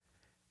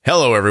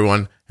Hello,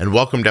 everyone, and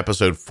welcome to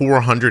episode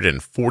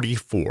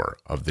 444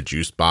 of the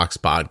Juicebox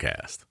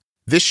Podcast.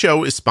 This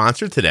show is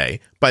sponsored today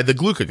by the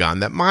glucagon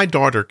that my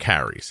daughter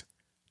carries,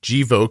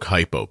 Gvoke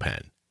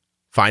HypoPen.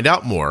 Find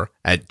out more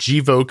at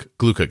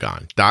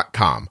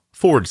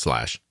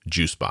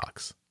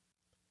gvokeglucagon.com/juicebox.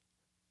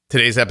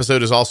 Today's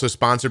episode is also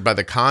sponsored by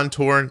the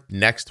Contour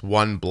Next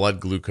One blood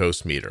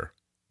glucose meter.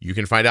 You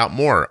can find out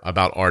more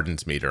about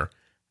Arden's meter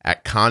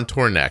at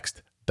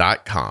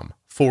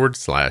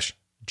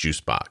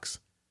contournext.com/juicebox.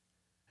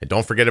 And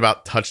don't forget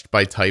about Touched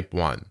by Type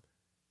 1.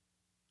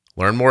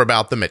 Learn more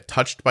about them at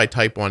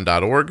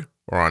touchedbytype1.org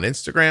or on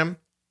Instagram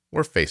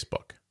or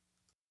Facebook.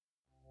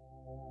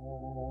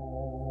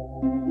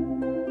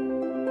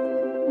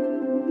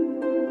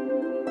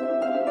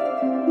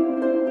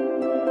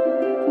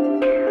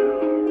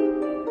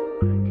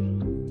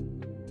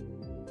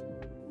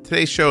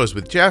 Today's show is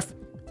with Jeff.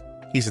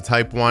 He's a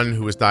type 1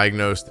 who was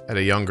diagnosed at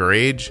a younger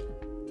age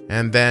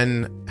and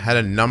then had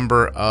a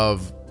number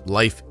of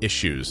life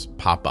issues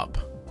pop up.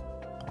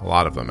 A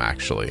lot of them,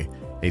 actually.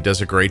 He does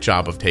a great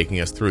job of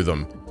taking us through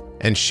them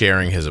and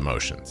sharing his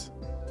emotions.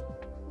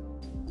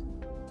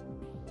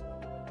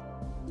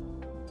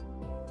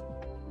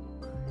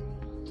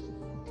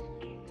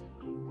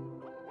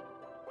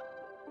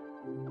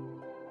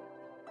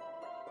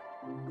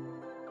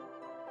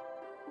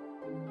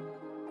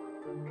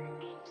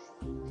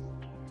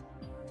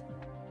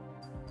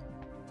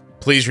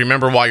 Please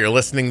remember while you're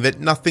listening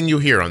that nothing you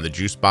hear on the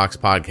Juicebox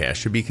Podcast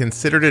should be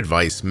considered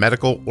advice,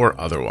 medical or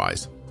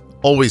otherwise.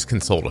 Always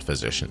consult a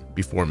physician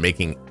before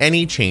making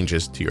any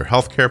changes to your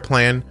healthcare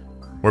plan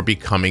or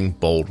becoming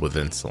bold with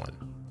insulin.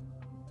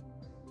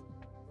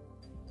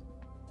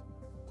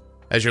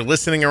 As you're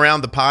listening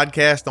around the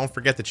podcast, don't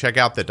forget to check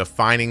out the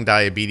Defining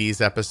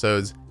Diabetes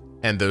episodes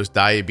and those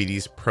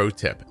Diabetes Pro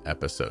Tip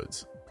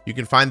episodes. You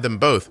can find them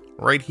both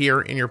right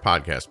here in your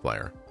podcast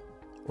player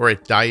or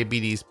at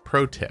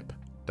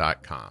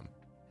diabetesprotip.com.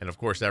 And of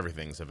course,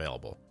 everything's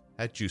available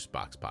at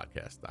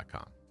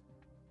juiceboxpodcast.com.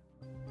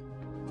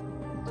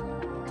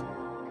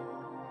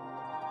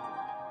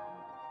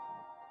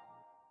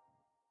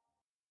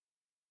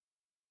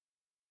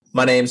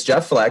 My name's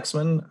Jeff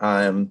Flaxman.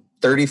 I'm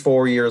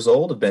 34 years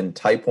old. I've been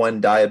type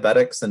 1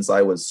 diabetic since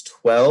I was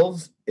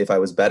 12. If I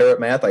was better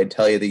at math, I'd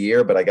tell you the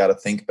year, but I got to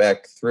think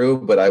back through.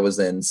 But I was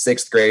in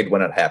 6th grade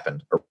when it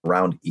happened,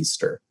 around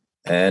Easter.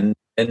 And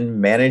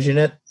managing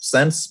it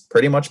since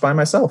pretty much by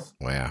myself.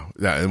 Wow.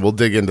 Yeah, and we'll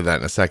dig into that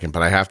in a second,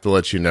 but I have to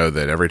let you know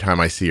that every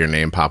time I see your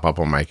name pop up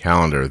on my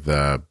calendar,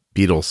 the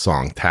Beatles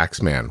song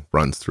Taxman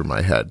runs through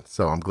my head.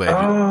 So I'm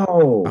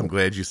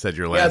glad you said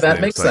your last name. Yeah,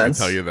 that makes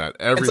sense. I can tell you that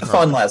every time. It's a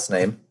fun last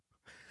name.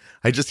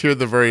 I just hear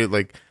the very,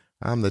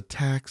 I'm the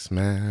tax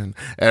man.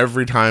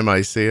 Every time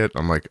I see it,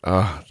 I'm like,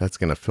 oh, that's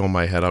going to fill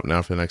my head up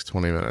now for the next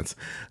 20 minutes.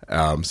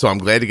 So I'm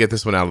glad to get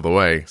this one out of the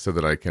way so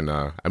that I can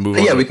I move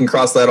on. Yeah, we can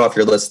cross that off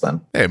your list then.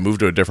 Hey, move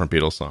to a different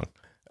Beatles song.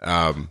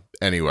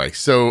 Anyway,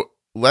 so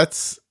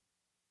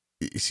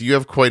you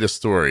have quite a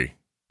story,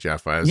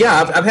 Jeff.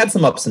 I've had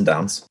some ups and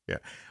downs. Yeah.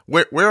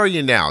 Where are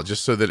you now?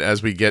 Just so that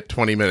as we get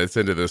 20 minutes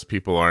into this,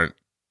 people aren't,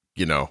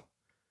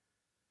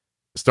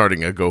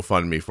 starting a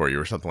GoFundMe for you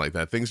or something like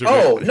that. Things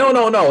are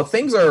No.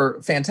 Things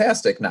are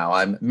fantastic now.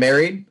 I'm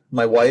married.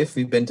 My wife,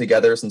 we've been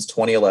together since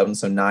 2011,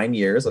 so 9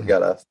 years. I've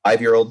got a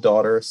 5-year-old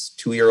daughter,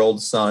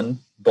 2-year-old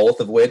son,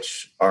 both of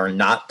which are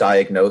not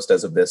diagnosed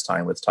as of this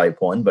time with type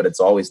 1, but it's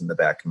always in the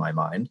back of my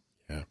mind.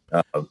 Yeah.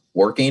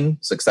 Working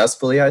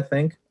successfully, I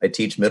think. I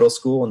teach middle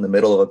school in the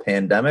middle of a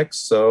pandemic,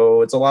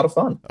 so it's a lot of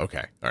fun.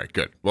 Okay. All right,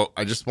 good. Well,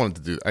 I just wanted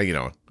to do, I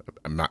don't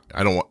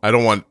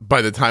want,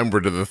 by the time we're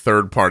to the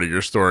third part of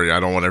your story, I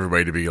don't want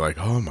everybody to be like,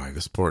 oh my,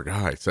 this poor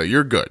guy. So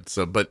you're good.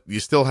 So, but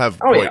you still have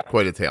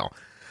quite a tale.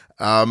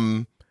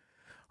 All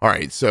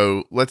right.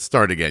 So let's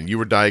start again. You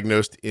were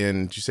diagnosed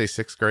in, did you say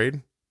 6th grade?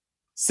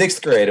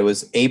 6th grade. It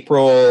was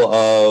April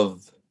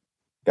of,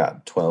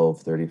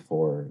 12,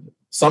 34,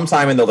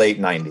 sometime in the late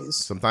 90s.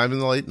 Sometime in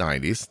the late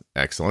 90s.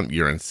 Excellent.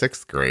 You're in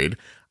 6th grade.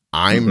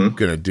 I'm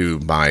going to do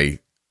my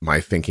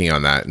thinking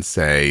on that and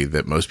say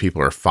that most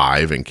people are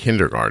 5 in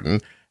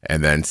kindergarten,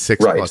 and then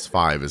 6 plus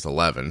 5 is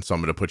 11. So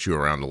I'm going to put you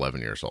around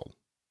 11 years old.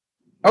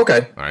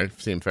 Okay. All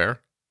right. Seem fair?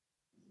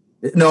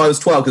 No, I was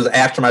 12 because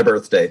after my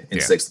birthday in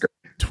 6th grade.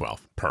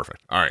 12.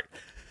 Perfect. All right.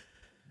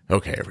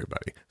 Okay,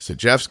 everybody. So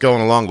Jeff's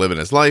going along, living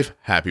his life.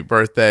 Happy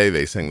birthday.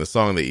 They sing the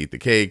song. They eat the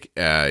cake.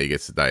 He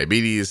gets the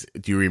diabetes.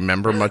 Do you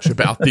remember much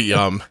about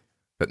the,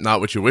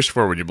 not what you wish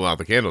for when you blow out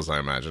the candles, I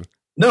imagine?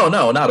 No,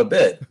 not a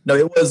bit. No,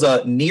 it was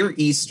near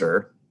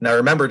Easter. And I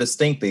remember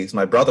distinctly because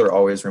my brother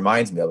always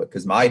reminds me of it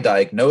because my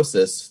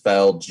diagnosis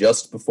fell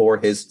just before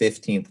his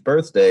 15th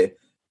birthday.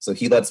 So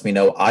he lets me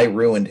know I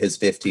ruined his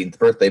 15th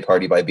birthday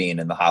party by being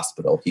in the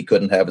hospital. He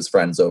couldn't have his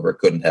friends over,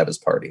 couldn't have his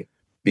party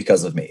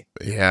because of me.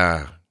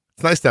 Yeah.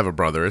 It's nice to have a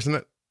brother, isn't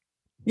it?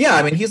 Yeah,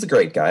 I mean, he's a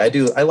great guy.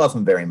 I love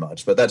him very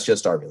much, but that's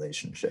just our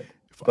relationship.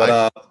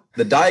 But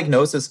the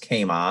diagnosis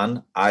came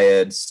on. I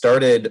had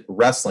started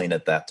wrestling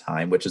at that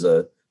time, which is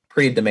a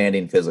pretty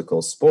demanding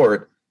physical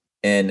sport.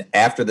 And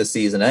after the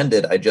season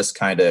ended, I just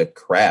kind of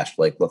crashed,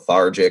 like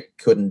lethargic,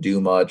 couldn't do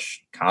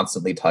much,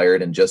 constantly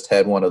tired, and just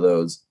had one of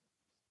those.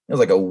 It was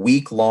like a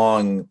week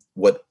long,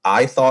 what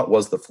I thought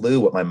was the flu,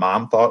 what my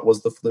mom thought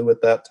was the flu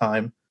at that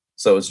time.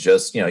 So it was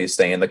just, you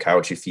stay in the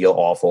couch, you feel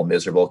awful,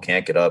 miserable,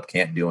 can't get up,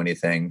 can't do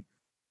anything.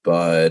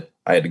 But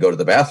I had to go to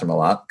the bathroom a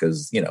lot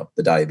because,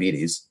 the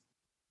diabetes.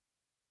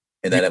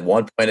 And then at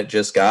one point it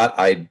just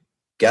I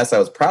guess I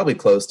was probably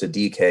close to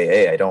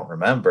DKA. I don't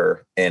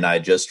remember. And I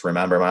just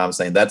remember my mom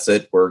saying, that's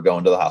it. We're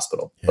going to the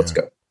hospital. Yeah. Let's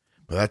go.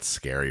 Well, that's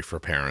scary for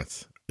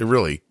parents. It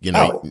really,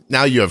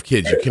 now you have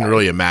kids, you can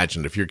really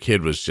imagine if your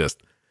kid was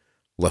just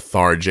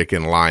lethargic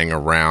and lying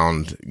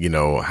around,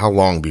 how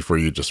long before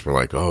you just were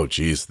like, oh,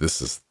 geez,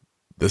 this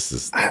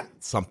is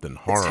something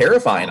horrible. It's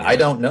terrifying. I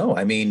don't know.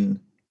 I mean,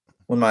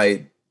 when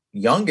my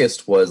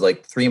youngest was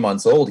like 3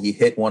 months old, he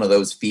hit one of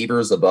those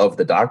fevers above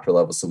the doctor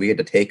level. So we had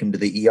to take him to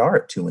the ER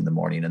at 2 a.m.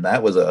 And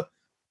that was a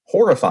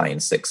horrifying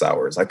 6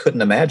 hours. I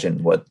couldn't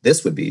imagine what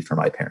this would be for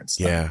my parents.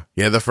 Yeah.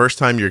 Yeah. The first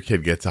time your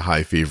kid gets a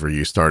high fever,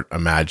 you start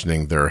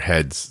imagining their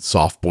heads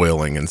soft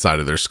boiling inside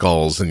of their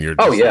skulls. And you're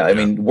just, I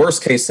mean,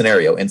 worst case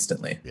scenario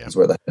instantly is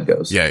where the head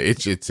goes. Yeah.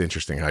 It's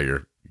interesting how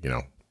you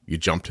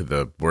jump to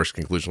the worst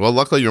conclusion. Well,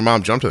 luckily your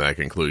mom jumped to that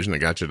conclusion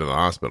and got you to the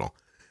hospital.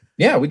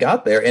 Yeah, we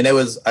got there. And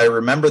I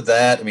remember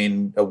that. I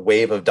mean, a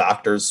wave of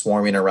doctors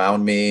swarming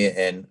around me.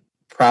 And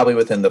probably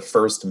within the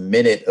first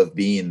minute of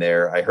being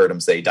there, I heard him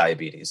say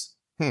diabetes.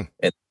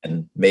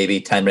 And maybe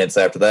 10 minutes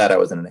after that, I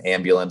was in an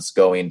ambulance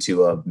going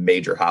to a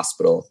major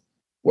hospital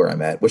where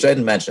I'm at, which I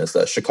didn't mention. It's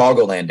the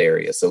Chicagoland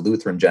area. So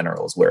Lutheran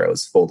General is where I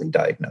was fully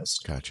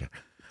diagnosed. Gotcha.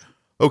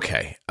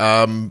 Okay.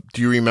 Do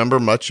you remember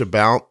much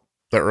about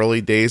the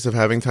early days of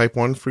having type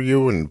 1 for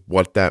you and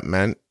what that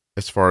meant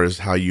as far as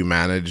how you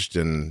managed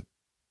and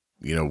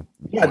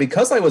Yeah,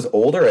 because I was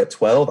older at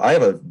 12, I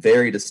have a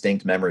very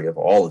distinct memory of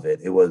all of it.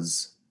 It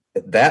was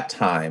at that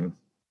time,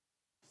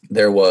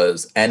 there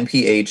was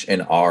NPH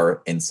and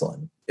R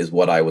insulin is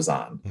what I was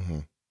on. Mm-hmm.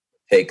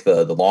 Take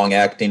the long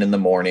acting in the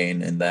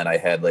morning, and then I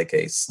had like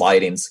a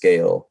sliding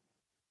scale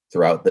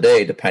throughout the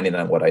day, depending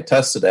on what I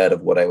tested at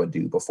of what I would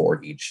do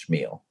before each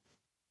meal.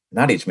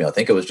 Not each meal. I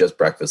think it was just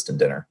breakfast and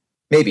dinner.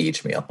 Maybe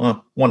each meal.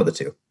 One of the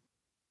two.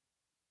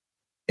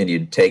 And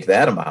you'd take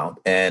that amount.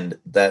 And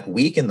that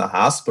week in the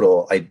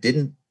hospital, I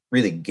didn't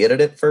really get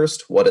it at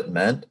first, what it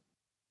meant,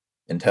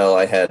 until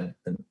I had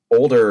an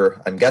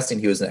older, I'm guessing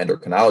he was an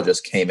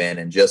endocrinologist, came in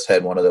and just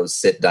had one of those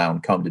sit down,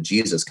 come to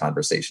Jesus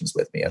conversations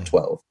with me at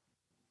 12.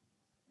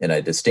 And I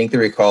distinctly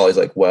recall, he's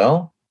like,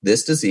 well,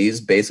 this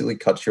disease basically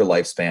cuts your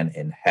lifespan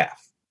in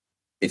half.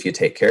 If you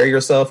take care of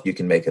yourself, you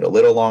can make it a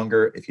little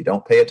longer. If you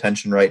don't pay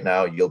attention right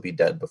now, you'll be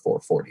dead before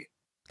 40.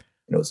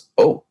 And it was,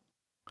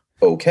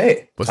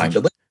 okay, time to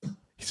live.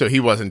 So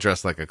he wasn't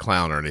dressed like a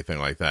clown or anything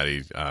like that.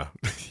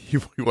 He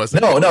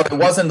wasn't. No, it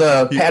wasn't.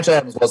 Patch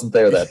Adams wasn't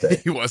there that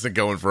day. He wasn't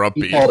going for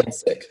upbeat. He called in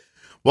sick.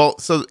 Well,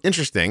 so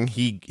interesting.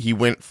 He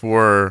went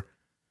for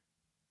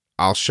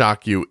I'll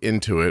shock you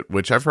into it,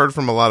 which I've heard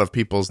from a lot of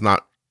people is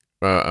not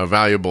a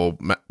valuable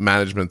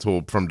management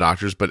tool from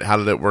doctors. But how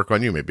did it work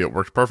on you? Maybe it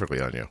worked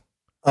perfectly on you.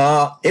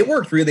 It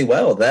worked really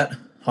well. That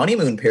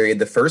honeymoon period,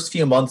 the first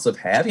few months of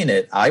having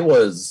it, I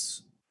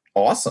was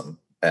awesome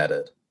at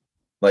it.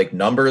 Like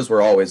numbers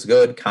were always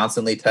good,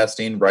 constantly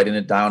testing, writing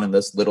it down in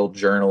this little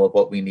journal of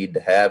what we need to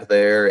have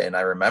there. And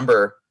I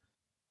remember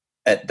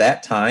at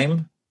that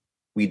time,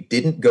 we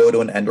didn't go to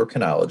an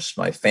endocrinologist.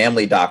 My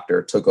family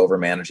doctor took over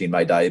managing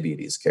my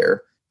diabetes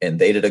care, and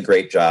they did a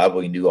great job.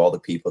 We knew all the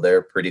people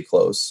there pretty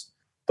close.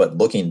 But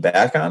looking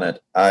back on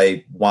it,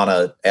 I want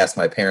to ask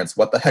my parents,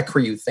 what the heck were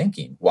you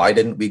thinking? Why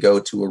didn't we go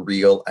to a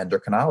real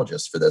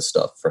endocrinologist for this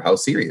stuff, for how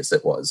serious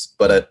it was?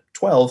 But at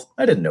 12,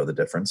 I didn't know the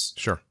difference.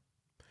 Sure.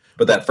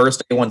 But that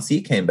first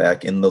A1C came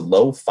back in the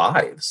low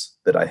 5s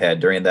that I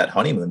had during that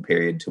honeymoon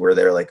period, to where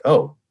they're like,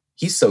 oh,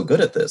 he's so good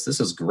at this. This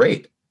is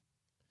great.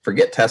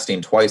 Forget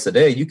testing twice a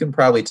day. You can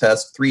probably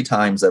test 3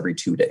 times every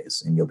 2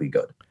 days and you'll be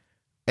good.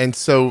 And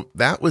so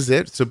that was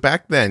it. So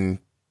back then,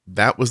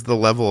 that was the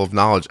level of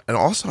knowledge. And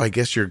also, I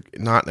guess you're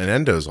not in an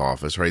endo's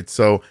office, right?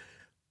 So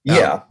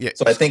yeah.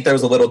 So I think there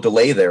was a little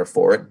delay there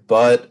for it,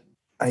 but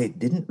I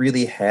didn't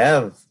really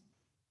have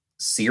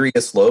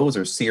serious lows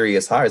or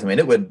serious highs. I mean,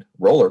 it would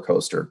roller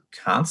coaster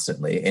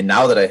constantly. And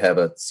now that I have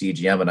a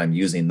CGM and I'm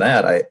using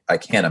that, I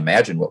can't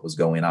imagine what was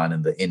going on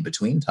in the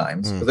in-between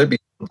times. Because there'd be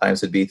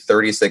sometimes it'd be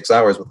 36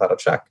 hours without a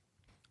check.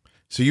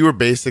 So you were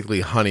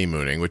basically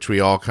honeymooning, which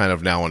we all kind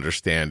of now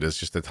understand is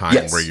just a time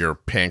where your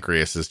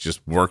pancreas is just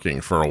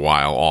working for a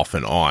while off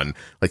and on,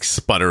 like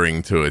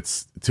sputtering to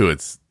its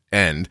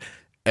end.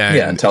 And,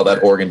 until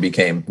that organ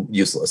became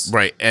useless.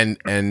 Right.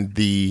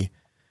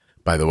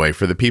 By the way,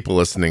 for the people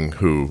listening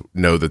who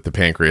know that the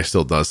pancreas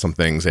still does some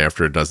things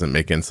after it doesn't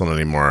make insulin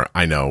anymore,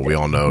 I know, we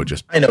all know.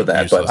 I know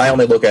that, but I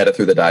only look at it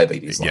through the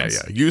diabetes lens.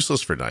 Yeah.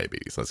 Useless for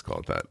diabetes, let's call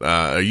it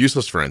that.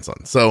 Useless for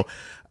insulin. So,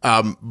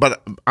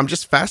 but I'm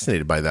just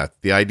fascinated by that.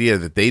 The idea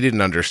that they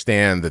didn't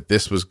understand that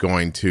this was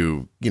going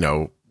to,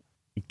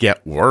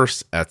 get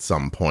worse at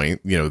some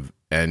point,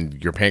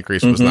 and your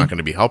pancreas was not going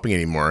to be helping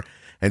anymore.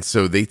 And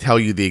so they tell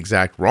you the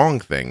exact wrong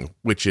thing,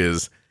 which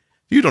is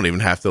you don't even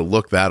have to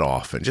look that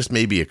often, just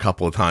maybe a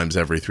couple of times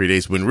every 3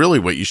 days, when really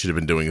what you should have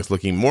been doing is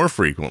looking more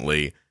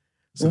frequently.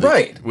 So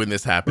right. When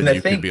this happened,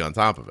 you could be on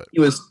top of it.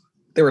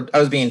 I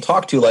was being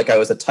talked to like I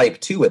was a type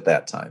 2 at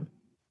that time.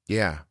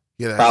 Yeah.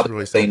 Yeah. That's probably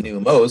really they knew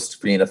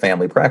most being a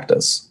family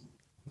practice.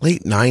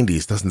 Late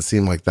 90s doesn't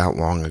seem like that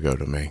long ago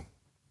to me.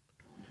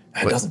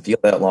 It doesn't feel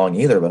that long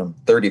either, but I'm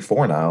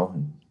 34 now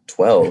and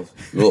 12.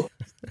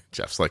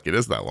 Jeff's like, it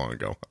is that long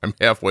ago. I'm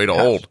halfway to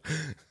old.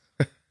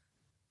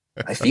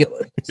 I feel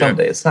it. Some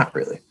days, not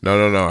really.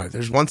 No.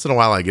 There's once in a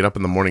while I get up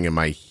in the morning and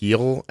my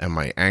heel and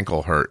my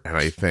ankle hurt, and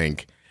I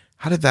think,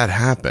 how did that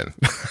happen?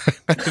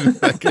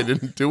 I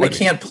didn't do it. I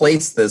can't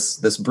place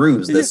this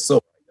bruise, this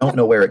sore. I don't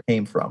know where it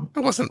came from. I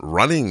wasn't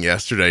running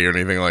yesterday or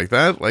anything like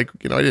that. Like,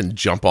 I didn't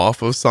jump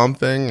off of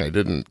something. I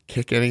didn't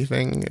kick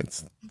anything.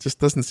 It just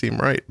doesn't seem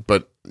right.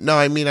 But no,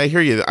 I mean, I hear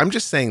you. I'm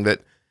just saying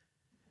that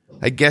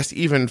I guess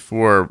even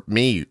for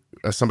me,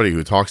 as somebody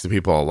who talks to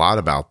people a lot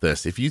about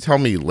this, if you tell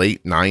me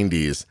late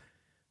 90s,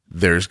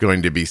 there's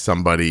going to be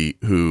somebody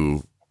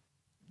who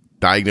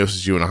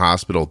diagnoses you in a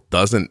hospital,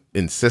 doesn't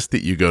insist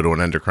that you go to an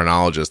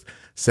endocrinologist,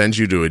 sends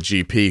you to a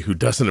GP who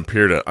doesn't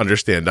appear to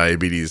understand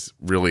diabetes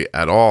really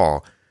at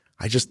all.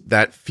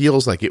 That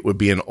feels like it would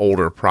be an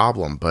older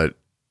problem, but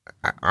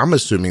I'm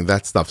assuming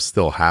that stuff's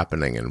still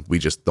happening and we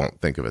just don't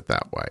think of it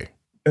that way.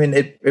 I mean,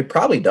 it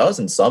probably does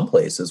in some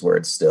places where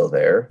it's still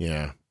there.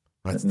 Yeah.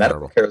 That's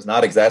medical care is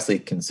not exactly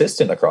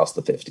consistent across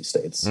the 50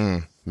 states.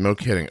 No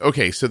kidding.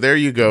 Okay, so there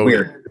you go.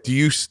 Weird. Do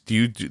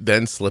you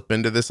then slip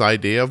into this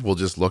idea of we'll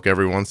just look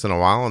every once in a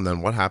while, and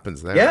then what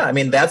happens there? Yeah, I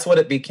mean, that's what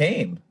it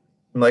became.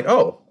 I'm like,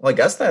 oh, well, I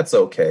guess that's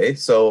okay.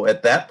 So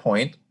at that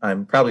point,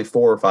 I'm probably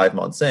 4 or 5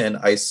 months in.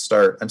 I'm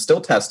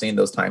still testing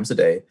those times a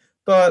day,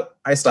 but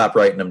I stopped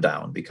writing them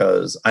down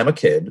because I'm a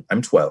kid.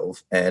 I'm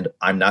 12, and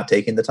I'm not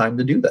taking the time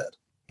to do that.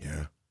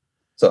 Yeah.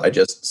 So I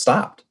just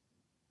stopped.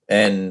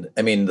 And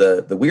I mean,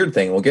 the weird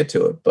thing, we'll get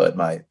to it, but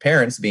my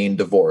parents being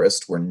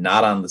divorced were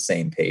not on the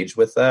same page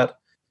with that.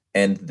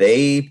 And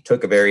they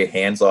took a very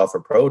hands-off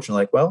approach and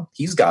like, well,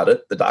 he's got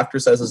it. The doctor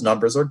says his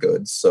numbers are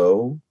good,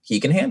 so he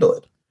can handle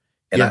it.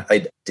 And yeah.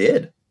 I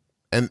did.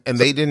 And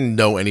they didn't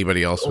know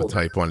anybody else with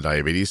type 1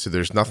 diabetes, so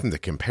there's nothing to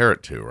compare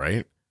it to,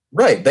 right?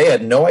 Right. They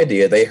had no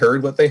idea. They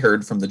heard what they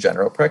heard from the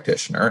general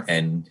practitioner,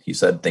 and he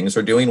said things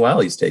are doing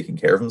well. He's taking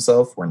care of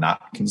himself. We're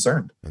not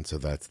concerned. And so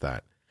that's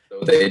that.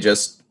 So they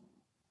just...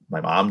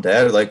 my mom,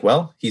 dad are like,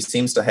 well, he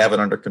seems to have it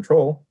under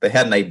control. They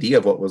had an idea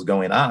of what was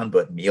going on,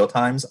 but meal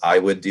times, I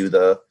would do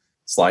the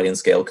sliding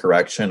scale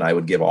correction. I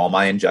would give all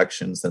my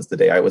injections since the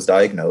day I was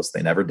diagnosed.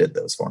 They never did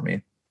those for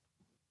me.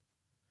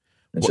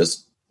 It's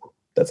just,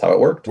 that's how it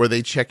worked. Were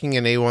they checking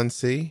an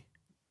A1C?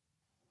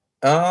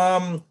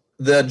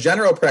 The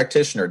general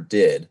practitioner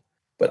did,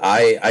 but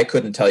I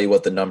couldn't tell you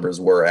what the numbers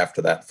were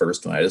after that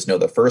first one. I just know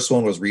the first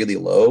one was really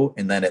low,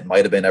 and then it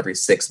might have been every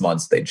 6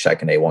 months they'd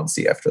check an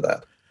A1C after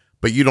that.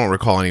 But you don't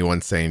recall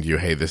anyone saying to you,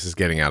 hey, this is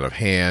getting out of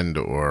hand,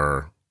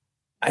 or...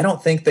 I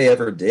don't think they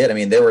ever did. I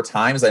mean, there were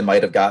times I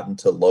might have gotten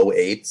to low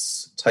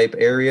 8s type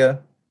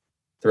area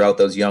throughout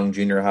those young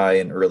junior high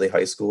and early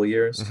high school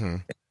years. Mm-hmm.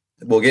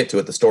 We'll get to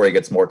it. The story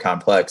gets more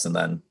complex, and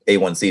then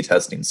A1C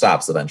testing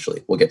stops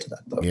eventually. We'll get to that,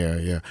 though.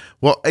 Yeah.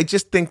 Well, I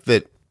just think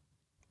that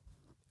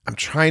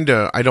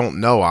I don't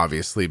know,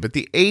 obviously, but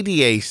the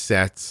ADA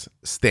sets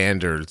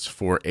standards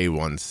for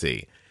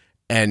A1C.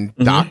 And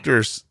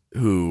doctors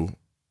who...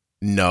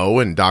 know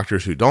and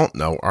doctors who don't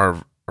know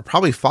are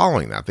probably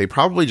following that. They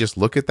probably just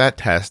look at that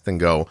test and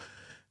go,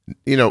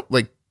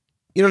 like,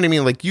 you know what I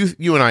mean? Like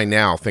you and I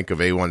now think of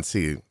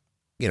A1C,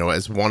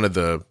 as one of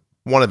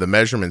the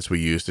measurements we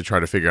use to try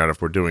to figure out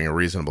if we're doing a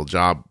reasonable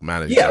job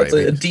managing. Yeah, it's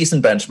a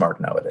decent benchmark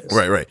nowadays.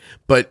 Right.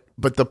 But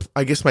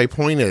I guess my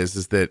point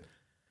is that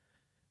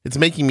it's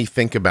making me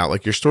think about,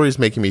 like, your story is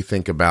making me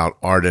think about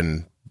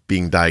Arden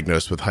being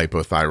diagnosed with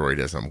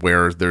hypothyroidism,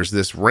 where there's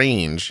this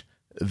range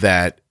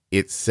that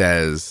it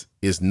says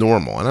is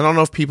normal. And I don't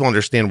know if people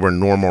understand where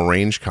normal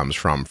range comes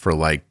from for,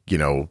 like,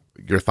 your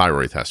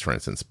thyroid test, for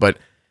instance, but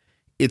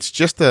it's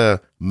just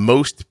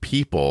most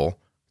people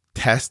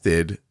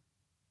tested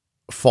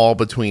fall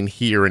between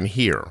here and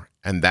here.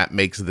 And that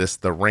makes this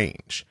the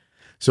range.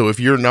 So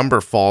if your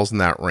number falls in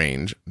that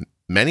range,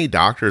 many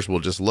doctors will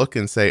just look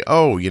and say,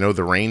 oh,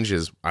 the range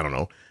is,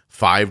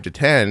 5 to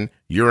 10,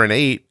 you're an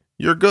 8,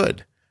 you're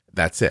good.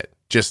 That's it.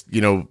 Just,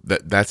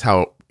 that's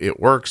how it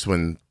works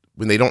when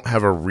they don't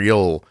have a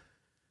real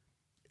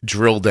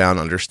drill down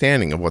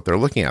understanding of what they're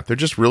looking at. They're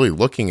just really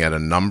looking at a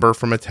number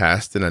from a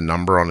test and a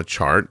number on a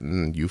chart,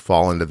 and you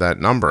fall into that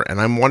number.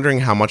 And I'm wondering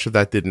how much of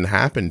that didn't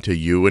happen to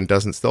you and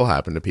doesn't still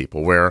happen to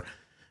people, where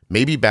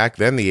maybe back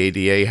then the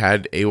ADA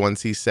had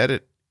A1C set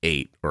at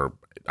 8, or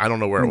I don't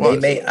know where it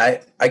was.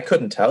 I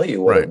couldn't tell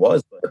you what it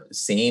was, but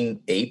seeing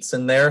 8s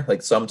in there,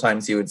 like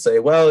sometimes you would say,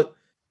 well,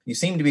 you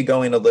seem to be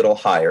going a little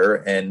higher,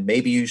 and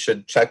maybe you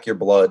should check your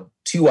blood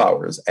 2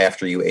 hours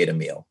after you ate a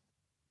meal.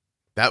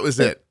 That was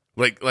it.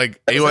 Like That's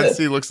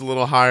A1C it. looks a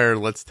little higher.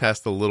 Let's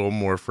test a little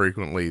more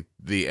frequently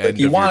the Like end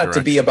you of your want it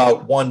to be direction.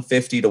 about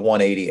 150 to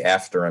 180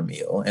 after a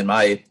meal. And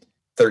my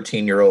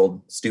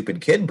 13-year-old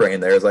stupid kid brain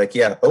there is like,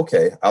 yeah,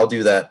 okay, I'll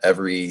do that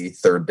every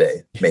third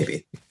day,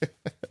 maybe.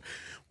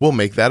 We'll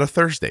make that a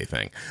Thursday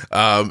thing.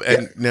 Yeah.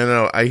 And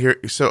no, I hear.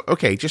 So,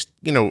 okay, just,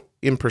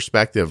 in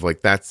perspective,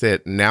 like that's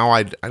it. Now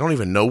I don't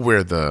even know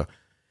where the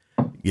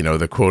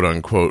quote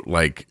unquote,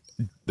 like,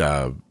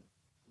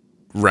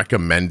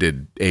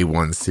 recommended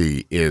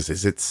A1C is.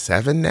 Is it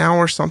 7 now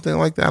or something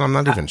like that? I'm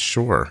not even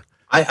sure.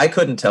 I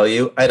couldn't tell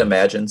you. I'd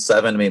imagine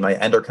 7. I mean, my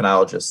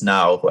endocrinologist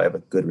now, who I have a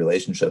good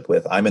relationship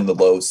with, I'm in the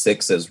low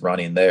 6s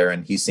running there,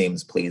 and he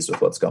seems pleased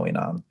with what's going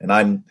on. And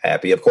I'm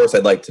happy. Of course,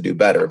 I'd like to do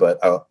better, but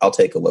I'll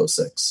take a low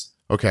 6.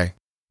 Okay.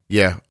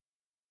 Yeah.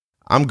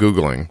 I'm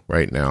Googling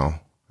right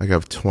now. I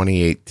have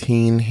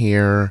 2018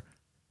 here.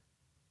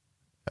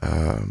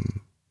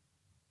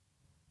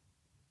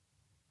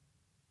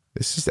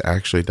 This is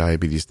actually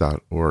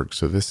diabetes.org.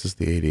 So this is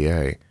the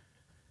ADA.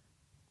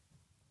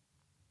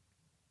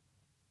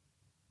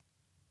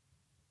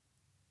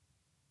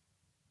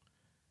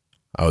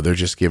 Oh, they're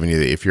just giving you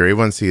if your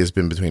A1C has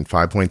been between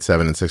 5.7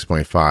 and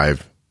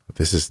 6.5,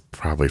 this is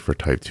probably for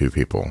type 2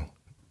 people.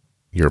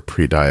 You're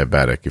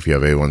pre-diabetic. If you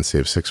have A1C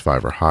of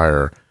 6.5 or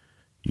higher,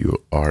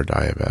 you are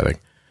diabetic.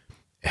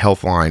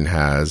 Healthline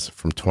has,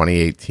 from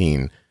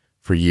 2018,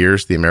 for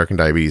years, the American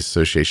Diabetes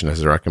Association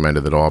has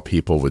recommended that all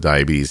people with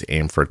diabetes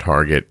aim for a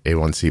target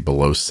A1C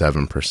below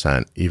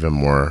 7%, even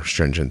more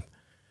stringent.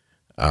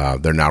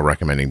 They're now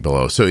recommending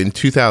below. So in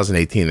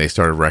 2018, they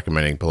started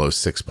recommending below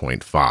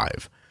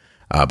 6.5.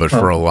 But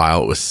for a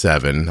while, it was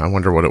 7. I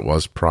wonder what it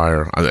was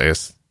prior. I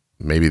guess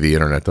maybe the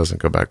internet doesn't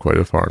go back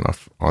quite far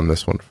enough on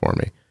this one for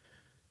me.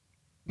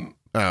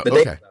 The Okay.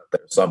 data's out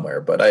there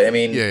somewhere, but I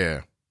mean,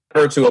 Yeah.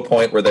 to a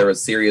point where there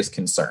was serious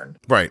concern.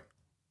 Right.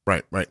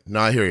 No,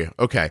 I hear you.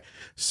 Okay.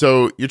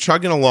 So you're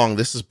chugging along.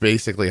 This is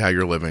basically how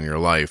you're living your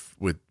life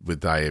with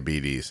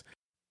diabetes.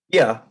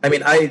 Yeah. I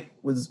mean,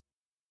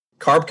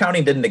 carb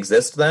counting didn't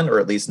exist then, or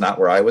at least not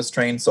where I was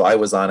trained. So I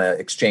was on an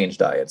exchange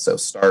diet. So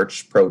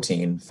starch,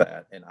 protein,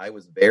 fat. And I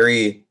was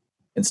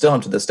and still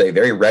am to this day,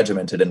 very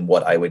regimented in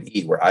what I would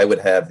eat, where I would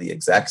have the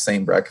exact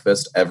same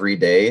breakfast every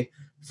day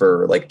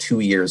for like 2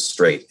 years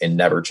straight and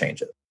never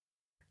change it.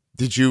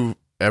 Did you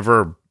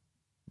ever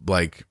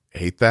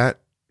hate that?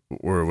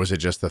 Or was it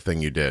just the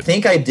thing you did? I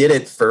think I did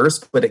it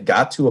first, but it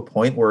got to a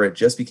point where it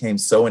just became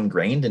so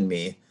ingrained in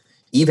me.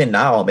 Even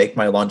now, I'll make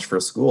my lunch for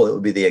school. It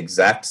would be the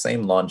exact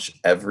same lunch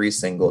every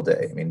single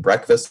day. I mean,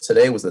 breakfast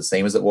today was the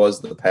same as it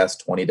was the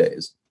past 20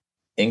 days.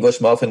 English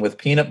muffin with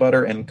peanut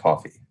butter and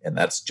coffee. And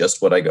that's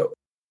just what I go with.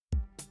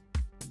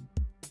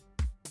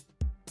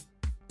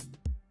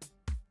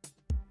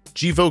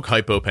 Gvoke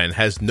HypoPen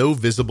has no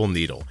visible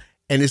needle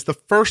and is the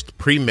first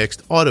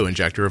pre-mixed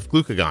auto-injector of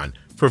glucagon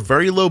for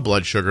very low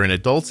blood sugar in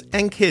adults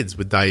and kids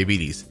with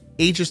diabetes,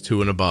 ages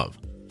 2 and above.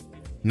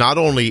 Not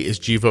only is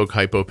Gvoke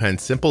HypoPen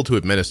simple to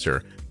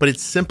administer, but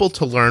it's simple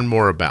to learn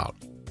more about.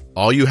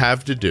 All you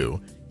have to do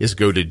is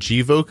go to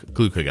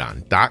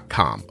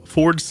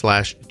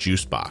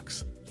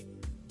gvokeglucagon.com/juicebox.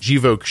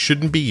 Gvoke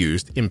shouldn't be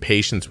used in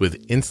patients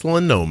with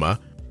insulinoma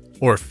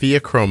or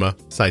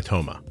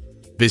pheochromocytoma.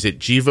 Visit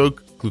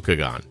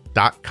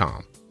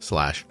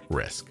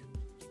gvokeglucagon.com/risk.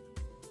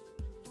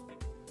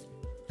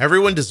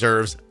 Everyone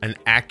deserves an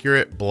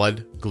accurate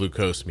blood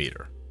glucose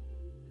meter,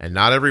 and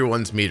not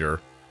everyone's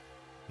meter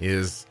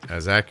is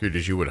as accurate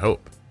as you would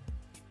hope.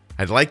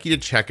 I'd like you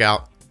to check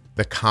out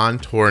the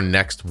Contour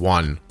Next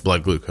One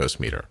blood glucose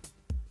meter,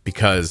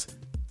 because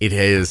it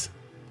is,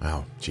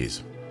 what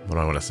do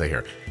I want to say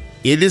here?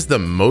 It is the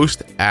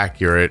most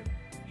accurate,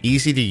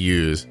 easy to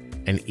use,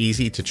 and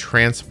easy to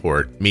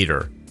transport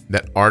meter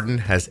that Arden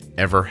has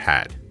ever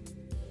had.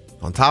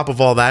 On top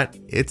of all that,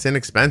 it's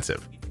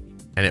inexpensive,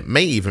 and it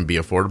may even be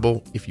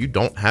affordable if you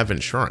don't have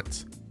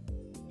insurance.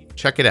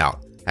 Check it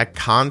out at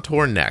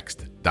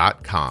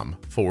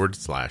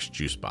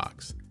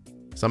contournext.com/juicebox.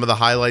 Some of the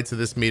highlights of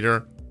this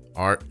meter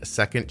are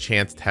second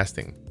chance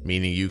testing,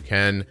 meaning you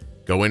can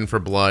go in for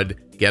blood,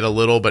 get a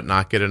little but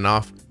not get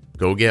enough,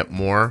 go get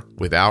more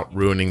without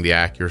ruining the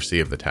accuracy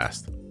of the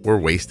test or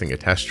wasting a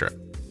test strip.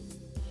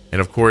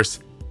 And of course,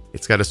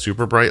 it's got a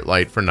super bright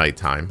light for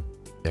nighttime.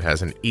 It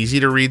has an easy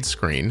to read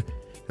screen,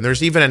 and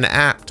there's even an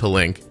app to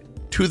link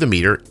to the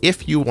meter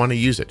if you want to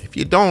use it. If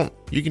you don't,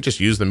 you can just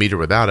use the meter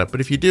without it,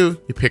 but if you do,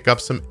 you pick up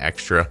some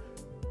extra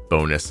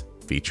bonus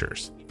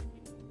features.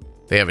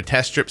 They have a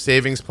test strip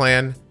savings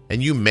plan,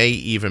 and you may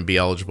even be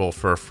eligible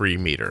for a free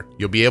meter.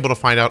 You'll be able to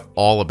find out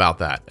all about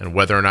that and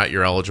whether or not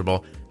you're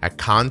eligible at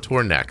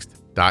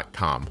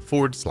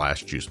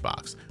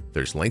contournext.com/juicebox.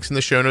 There's links in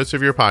the show notes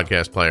of your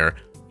podcast player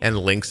and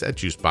links at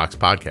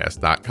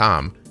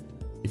juiceboxpodcast.com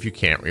if you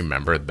can't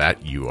remember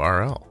that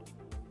URL.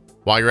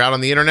 While you're out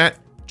on the internet,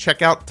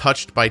 check out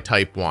Touched by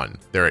Type 1.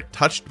 They're at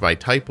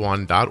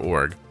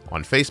touchedbytype1.org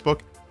on Facebook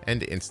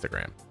and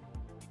Instagram.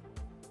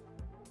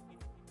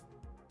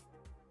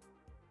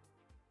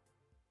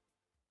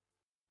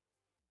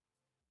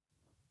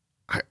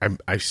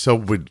 I so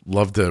would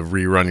love to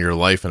rerun your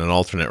life in an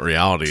alternate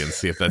reality and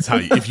see if that's how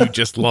if you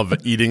just love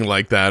eating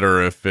like that,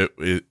 or if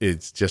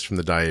it's just from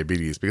the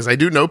diabetes. Because I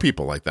do know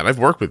people like that. I've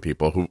worked with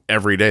people who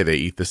every day they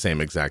eat the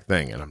same exact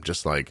thing, and I'm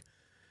just like,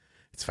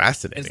 it's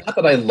fascinating. It's not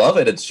that I love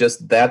it. It's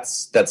just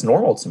that's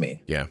normal to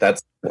me. Yeah,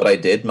 that's what I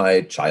did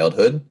my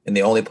childhood. And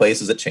the only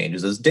places it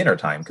changes is dinner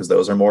time, because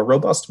those are more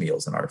robust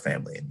meals in our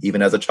family. And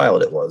even as a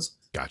child, it was.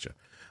 Gotcha.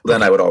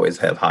 Then I would always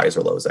have highs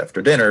or lows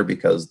after dinner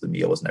because the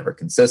meal was never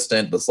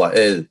consistent.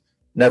 It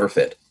never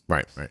fit.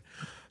 Right.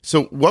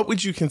 So what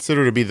would you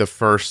consider to be the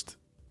first,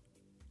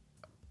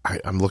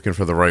 I'm looking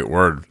for the right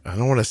word. I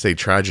don't want to say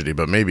tragedy,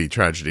 but maybe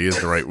tragedy is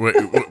the right word.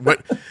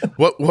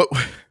 What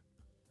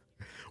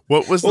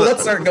was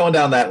let's start going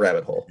down that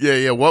rabbit hole.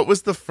 Yeah. What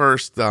was the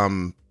first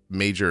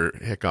major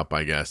hiccup,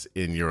 I guess,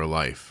 in your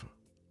life? All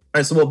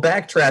right, so we'll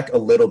backtrack a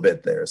little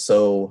bit there.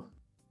 So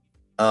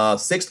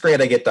 6th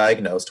grade, I get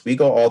diagnosed. We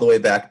go all the way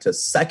back to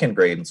 2nd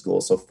grade in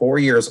school. So 4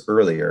 years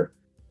earlier,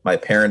 my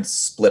parents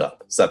split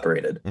up,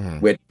 separated,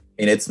 which,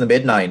 and it's the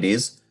mid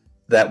 90s.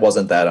 That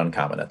wasn't that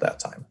uncommon at that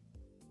time.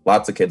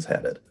 Lots of kids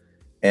had it.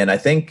 And I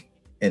think,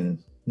 in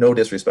no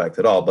disrespect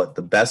at all, but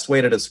the best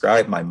way to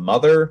describe my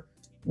mother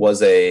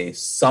was a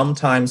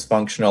sometimes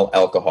functional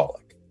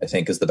alcoholic, I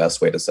think is the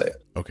best way to say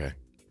it. Okay.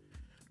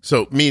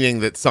 So meaning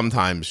that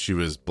sometimes she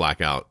was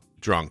blackout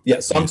drunk. Yeah,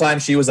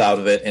 sometimes she was out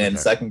of it. And in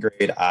 2nd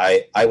grade,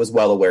 I was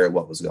well aware of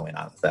what was going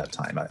on at that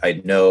time.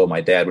 I know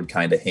my dad would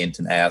kind of hint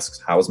and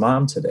ask, how's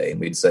mom today? And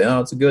we'd say, oh,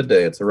 it's a good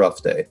day. It's a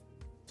rough day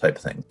type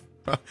of thing.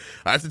 I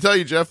have to tell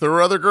you, Jeff, there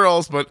were other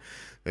girls, but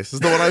this is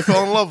the one I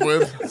fell in love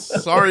with.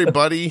 Sorry,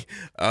 buddy.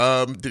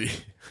 Yeah,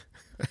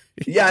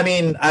 I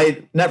mean,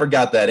 I never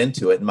got that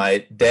into it.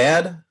 My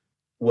dad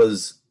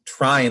was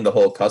trying the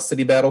whole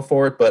custody battle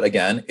for it, but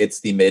again,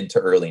 it's the mid to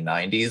early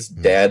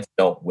 90s. Dads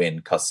don't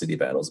win custody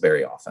battles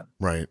very often.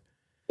 Right.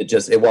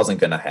 It wasn't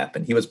going to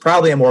happen. He was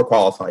probably a more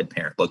qualified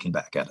parent looking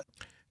back at it.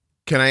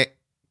 Can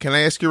I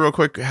ask you real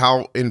quick,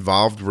 how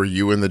involved were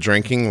you in the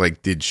drinking?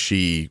 Like,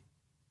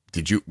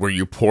 were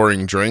you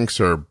pouring drinks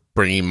or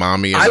bringing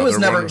mommy? I was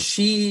never,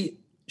 she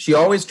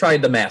always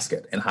tried to mask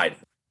it and hide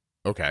it.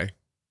 Okay.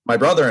 My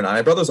brother and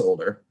my brother's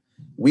older.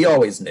 We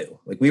always knew,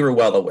 like, we were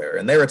well aware.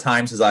 And there were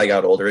times as I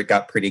got older, it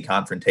got pretty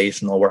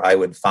confrontational, where I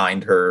would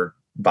find her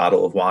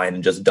bottle of wine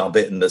and just dump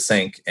it in the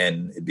sink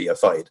and it'd be a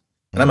fight.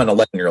 And I'm an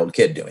 11-year-old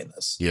kid doing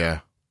this. Yeah.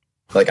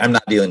 Like, I'm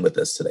not dealing with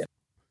this today.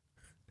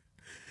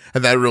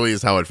 And that really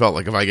is how it felt.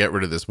 Like, if I get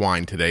rid of this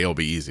wine today, it'll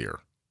be easier.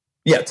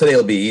 Yeah, today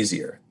will be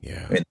easier.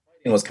 Yeah. I mean,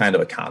 fighting was kind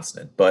of a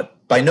constant,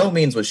 but by no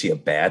means was she a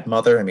bad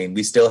mother. I mean,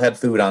 we still had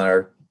food on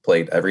our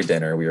plate every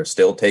dinner. We were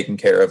still taken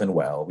care of and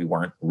well. We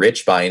weren't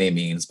rich by any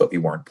means, but we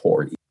weren't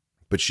poor either.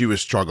 But she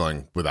was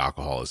struggling with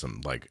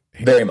alcoholism, like,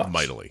 very much.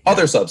 Mightily.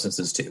 Other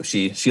substances too.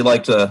 She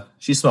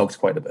smoked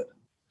quite a bit.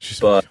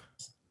 But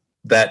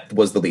that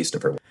was the least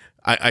of her.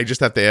 I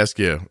just have to ask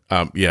you,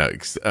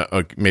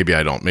 maybe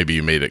I don't. Maybe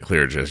you made it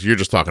clear. You're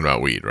just talking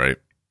about weed, right?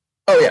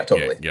 Oh yeah,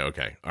 totally. Yeah.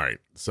 Okay. All right.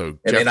 So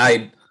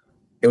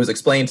it was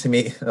explained to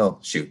me. Oh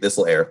shoot, this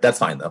will air. That's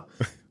fine though.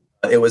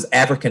 It was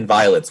African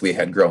violets we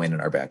had growing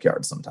in our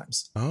backyard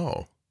sometimes.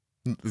 Oh,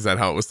 is that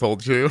how it was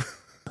told to you?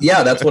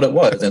 Yeah, that's what it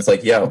was. And it's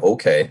like, yeah,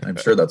 okay. I'm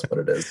sure that's what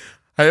it is.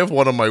 I have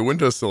one on my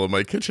windowsill in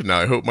my kitchen now.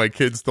 I hope my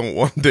kids don't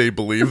one day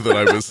believe that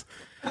I was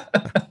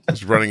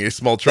running a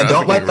small traffic.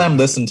 Don't let them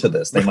listen to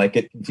this. They might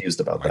get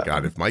confused about that. My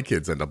God, if my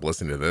kids end up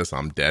listening to this,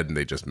 I'm dead and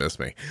they just miss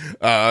me.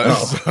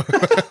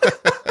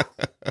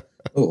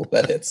 Ooh,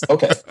 that hits.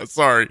 Okay.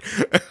 Sorry.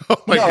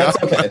 Oh my God.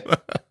 It's okay.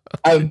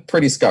 I'm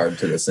pretty scarred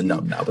to this and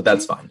numb now, but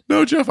that's fine.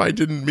 No, Jeff, I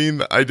didn't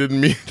mean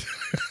I'm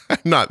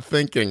not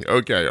thinking.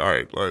 Okay, all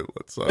right.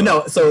 Let's.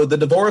 No, so the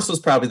divorce was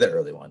probably the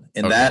early one,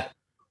 and that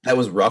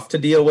was rough to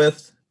deal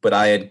with. But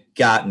I had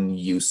gotten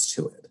used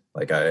to it.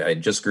 Like I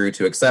just grew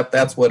to accept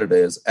that's what it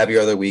is. Every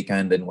other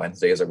weekend and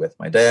Wednesdays are with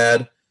my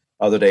dad.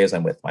 Other days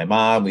I'm with my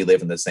mom. We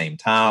live in the same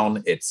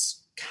town.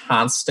 It's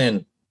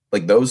constant.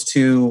 Like those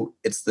two,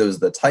 it's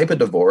the type of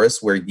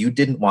divorce where you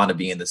didn't want to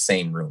be in the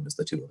same room as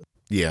the two of them.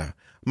 Yeah.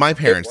 My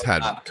parents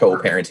had not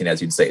co-parenting, as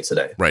you'd say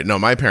today. Right. No,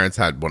 my parents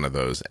had one of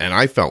those, and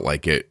I felt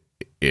like it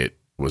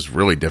was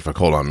really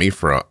difficult on me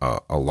for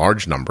a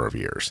large number of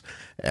years.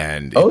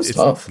 And it's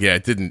tough. Yeah,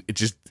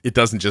 it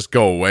doesn't just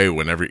go away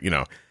whenever,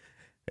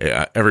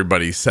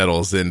 everybody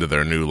settles into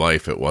their new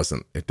life.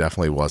 It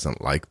definitely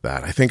wasn't like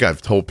that. I think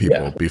I've told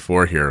people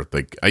before here,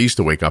 like I used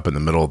to wake up in the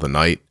middle of the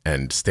night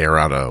and stare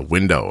out a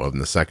window on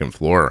the 2nd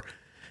floor.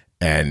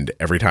 And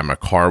every time a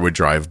car would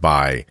drive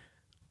by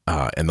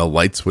and the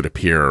lights would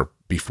appear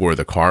before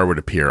the car would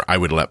appear, I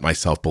would let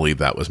myself believe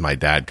that was my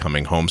dad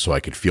coming home so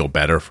I could feel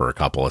better for a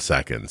couple of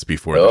seconds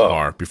before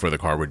the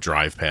car would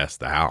drive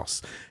past the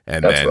house.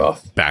 And That's then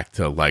rough. Back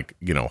to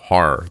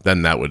horror.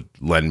 Then that would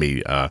lend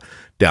me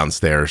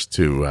downstairs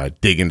to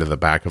dig into the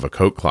back of a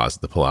coat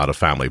closet to pull out a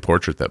family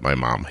portrait that my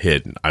mom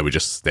hid. And I would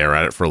just stare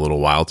at it for a little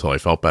while till I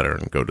felt better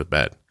and go to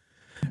bed.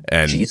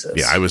 And Jesus.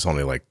 Yeah, I was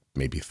only like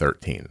maybe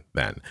 13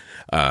 then.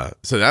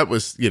 So that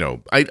was,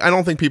 I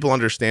don't think people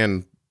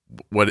understand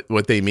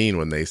what they mean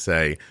when they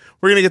say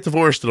we're going to get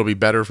divorced. It'll be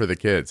better for the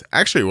kids.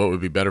 Actually, what would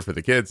be better for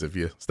the kids if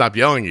you stop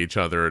yelling at each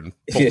other and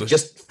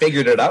just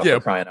figured it out, for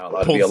crying out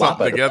loud. Pull be a lot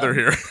something together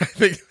here. I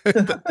think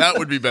that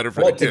would be better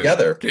for the kids.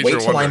 Together. Wait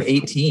till I'm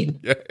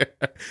 18.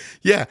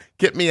 Yeah,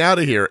 get me out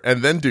of here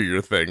and then do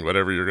your thing,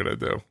 whatever you're going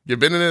to do. You've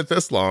been in it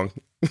this long.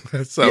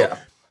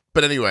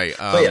 But anyway,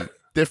 the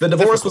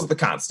divorce was the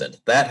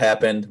constant. That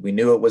happened. We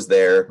knew it was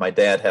there. My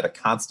dad had a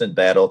constant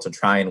battle to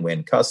try and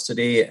win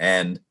custody,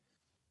 and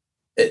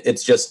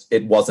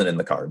it wasn't in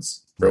the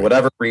cards. For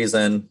whatever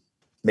reason,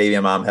 maybe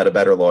my mom had a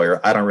better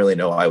lawyer. I don't really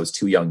know. I was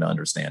too young to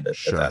understand it.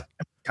 Sure. That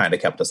kind of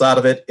kept us out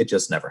of it. It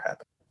just never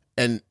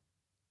happened.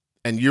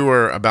 And you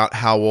were about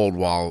how old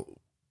while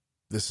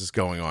this is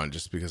going on,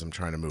 just because I'm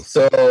trying to move.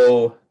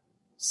 So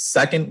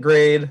second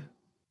grade,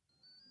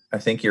 I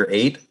think you're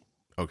 8.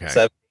 Okay.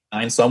 7,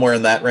 9, somewhere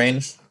in that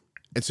range.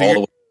 And so all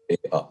the way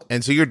up.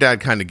 And so your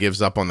dad kind of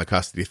gives up on the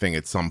custody thing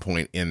at some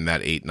point in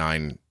that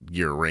 8-9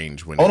 year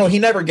range. He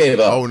never gave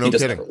up. Oh, no he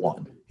kidding. Just never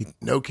won.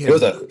 No kidding. It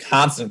was a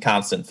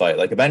constant fight.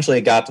 Like eventually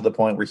it got to the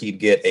point where he'd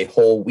get a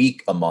whole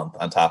week a month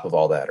on top of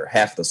all that, or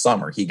half the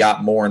summer. He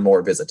got more and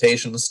more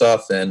visitation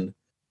stuff and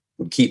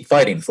would keep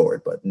fighting for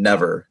it, but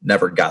never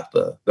got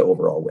the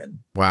overall win.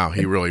 Wow.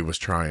 He really was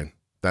trying.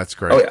 That's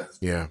great. Oh yeah.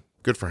 Yeah.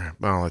 Good for him.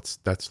 Well,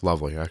 that's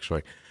lovely,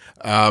 actually.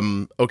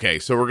 Okay.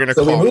 So we're going to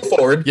call, we move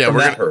forward. Yeah.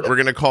 We're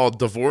going to call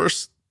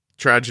divorce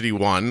tragedy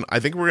 1. I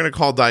think we're going to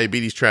call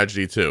diabetes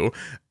tragedy 2.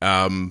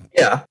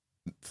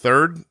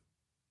 Third.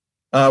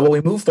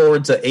 We move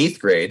forward to 8th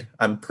grade.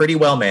 I'm pretty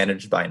well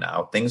managed by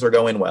now. Things are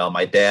going well.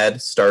 My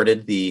dad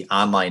started the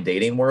online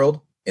dating world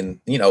in,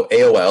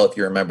 AOL. If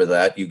you remember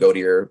that, you go to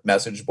your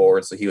message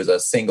board. So he was a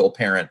single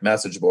parent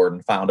message board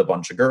and found a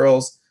bunch of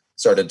girls,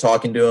 started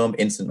talking to them,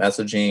 instant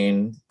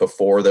messaging.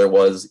 Before there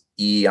was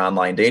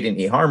online dating,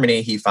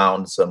 eHarmony, he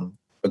found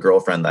a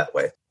girlfriend that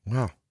way.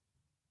 Wow.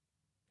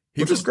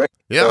 Which was great.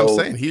 Yeah, so, I'm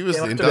saying he was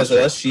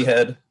industrious. She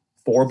had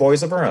 4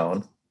 boys of her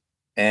own.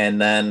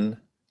 And then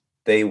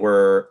they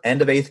were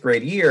end of 8th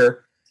grade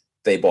year.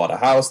 They bought a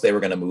house. They were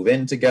going to move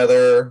in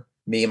together.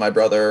 Me and my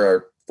brother,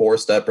 our 4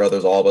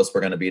 stepbrothers, all of us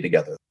were going to be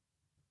together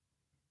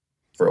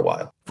for a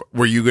while.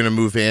 Were you going to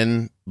move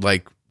in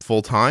like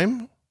full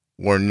time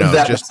or no?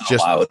 That just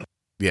allowed.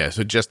 Yeah.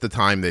 So just the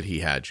time that he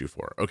had you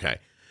for. Okay.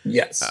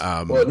 Yes.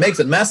 Well, it makes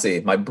it messy.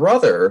 My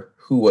brother,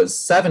 who was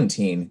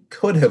 17,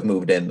 could have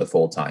moved in the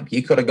full time.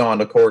 He could have gone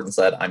to court and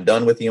said, "I'm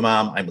done with you,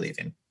 Mom. I'm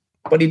leaving."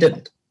 But he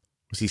didn't.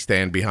 Was he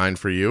staying behind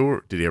for you,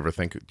 or did he ever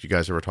think? Did you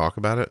guys ever talk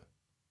about it?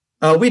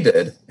 We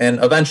did,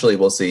 and eventually,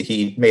 we'll see.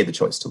 He made the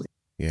choice to leave.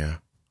 Yeah,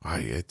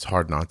 it's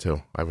hard not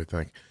to. I would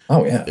think.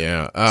 Oh yeah,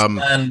 yeah.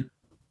 And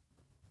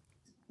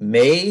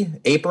May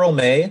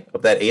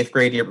of that 8th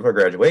grade year before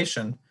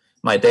graduation,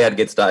 my dad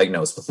gets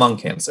diagnosed with lung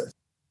cancer.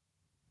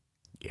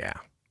 Yeah.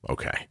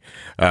 Okay.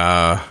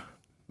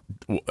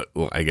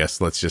 Well, I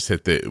guess let's just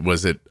hit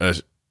was it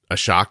a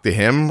shock to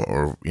him,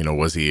 or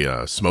was he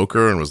a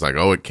smoker and was like,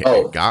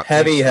 it got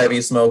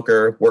heavy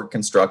smoker, work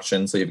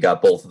construction, so you've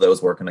got both of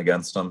those working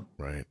against him,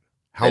 right?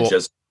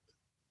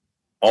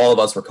 All of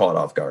us were caught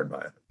off guard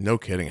by it. No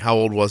kidding. How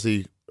old was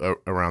he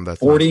around that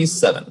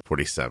time?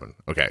 47.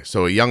 Okay,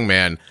 so a young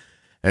man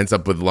ends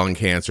up with lung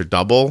cancer.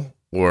 Double,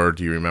 or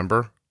do you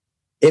remember?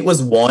 It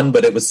was 1,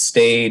 but it was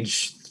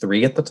stage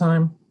 3 at the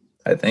time,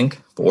 I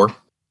think 4.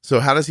 So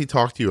how does he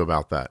talk to you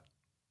about that?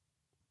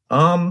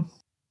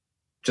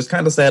 Just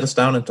kind of sat us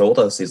down and told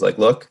us, he's like,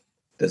 "Look,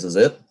 this is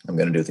it. I'm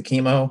going to do the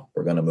chemo.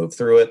 We're going to move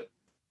through it."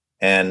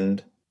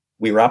 And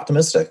we were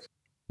optimistic.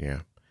 Yeah.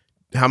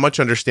 How much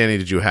understanding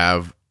did you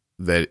have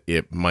that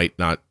it might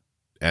not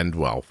end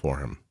well for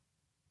him?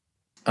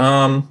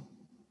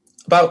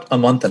 About a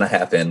month and a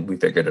half in, we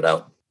figured it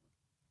out.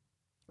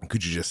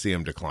 Could you just see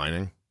him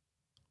declining?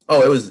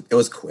 Oh, it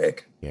was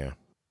quick. Yeah.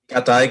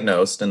 Got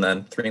diagnosed, and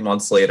then 3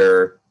 months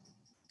later,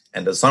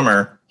 end of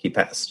summer, he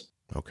passed.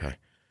 Okay.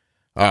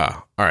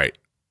 All right.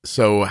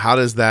 So how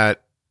does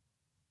that?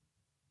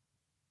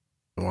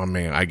 Well, I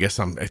mean, I guess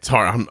it's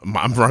hard.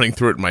 I'm running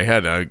through it in my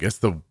head. I guess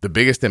the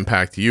biggest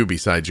impact to you,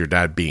 besides your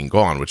dad being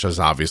gone, which is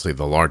obviously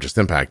the largest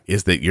impact,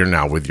 is that you're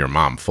now with your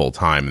mom full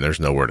time and there's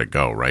nowhere to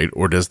go, right?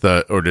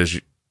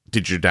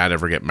 Did your dad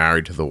ever get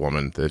married to the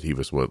woman that he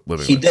was living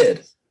with? He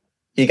did.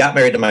 He got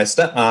married to my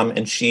stepmom,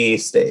 and she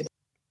stayed.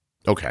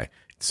 Okay.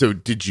 So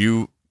did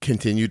you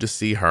continue to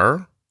see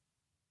her?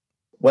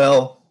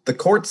 Well, the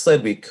court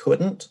said we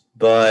couldn't,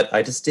 but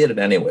I just did it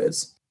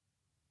anyways.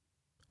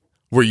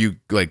 Were you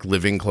like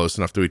living close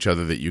enough to each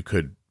other that you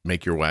could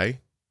make your way?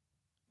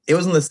 It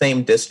was in the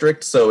same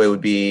district, so it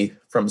would be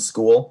from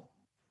school.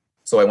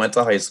 So I went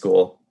to high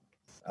school.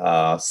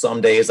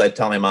 Some days I'd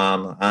tell my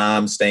mom,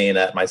 "I'm staying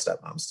at my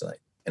stepmom's tonight,"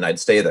 and I'd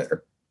stay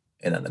there.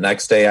 And then the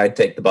next day I'd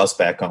take the bus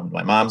back home to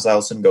my mom's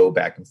house and go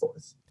back and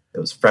forth. It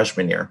was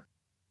freshman year.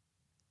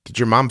 Did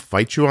your mom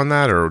fight you on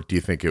that, or do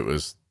you think it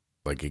was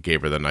like it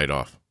gave her the night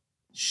off?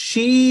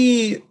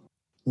 She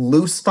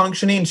loose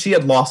functioning. She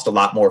had lost a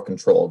lot more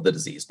control of the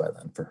disease by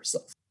then for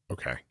herself.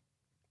 Okay.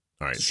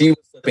 All right. She was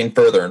slipping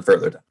further and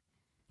further down.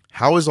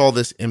 How is all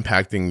this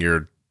impacting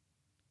your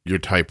your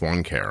type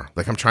 1 care?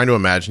 Like, I'm trying to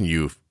imagine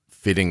you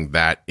fitting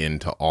that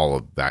into all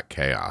of that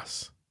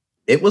chaos.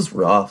 It was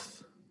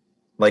rough.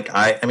 Like,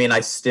 I mean, I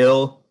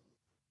still,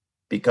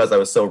 because I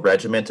was so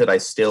regimented, I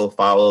still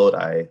followed.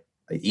 I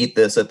eat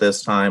this at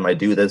this time. I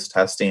do this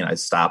testing. I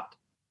stopped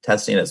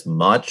testing as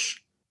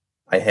much.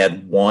 I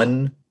had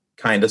one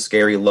kind of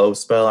scary low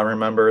spell, I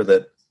remember,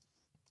 that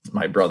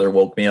my brother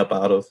woke me up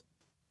out of.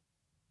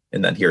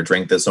 And then, here,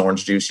 drink this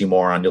orange juice, you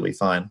moron, you'll be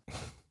fine.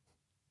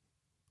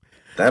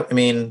 That, I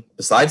mean,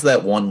 besides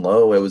that one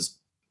low, it was,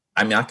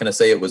 I'm not going to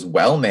say it was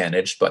well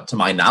managed, but to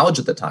my knowledge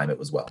at the time, it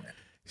was well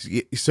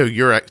managed. So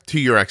you're to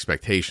your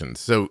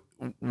expectations. So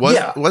was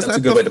that's that a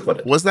good way to put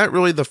it. Was that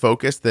really the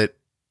focus, that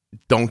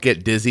don't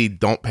get dizzy,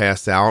 don't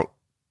pass out,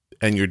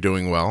 and you're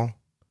doing well?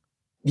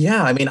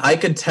 Yeah, I mean, I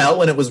could tell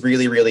when it was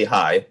really, really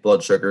high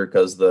blood sugar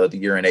because the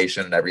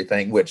urination and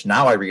everything, which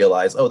now I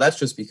realize, oh, that's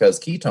just because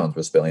ketones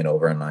were spilling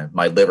over and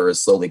my liver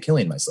is slowly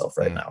killing myself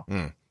right now.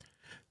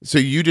 So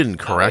you didn't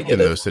correct in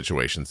those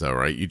situations, though,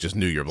 right? You just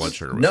knew your blood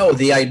sugar was high.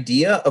 The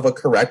idea of a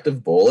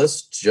corrective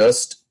bolus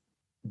just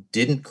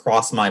didn't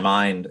cross my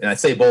mind. And I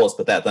say bolus,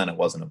 but then it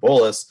wasn't a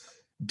bolus.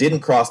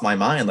 Didn't cross my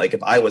mind. Like,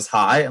 if I was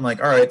high, I'm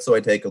like, all right, so I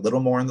take a little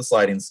more on the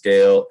sliding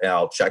scale, and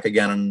I'll check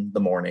again in the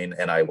morning,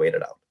 and I wait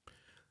it out.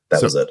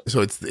 That was it.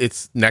 So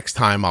it's next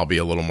time I'll be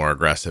a little more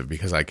aggressive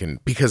because I'm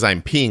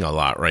peeing a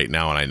lot right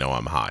now and I know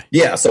I'm high.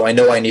 Yeah, so I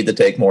know I need to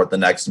take more at the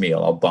next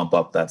meal. I'll bump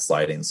up that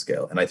sliding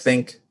scale. And I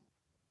think,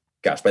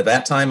 gosh, by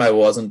that time I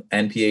wasn't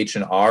NPH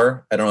and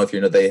R. I don't know if you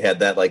know, they had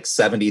that like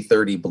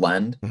 70-30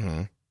 blend.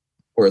 Mm-hmm.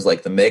 Whereas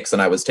like the mix,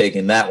 and I was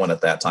taking that one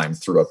at that time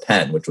through a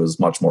pen, which was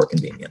much more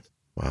convenient.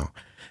 Wow.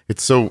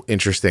 It's so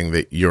interesting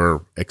that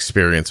your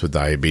experience with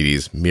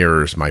diabetes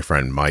mirrors my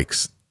friend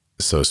Mike's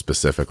so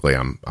specifically.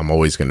 I'm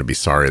always going to be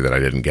sorry that I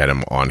didn't get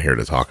him on here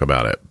to talk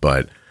about it,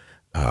 but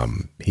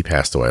he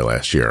passed away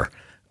last year.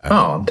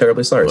 I'm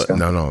terribly sorry, Scott.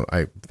 No,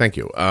 I thank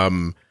you.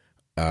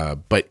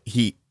 But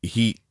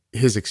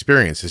his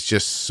experience is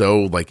just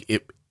so like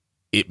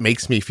it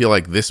makes me feel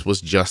like this was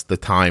just the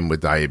time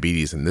with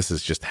diabetes and this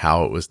is just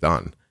how it was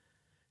done.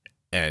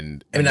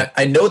 And I mean,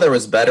 I know there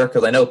was better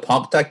because I know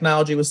pump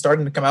technology was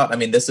starting to come out. I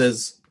mean,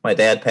 my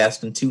dad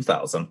passed in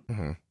 2000.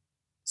 Mm-hmm.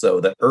 So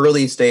the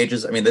early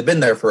stages, I mean, they've been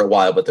there for a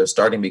while, but they're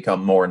starting to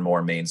become more and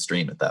more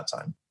mainstream at that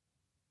time.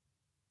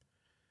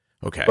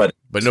 Okay. But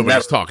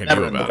nobody's talking to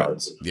you about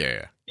it.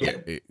 Yeah.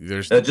 It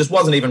just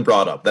wasn't even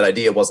brought up. That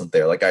idea wasn't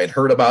there. Like, I had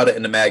heard about it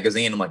in a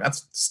magazine. I'm like,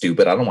 that's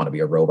stupid. I don't want to be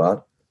a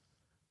robot.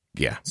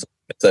 Yeah. So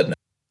I said no.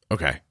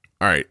 Okay.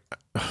 All right.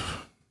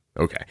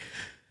 Okay.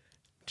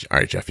 All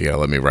right, Jeff, you gotta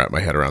let me wrap my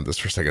head around this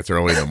for a second. It's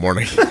early in the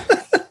morning.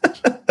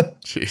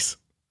 Jeez.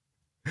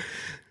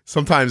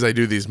 Sometimes I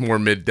do these more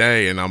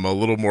midday and I'm a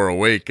little more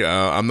awake.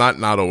 I'm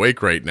not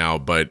awake right now,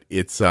 but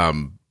it's,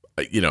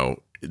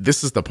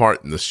 this is the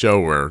part in the show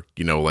where,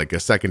 like a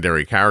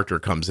secondary character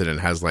comes in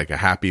and has like a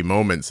happy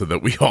moment so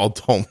that we all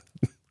don't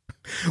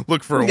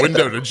look for a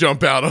window to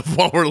jump out of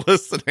while we're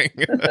listening.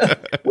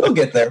 We'll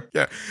get there.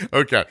 Yeah.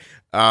 Okay.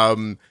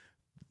 I'm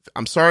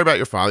sorry about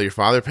your father. Your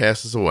father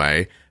passes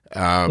away.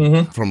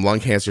 From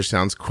lung cancer.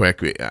 Sounds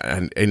quick,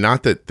 and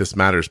not that this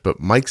matters, but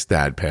Mike's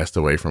dad passed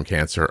away from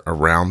cancer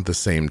around the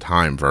same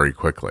time, very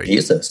quickly.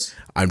 Jesus.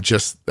 I'm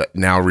just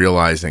now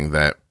realizing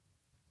that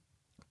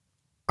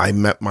I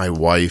met my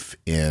wife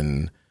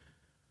in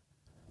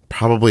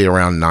probably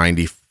around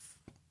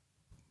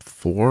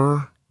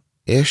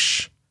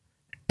 94-ish,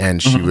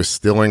 and she was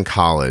still in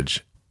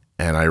college,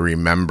 and I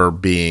remember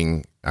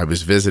I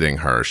was visiting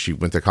her. She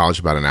went to college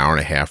about an hour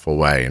and a half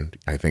away, and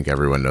I think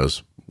everyone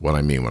knows what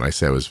I mean when I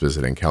say I was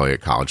visiting Kelly at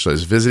college. So I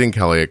was visiting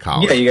Kelly at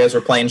college. Yeah, you guys were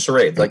playing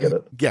charades. I get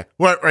it. Yeah,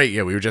 well, right.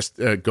 Yeah, we would just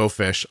go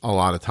fish a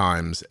lot of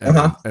times,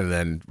 and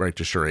then right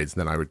to charades. And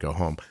then I would go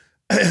home.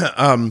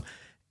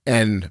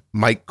 And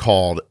Mike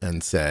called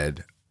and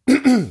said,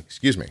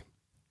 "Excuse me,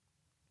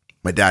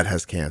 my dad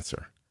has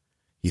cancer.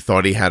 He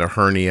thought he had a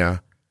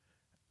hernia,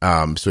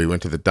 so he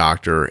went to the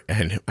doctor.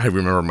 And I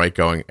remember Mike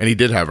going, and he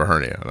did have a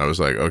hernia. And I was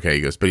like, okay.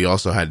 He goes, but he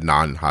also had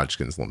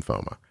non-Hodgkin's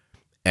lymphoma."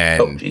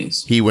 And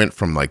he went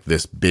from like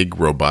this big,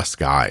 robust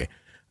guy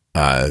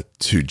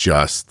to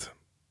just,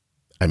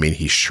 I mean,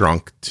 he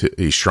shrunk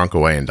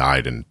away and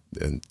died in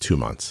 2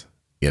 months,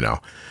 and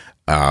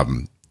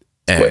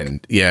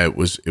yeah, it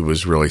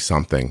was really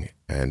something.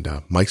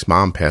 And Mike's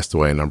mom passed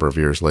away a number of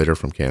years later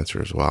from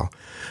cancer as well.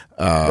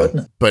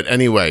 But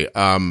anyway,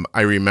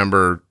 I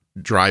remember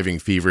driving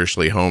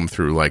feverishly home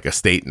through like a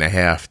state and a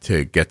half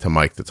to get to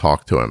Mike to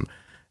talk to him.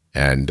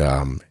 And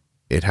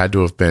it had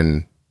to have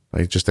been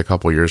like just a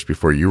couple of years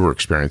before you were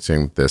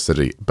experiencing this,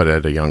 but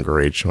at a younger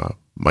age.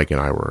 Mike and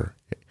I were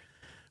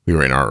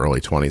in our early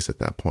 20s at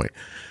that point.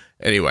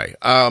 Anyway,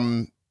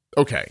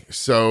 okay,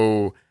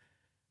 so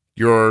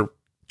you're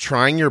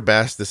trying your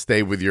best to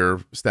stay with your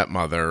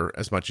stepmother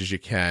as much as you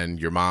can.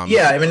 Your mom's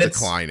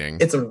declining.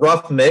 It's a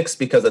rough mix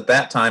because at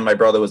that time my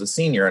brother was a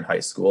senior in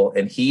high school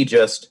and he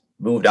just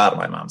moved out of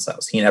my mom's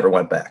house. He never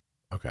went back.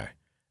 Okay,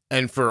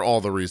 and for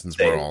all the reasons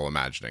we're all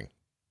imagining.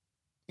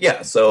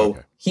 Yeah, so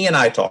he and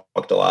I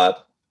talked a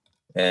lot.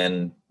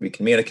 and we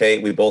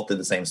communicate. We both did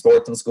the same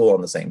sports in school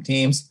on the same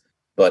teams,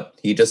 but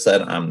he just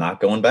said, I'm not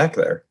going back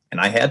there. And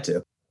I had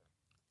to.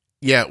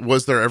 Yeah.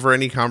 Was there ever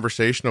any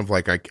conversation of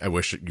like, I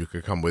wish you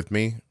could come with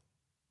me?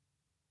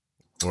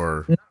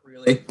 Or not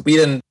really.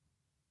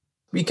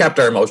 We kept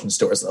our emotions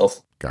to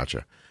ourselves.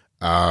 Gotcha.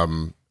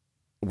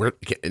 Where,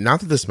 not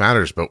that this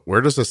matters, but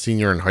where does a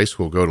senior in high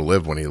school go to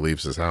live when he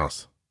leaves his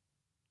house?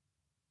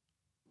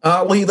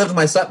 Well, he lived with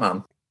my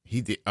stepmom.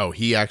 He did. Oh,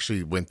 he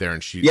actually went there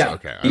and she. Yeah.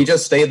 Okay. He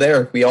just stayed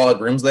there. We all had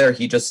rooms there.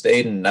 He just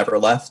stayed and never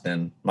left.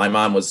 And my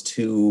mom was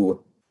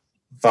too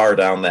far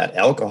down that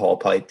alcohol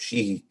pipe.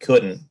 She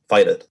couldn't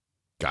fight it.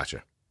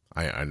 Gotcha.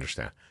 I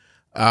understand.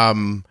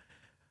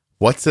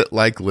 What's it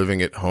like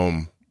living at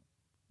home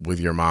with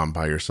your mom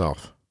by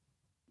yourself?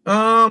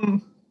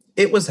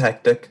 It was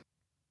hectic.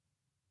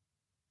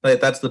 Like,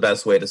 that's the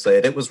best way to say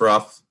it. It was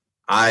rough.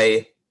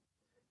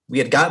 We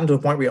had gotten to a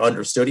point where we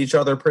understood each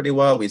other pretty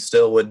well. We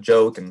still would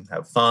joke and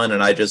have fun.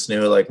 And I just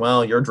knew, like,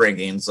 well, you're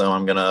drinking, so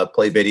I'm going to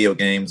play video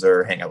games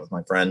or hang out with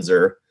my friends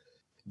or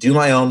do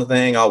my own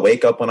thing. I'll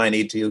wake up when I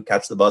need to,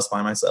 catch the bus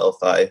by myself.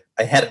 I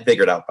had it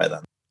figured out by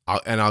then.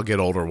 I'll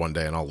get older one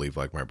day and I'll leave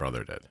like my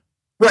brother did.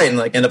 Right.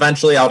 And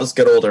eventually I'll just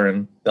get older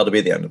and that'll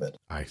be the end of it.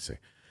 I see.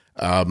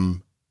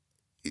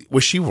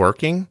 Was she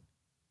working?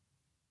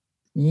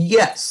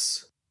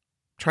 Yes.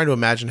 Trying to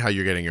imagine how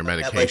you're getting your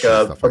medication.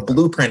 At like a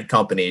blueprint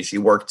company. She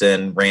worked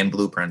ran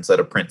blueprints at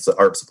a print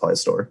art supply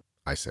store.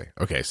 I see.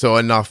 Okay. So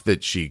enough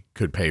that she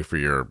could pay for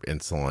your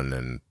insulin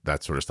and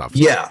that sort of stuff.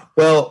 Yeah.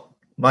 Well,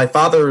 my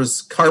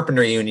father's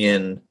carpenter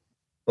union,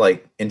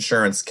 like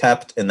insurance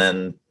kept, and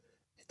then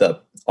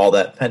all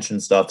that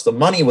pension stuff. So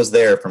money was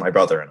there for my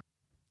brother.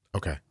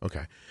 Okay.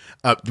 Okay.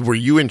 Were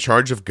you in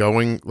charge of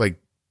going, like,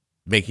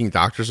 making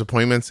doctor's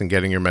appointments and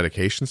getting your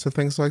medications and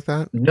things like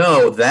that?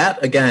 No,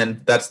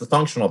 that's the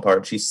functional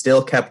part. She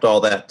still kept all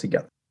that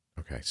together.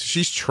 Okay. So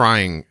she's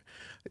trying.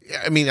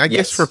 I mean, I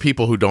guess for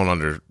people who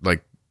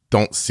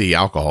don't see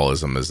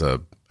alcoholism as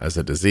a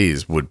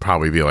disease would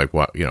probably be like,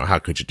 what, how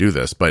could you do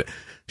this? But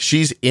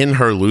she's in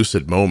her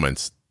lucid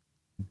moments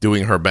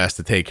doing her best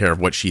to take care of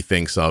what she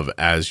thinks of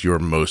as your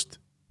most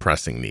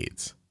pressing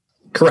needs.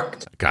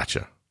 Correct.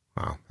 Gotcha.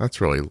 Wow.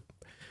 That's really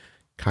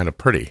kind of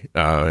pretty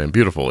and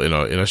beautiful in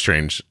a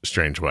strange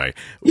way.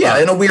 Yeah,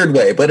 in a weird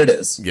way, but it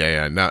is.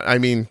 Yeah. Now, I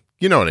mean,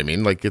 you know what I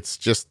mean? Like, it's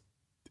just,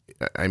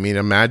 I mean,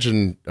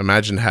 imagine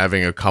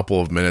having a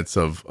couple of minutes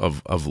of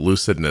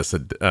lucidness,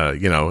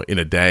 in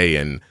a day.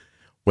 And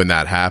when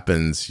that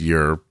happens,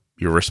 your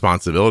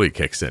responsibility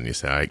kicks in. You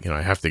say,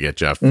 I have to get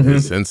Jeff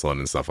his insulin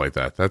and stuff like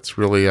that. That's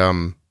really,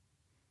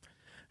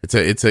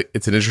 it's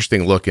an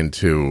interesting look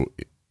into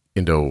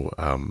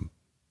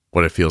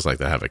what it feels like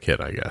to have a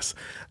kid, I guess.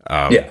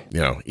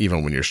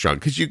 Even when you're struggling,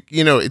 because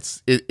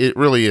it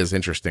really is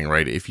interesting,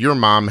 right? If your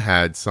mom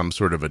had some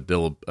sort of a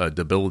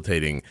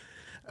debilitating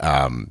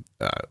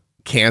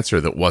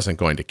cancer that wasn't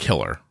going to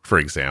kill her, for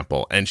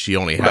example, and she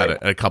only had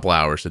a couple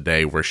hours a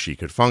day where she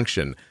could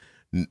function,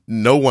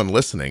 no one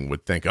listening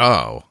would think,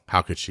 oh,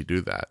 how could she do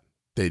that?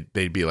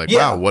 They'd be like,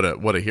 wow,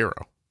 what a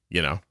hero,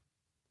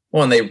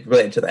 Well, and they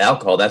relate to the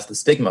alcohol. That's the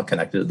stigma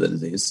connected to the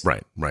disease.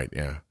 Right.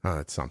 Yeah. Oh,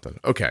 that's something.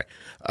 Okay.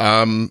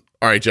 All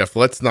right, Jeff,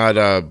 let's not,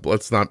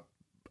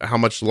 how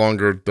much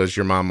longer does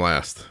your mom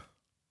last?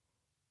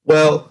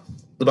 Well,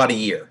 about a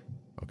year.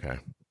 Okay. And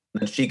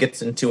then she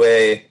gets into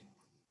a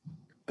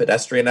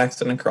pedestrian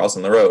accident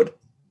crossing the road,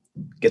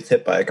 gets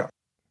hit by a car.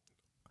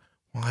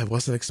 Well, I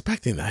wasn't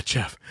expecting that,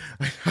 Jeff.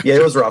 Yeah,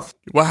 it was rough.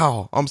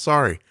 Wow. I'm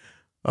sorry.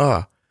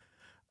 I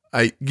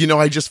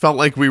just felt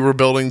like we were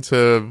building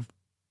to,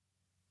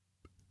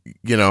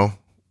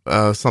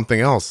 something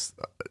else.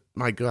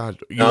 My God.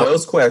 It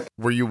was quick.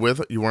 You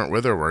weren't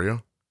with her, were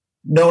you?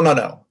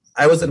 No.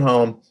 I was at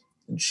home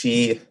and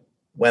she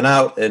went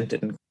out and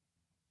didn't.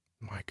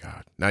 My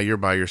God. Now you're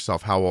by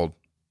yourself. How old?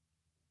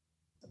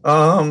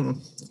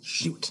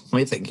 Shoot. Let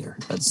me think here.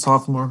 That's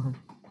sophomore.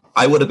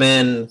 I would have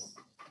been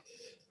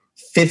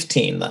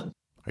 15 then.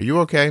 Are you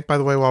okay, by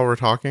the way, while we're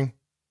talking?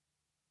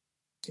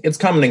 It's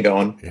coming and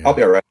going. Yeah. I'll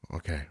be all right.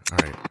 Okay. All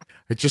right.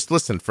 Just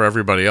listen, for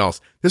everybody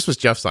else, this was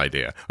Jeff's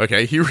idea.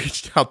 Okay. He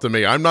reached out to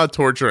me. I'm not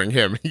torturing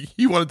him.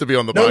 He wanted to be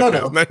on the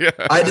podcast. No.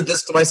 I did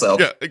this to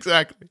myself. Yeah,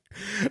 exactly.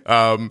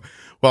 Oh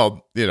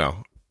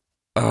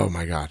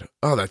my God.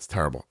 Oh, that's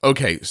terrible.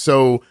 Okay.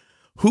 So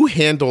who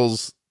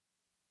handles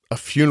a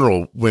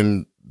funeral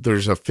when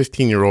there's a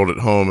 15-year-old at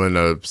home and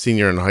a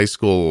senior in high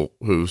school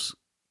who's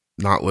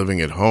not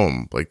living at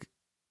home? Like,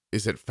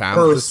 is it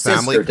family? Does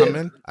family come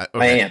in? Okay.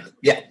 My aunt.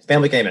 Yeah.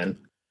 Family came in.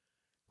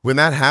 When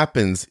that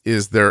happens,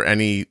 is there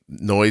any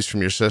noise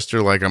from your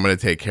sister? Like, I'm going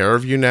to take care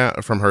of you now,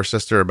 from her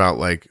sister, about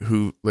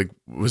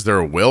was there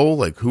a will?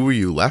 Like, who were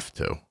you left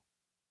to?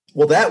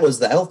 Well, that was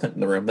the elephant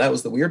in the room. That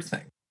was the weird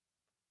thing.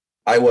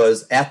 I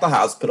was at the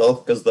hospital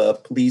because the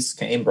police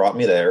brought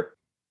me there.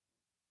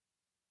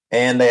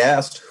 And they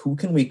asked, who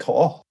can we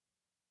call?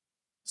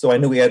 So I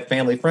knew we had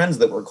family friends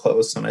that were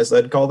close. And I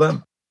said, call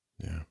them.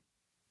 Yeah.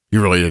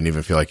 You really didn't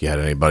even feel like you had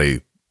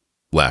anybody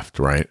left,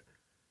 right?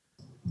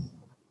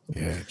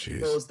 Yeah,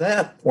 jeez. It was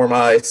that or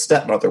my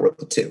stepmother were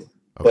the two.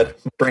 Okay.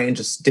 But my brain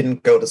just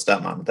didn't go to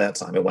stepmom at that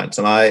time. It went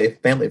to my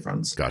family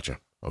friends. Gotcha.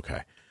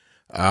 Okay.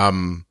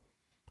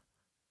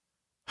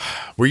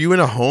 Were you in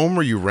a home?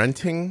 Were you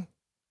renting?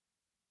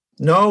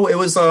 No, it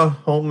was a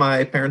home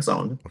my parents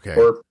owned. Okay.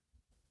 Or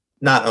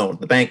not owned.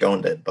 The bank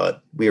owned it,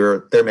 but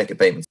they're making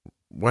payments.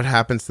 What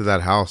happens to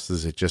that house?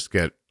 Does it just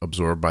get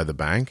absorbed by the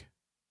bank?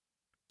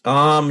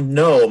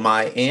 No,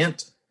 my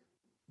aunt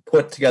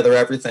put together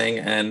everything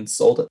and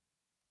sold it.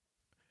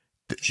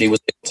 She was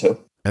able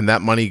to. And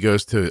that money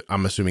goes to,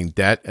 I'm assuming,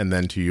 debt and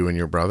then to you and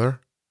your brother?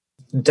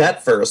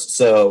 Debt first,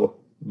 so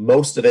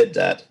most of it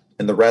debt,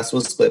 and the rest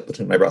was split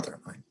between my brother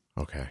and I.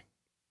 Okay.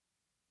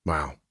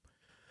 Wow.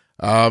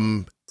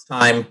 This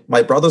time,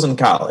 my brother's in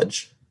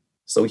college,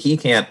 so he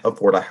can't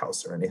afford a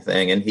house or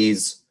anything, and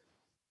he's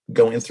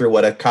going through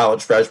what a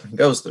college freshman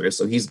goes through,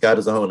 so he's got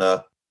his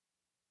own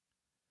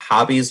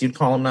hobbies, you'd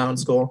call them now in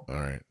school. All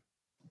right.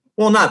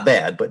 Well, not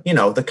bad, but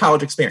the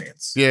college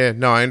experience. Yeah,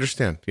 no, I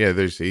understand. Yeah,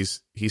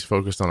 he's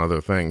focused on other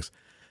things.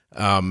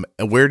 And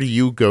where do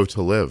you go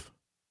to live?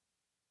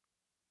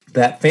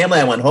 That family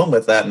I went home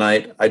with that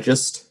night,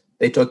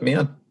 they took me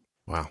in.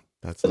 Wow,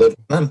 that's I lived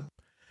with them.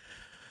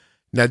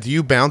 Now, do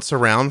you bounce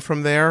around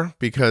from there?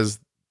 Because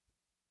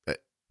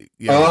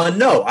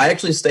no, I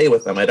actually stay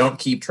with them. I don't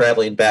keep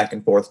traveling back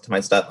and forth to my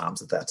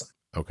stepmom's at that time.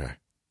 Okay.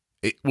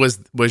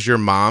 Was your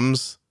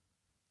mom's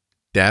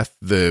death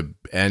the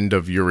end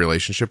of your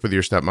relationship with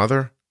your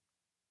stepmother?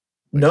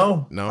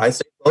 No. I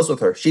stay close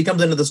with her. She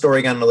comes into the story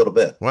again in a little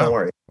bit. Wow. Don't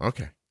worry.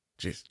 Okay.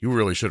 Jeez, you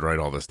really should write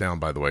all this down,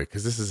 by the way,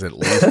 because this is at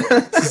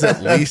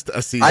least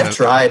a season. I've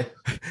tried.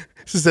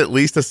 This is at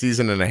least a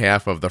season and a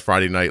half of the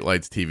Friday Night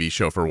Lights TV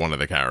show for one of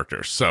the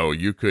characters. So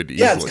you could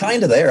easily... Yeah, it's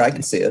kind of there. I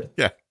can see it.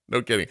 Yeah,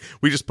 no kidding.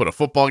 We just put a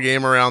football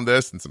game around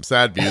this and some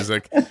sad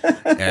music,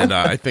 and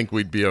I think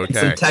we'd be okay.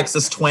 Some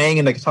Texas twang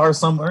and a guitar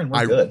somewhere, and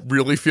we're good. I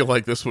really feel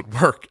like this would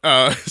work.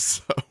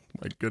 So,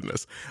 my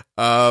goodness.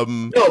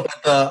 No, but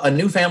a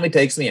new family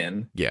takes me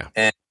in. Yeah.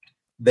 And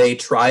they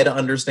try to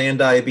understand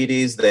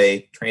diabetes.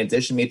 They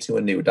transition me to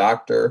a new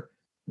doctor.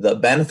 The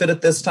benefit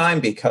at this time,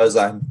 because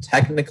I'm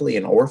technically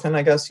an orphan,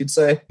 I guess you'd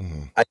say,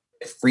 I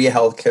get free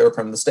health care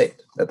from the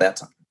state at that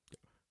time.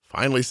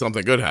 Finally,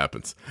 something good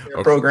happens.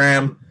 Okay.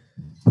 Program,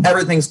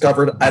 everything's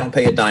covered. I don't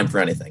pay a dime for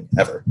anything,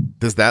 ever.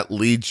 Does that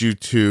lead you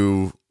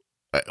to...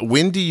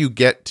 when do you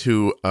get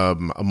to a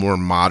more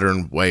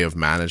modern way of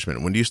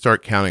management? When do you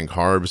start counting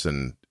carbs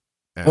and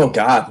oh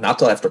God, not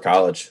till after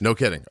college. No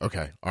kidding.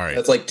 Okay. All right.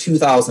 That's like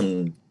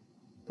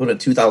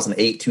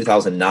 2008,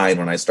 2009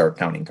 when I start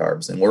counting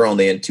carbs, and we're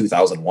only in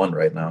 2001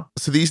 right now.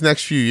 So these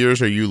next few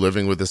years, are you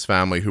living with this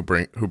family who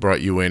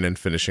brought you in and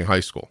finishing high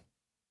school?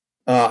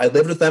 I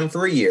lived with them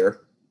for a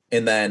year,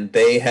 and then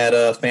they had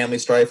a family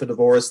strife, a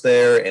divorce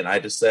there, and I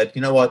just said,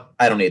 you know what?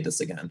 I don't need this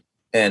again.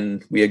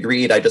 And we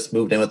agreed. I just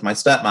moved in with my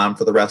stepmom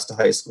for the rest of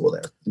high school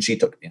there, and she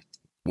took me in.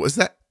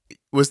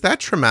 Was that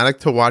traumatic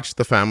to watch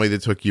the family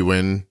that took you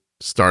in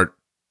start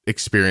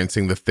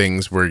experiencing the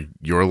things where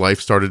your life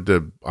started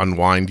to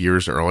unwind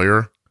years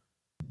earlier?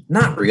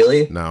 Not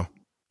really. No.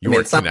 You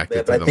weren't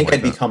connected to them. I think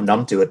I'd become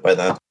numb to it by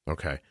then.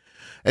 Okay.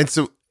 And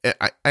so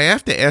I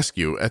have to ask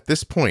you, at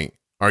this point,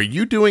 are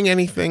you doing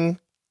anything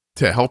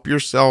to help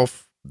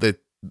yourself that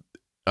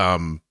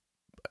I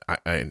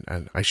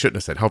shouldn't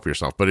have said help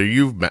yourself, but are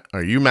you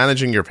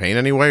managing your pain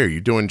anyway? Are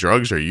you doing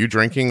drugs? Are you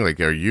drinking? Like,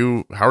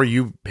 how are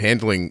you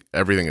handling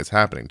everything that's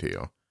happening to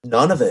you?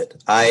 None of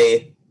it.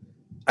 I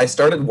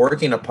started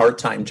working a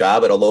part-time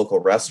job at a local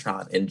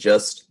restaurant, and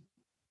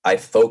I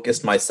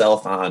focused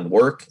myself on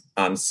work,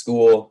 on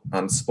school,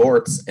 on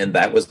sports, and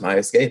that was my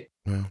escape.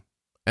 Yeah.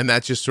 And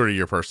that's just sort of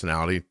your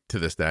personality to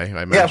this day,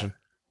 I imagine.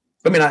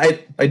 Yeah. I mean,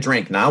 I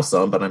drink now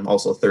some, but I'm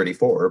also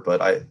 34, but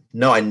I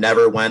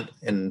never went,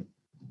 and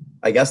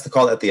I guess to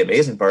call that the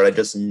amazing part, I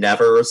just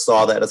never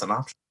saw that as an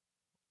option.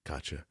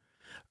 Gotcha.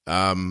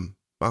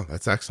 Well,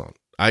 that's excellent.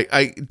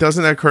 It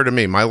doesn't occur to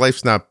me. My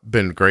life's not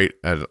been great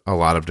at a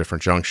lot of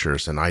different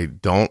junctures, and I've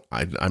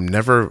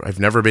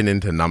never been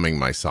into numbing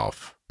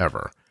myself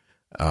ever.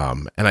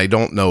 And I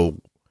don't know,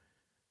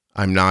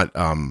 I'm not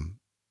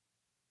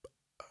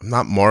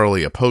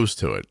morally opposed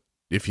to it,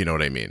 if you know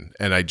what I mean.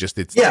 And I just,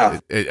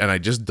 and I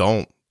just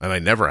don't, and I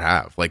never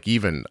have. Like,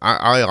 even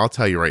I'll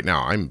tell you right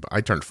now,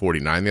 I turned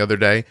 49 the other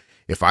day.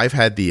 If I've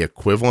had the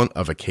equivalent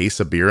of a case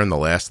of beer in the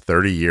last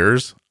 30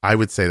 years, I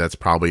would say that's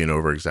probably an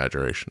over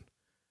exaggeration.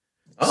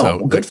 Oh, so,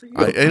 well, good for you.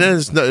 It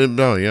is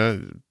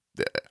no,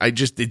 it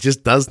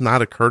just does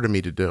not occur to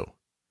me to do.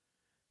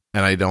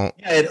 And I don't.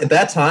 Yeah, at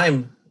that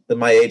time, at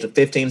my age of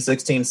 15,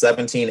 16,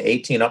 17,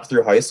 18, up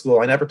through high school,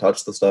 I never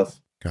touched the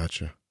stuff.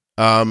 Gotcha.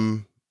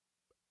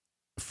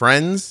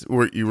 Friends,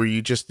 were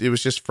you just, it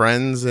was just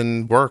friends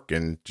and work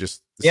and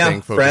just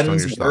staying focused friends, on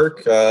your stuff?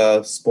 Work,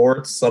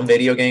 sports, some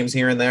video games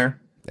here and there.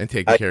 And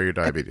taking care of your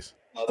diabetes.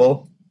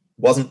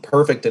 Wasn't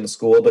perfect in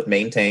school, but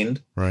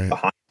maintained a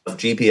high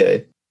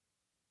GPA.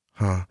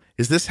 Huh.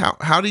 Is this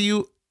how do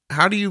you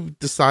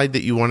decide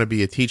that you want to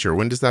be a teacher?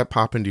 When does that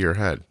pop into your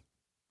head?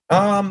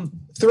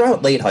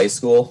 Throughout late high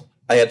school,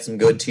 I had some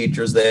good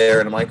teachers there,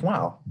 and I'm like,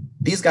 wow,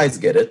 these guys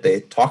get it.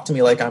 They talk to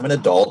me like I'm an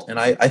adult, and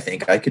I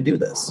think I could do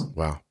this.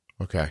 Wow.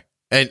 Okay.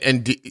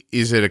 And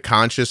is it a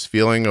conscious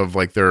feeling of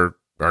like there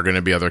are going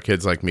to be other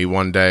kids like me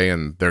one day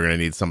and they're going to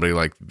need somebody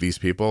like these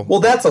people? Well,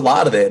 that's a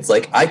lot of it. It's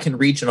like I can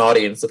reach an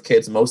audience of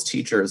kids most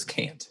teachers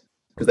can't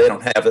because they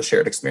don't have a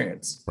shared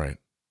experience. Right.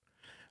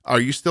 Are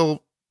you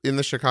still in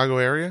the Chicago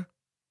area?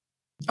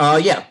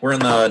 Yeah, we're in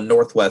the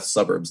northwest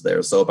suburbs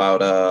there. So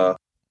about,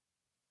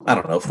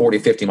 40,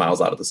 50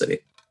 miles out of the city.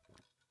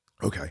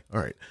 Okay.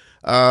 All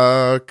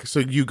right. So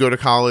you go to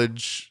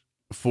college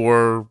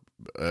for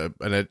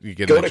you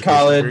get go to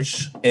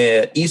college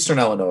at Eastern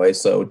Illinois,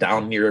 so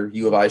down near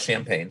U of I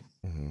Champaign,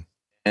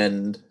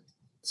 and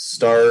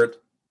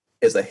start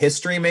as a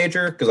history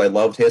major because I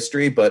loved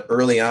history. But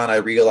early on, I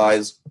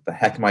realized, what the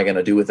heck am I going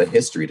to do with a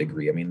history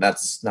degree? I mean,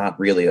 that's not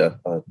really a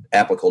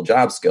applicable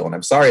job skill. And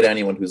I'm sorry to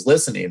anyone who's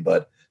listening,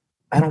 but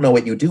I don't know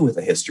what you do with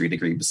a history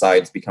degree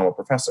besides become a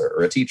professor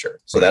or a teacher.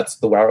 So that's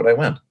the route I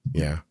went.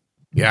 Yeah.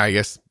 Yeah. I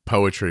guess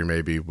poetry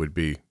maybe would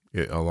be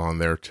along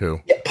there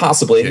too. Yeah,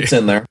 possibly. It's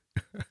in there.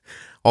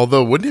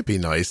 Although, wouldn't it be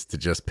nice to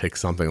just pick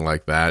something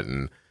like that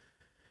and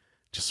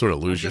just sort of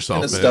lose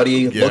yourself in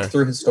study, look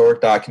through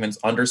historic documents,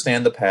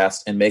 understand the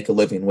past, and make a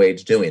living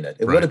wage doing it?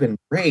 It would have been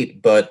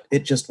great, but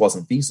it just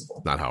wasn't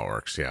feasible. Not how it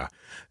works, yeah.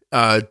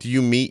 Do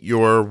you meet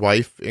your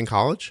wife in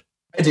college?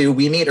 I do.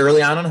 We meet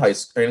early on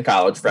in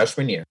college,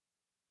 freshman year.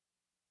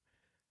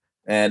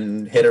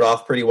 And hit it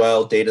off pretty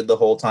well, dated the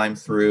whole time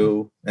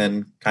through,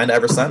 and kind of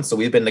ever since. So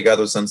we've been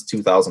together since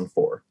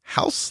 2004.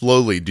 How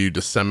slowly do you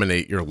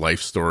disseminate your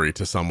life story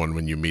to someone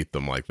when you meet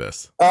them like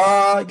this?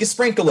 You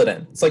sprinkle it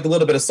in. It's like a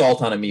little bit of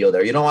salt on a meal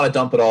there. You don't want to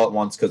dump it all at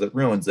once because it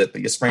ruins it,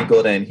 but you sprinkle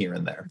it in here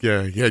and there.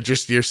 Yeah.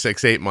 Just you're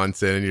 6-8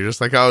 months in and you're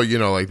just like, oh,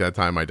 like that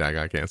time my dad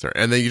got cancer.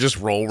 And then you just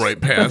roll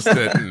right past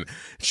it. And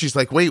she's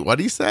like, wait, what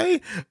did he say?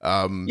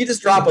 You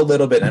just drop a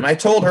little bit. And I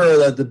told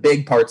her the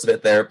big parts of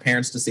it there,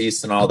 parents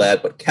deceased and all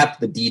that, but kept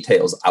the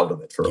details out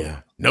of it for a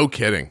while. No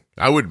kidding.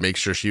 I would make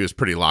sure she was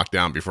pretty locked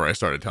down before I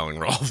started telling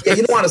her all this. Yeah,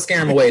 you don't want to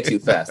scare him away too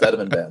fast. That'd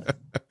have been bad.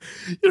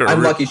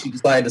 I'm lucky she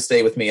decided to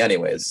stay with me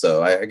anyways,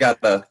 so I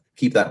got to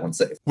keep that one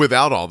safe.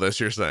 Without all this,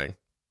 you're saying?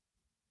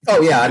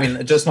 Oh, yeah. I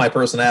mean, just my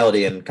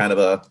personality and kind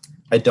of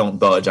I don't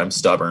budge. I'm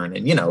stubborn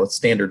and, a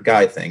standard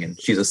guy thing, and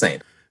she's a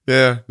saint.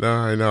 Yeah, no,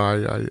 I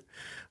know.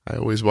 I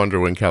always wonder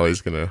when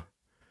Kelly's going to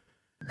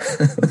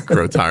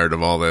grow tired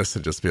of all this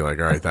and just be like,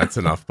 all right, that's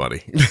enough,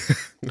 buddy.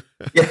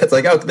 Yeah, it's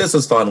like, oh, this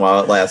was fun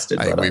while it lasted.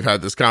 We've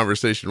had this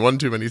conversation one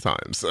too many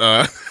times.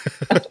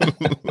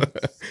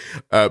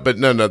 But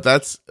no,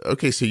 that's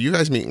okay. So you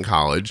guys meet in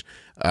college.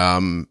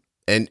 And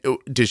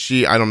does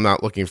she, I'm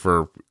not looking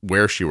for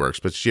where she works,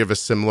 but does she have a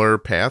similar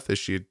path? Is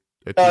she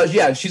a teacher?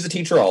 Yeah, she's a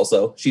teacher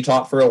also. She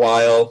taught for a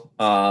while.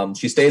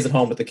 She stays at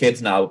home with the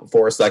kids now.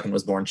 Before her second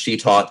was born, she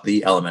taught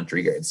the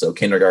elementary grades, so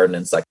kindergarten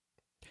and second.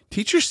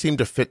 Teachers seem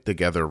to fit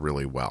together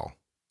really well.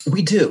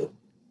 We do.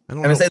 I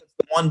would say that's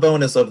the one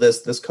bonus of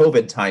this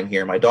COVID time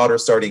here. My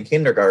daughter's starting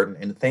kindergarten,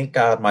 and thank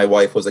God my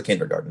wife was a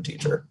kindergarten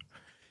teacher.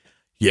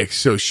 Yeah,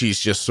 so she's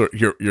just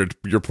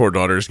your poor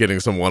daughter is getting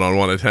some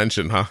one-on-one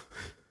attention, huh?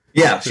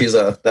 Yeah, she's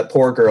that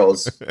poor girl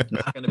is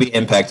not going to be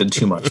impacted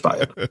too much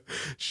by it.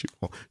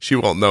 She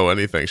won't know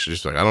anything. She's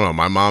just like, I don't know.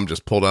 My mom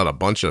just pulled out a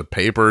bunch of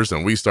papers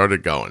and we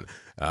started going.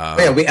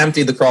 Yeah, we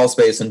emptied the crawl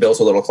space and built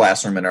a little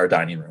classroom in our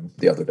dining room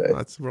the other day.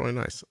 That's really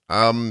nice.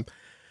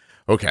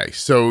 Okay,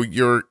 so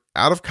you're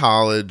out of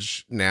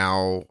college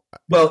now.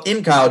 Well,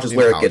 in college is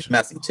where it gets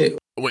messy too.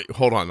 Wait,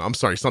 hold on. I'm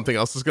sorry. Something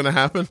else is going to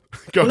happen?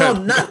 Go ahead.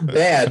 No, not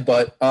bad,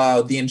 but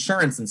the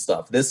insurance and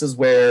stuff. This is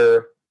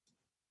where,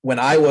 when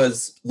I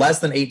was less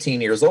than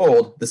 18 years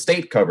old, the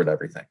state covered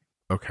everything.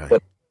 Okay.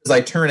 But as I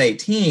turn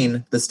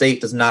 18, the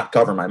state does not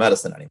cover my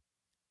medicine anymore.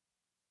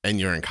 And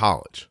you're in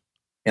college.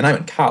 And I'm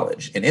in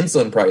college. And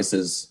insulin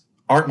prices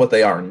aren't what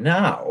they are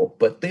now,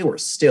 but they were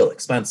still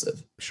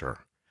expensive. Sure.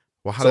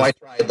 Well, I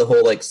tried the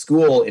whole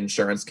school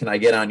insurance. Can I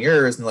get on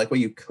yours? And well,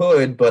 you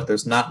could, but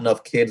there's not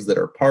enough kids that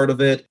are part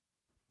of it.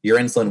 Your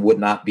insulin would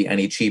not be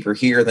any cheaper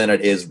here than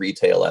it is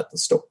retail at the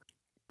store.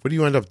 What do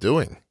you end up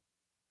doing?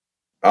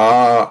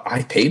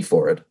 I paid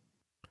for it.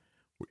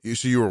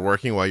 So you were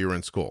working while you were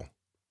in school?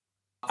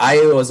 I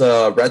was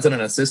a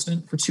resident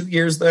assistant for 2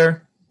 years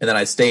there. And then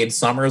I stayed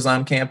summers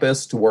on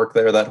campus to work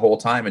there that whole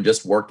time and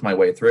just worked my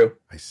way through.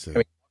 I see.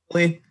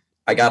 Luckily,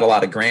 I got a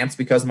lot of grants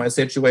because of my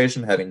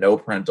situation, having no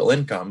parental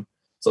income.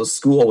 So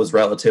school was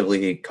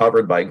relatively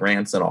covered by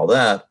grants and all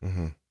that.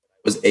 Mm-hmm. I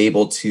was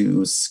able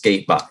to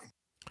skate by.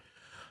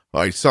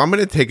 All right. So I'm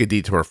going to take a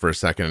detour for a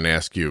second and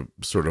ask you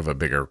sort of a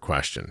bigger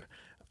question.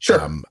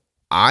 Sure.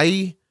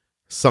 I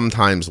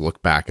sometimes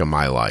look back on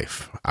my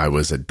life. I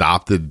was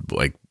adopted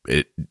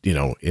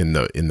in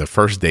the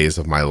first days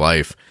of my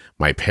life.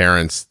 My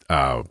parents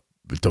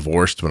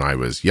divorced when I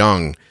was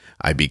young.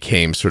 I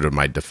became sort of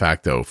my de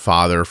facto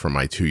father for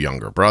my two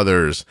younger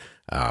brothers.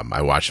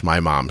 I watched my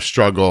mom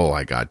struggle.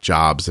 I got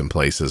jobs in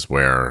places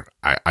where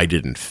I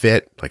didn't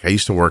fit. Like I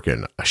used to work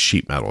in a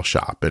sheet metal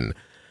shop, and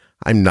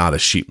I'm not a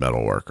sheet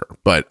metal worker,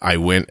 but I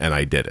went and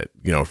I did it,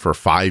 for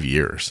 5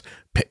 years,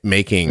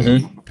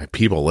 making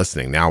people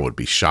listening now would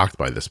be shocked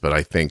by this, but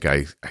I think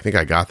I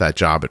got that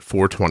job at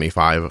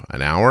 $4.25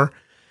 an hour.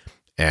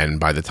 And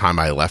by the time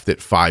I left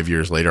it 5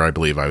 years later, I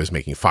believe I was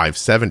making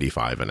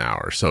 $5.75 an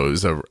hour. So it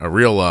was a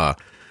real, a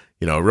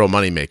real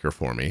moneymaker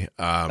for me.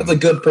 That's a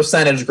good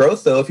percentage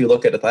growth, though, if you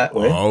look at it that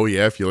way. Oh,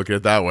 yeah. If you look at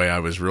it that way, I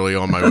was really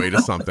on my way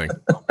to something.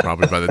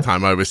 Probably by the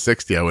time I was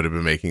 60, I would have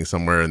been making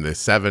somewhere in the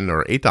 $7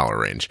 or $8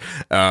 range.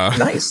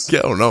 Nice.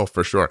 Yeah, no,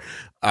 for sure.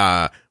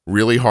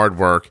 Really hard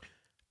work,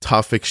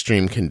 tough,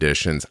 extreme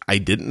conditions. I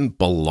didn't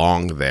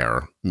belong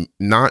there.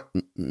 Not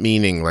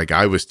meaning like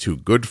I was too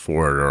good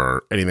for it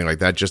or anything like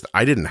that. Just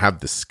I didn't have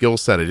the skill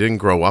set. I didn't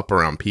grow up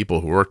around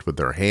people who worked with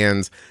their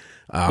hands.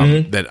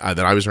 That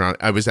I was around.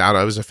 I was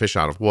a fish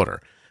out of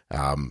water.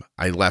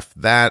 I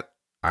left that.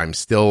 I'm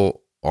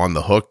still on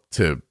the hook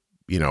to,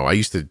 I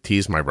used to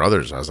tease my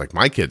brothers. I was like,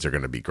 my kids are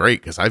going to be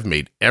great because I've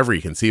made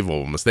every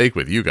conceivable mistake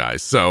with you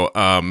guys. So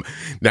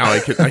now I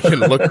can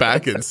look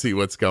back and see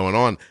what's going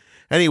on.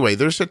 Anyway,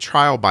 there's a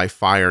trial by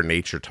fire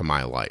nature to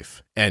my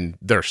life, and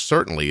there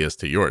certainly is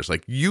to yours.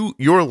 Like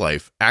your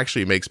life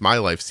actually makes my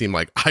life seem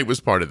like I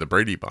was part of the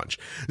Brady Bunch.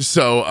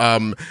 So,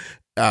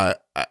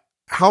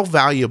 how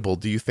valuable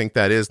do you think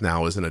that is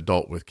now as an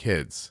adult with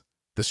kids,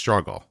 the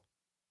struggle?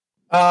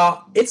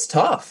 It's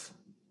tough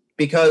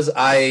because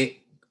I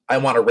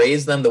want to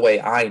raise them the way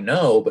I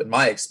know, but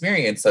my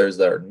experiences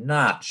are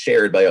not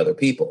shared by other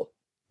people.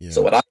 Yeah.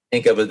 So what I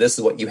think of is this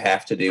is what you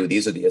have to do.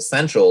 These are the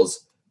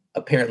essentials.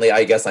 Apparently,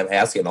 I guess I'm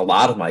asking a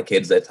lot of my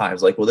kids at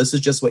times, like, well, this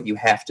is just what you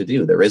have to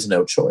do. There is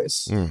no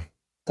choice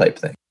type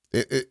thing.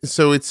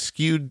 So it's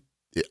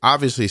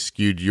obviously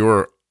skewed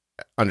your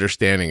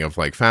understanding of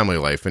like family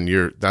life,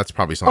 and that's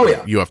probably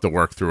something you have to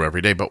work through every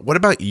day. But what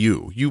about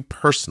you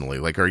personally?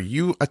 Like, are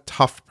you a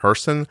tough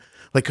person?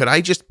 Like, could I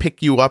just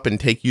pick you up and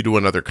take you to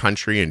another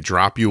country and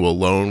drop you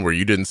alone where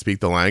you didn't speak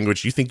the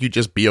language? You think you'd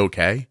just be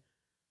okay?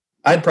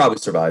 I'd probably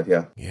survive.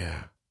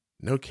 Yeah.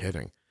 No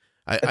kidding.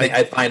 I think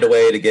I'd find a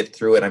way to get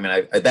through it. I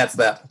mean, that's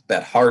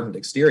that hardened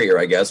exterior,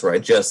 I guess, where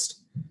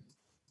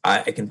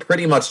I can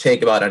pretty much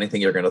take about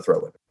anything you're going to throw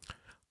at me.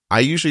 I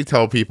usually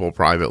tell people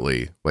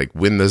privately, like,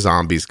 when the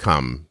zombies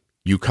come,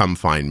 you come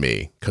find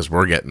me because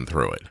we're getting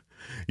through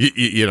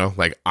it.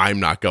 Like, I'm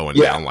not going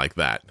down like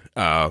that.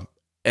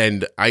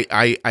 And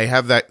I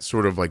have that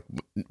sort of like,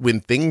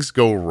 when things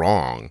go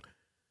wrong,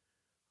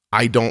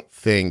 I don't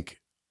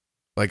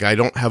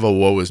have a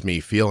woe is me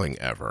feeling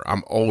ever.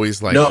 I'm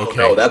always like,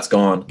 no, that's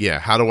gone. Yeah.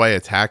 How do I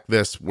attack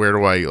this? Where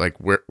do I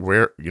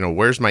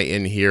where's my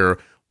in here?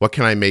 What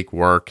can I make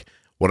work?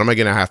 What am I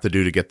going to have to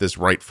do to get this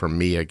right for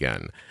me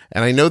again?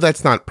 And I know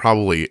that's not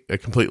probably a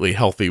completely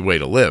healthy way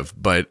to live,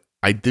 but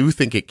I do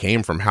think it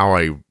came from how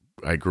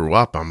I grew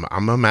up.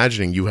 I'm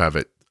imagining you have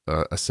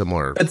a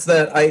similar. It's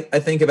that I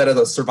think of it as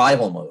a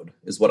survival mode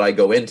is what I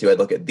go into. I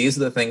look at these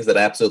are the things that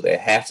absolutely I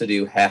have to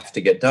do, have to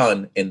get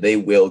done, and they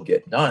will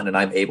get done. And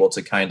I'm able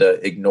to kind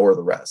of ignore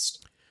the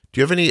rest. Do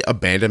you have any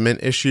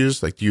abandonment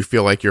issues? Like, do you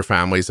feel like your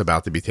family's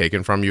about to be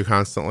taken from you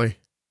constantly?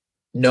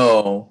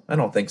 No, I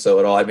don't think so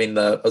at all. I mean,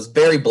 I was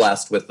very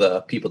blessed with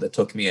the people that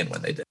took me in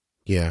when they did.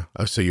 Yeah.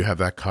 Oh, so you have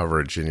that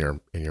coverage in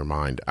your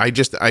mind. I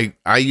used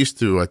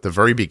to, at the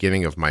very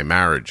beginning of my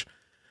marriage,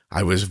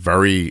 I was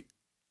very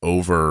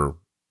aware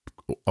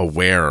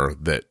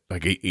that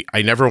like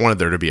I never wanted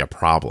there to be a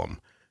problem,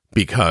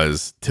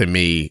 because to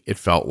me it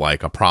felt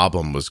like a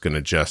problem was going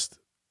to just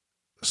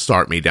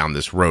start me down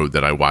this road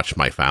that I watched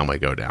my family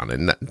go down,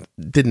 and that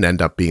didn't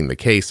end up being the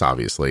case,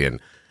 obviously, and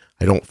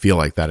I don't feel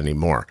like that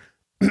anymore.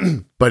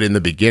 But in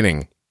the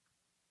beginning,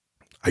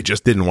 I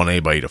just didn't want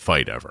anybody to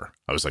fight ever.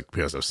 I was like,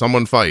 because if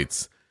someone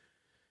fights,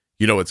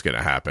 you know what's going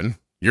to happen.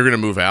 You're going to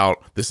move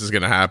out. This is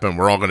going to happen.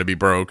 We're all going to be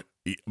broke.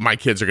 My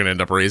kids are going to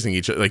end up raising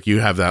each other. Like, you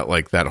have that,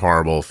 like, that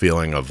horrible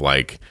feeling of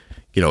like,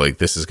 like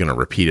this is going to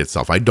repeat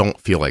itself. I don't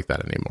feel like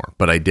that anymore,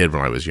 but I did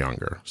when I was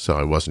younger. So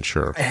I wasn't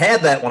sure. I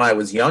had that when I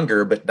was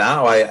younger, but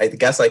now I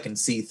guess I can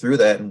see through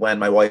that. And when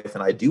my wife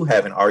and I do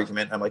have an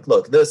argument, I'm like,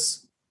 look,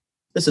 this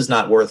is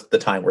not worth the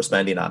time we're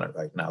spending on it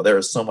right now. There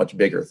are so much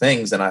bigger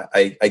things. And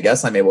I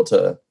guess I'm able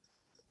to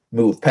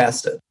move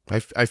past it.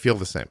 I feel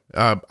the same.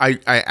 I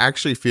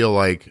actually feel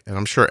like, and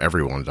I'm sure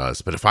everyone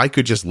does, but if I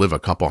could just live a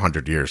couple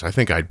hundred years, I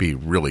think I'd be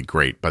really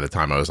great by the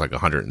time I was like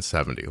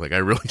 170. Like, I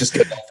really just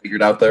get that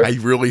figured out there. I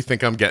really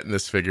think I'm getting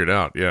this figured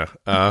out. Yeah.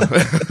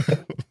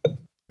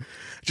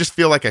 Just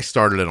feel like I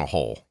started in a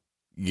hole,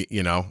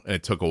 and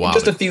it took a while.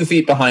 Just a few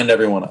feet behind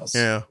everyone else.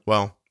 Yeah.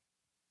 Well,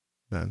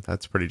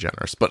 that's pretty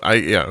generous, but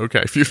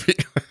okay. A few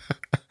feet.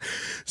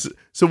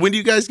 So when do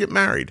you guys get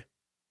married?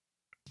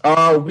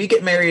 We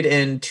get married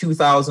in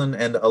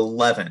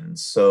 2011.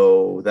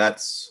 So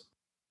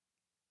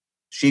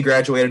she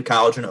graduated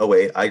college in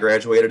 2008. I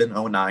graduated in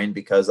 2009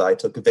 because I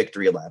took a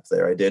victory lap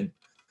there. I did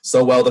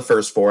so well the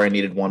first 4. I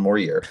needed one more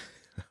year.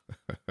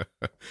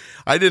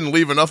 I didn't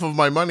leave enough of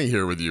my money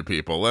here with you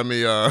people. Let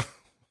me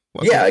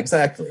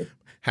exactly.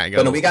 Hang on.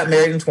 But no, we got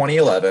married in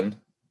 2011,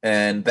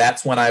 and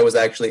that's when I was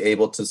actually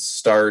able to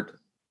start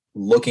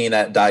looking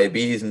at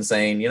diabetes and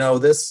saying,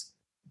 this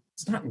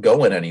it's not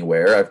going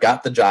anywhere. I've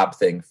got the job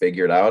thing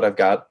figured out.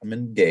 I'm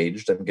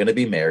engaged. I'm going to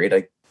be married.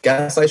 I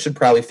guess I should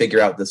probably figure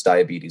out this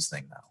diabetes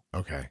thing now.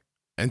 Okay.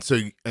 And so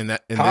in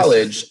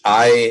college,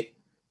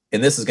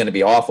 and this is going to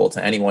be awful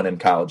to anyone in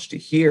college to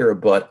hear,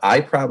 but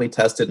I probably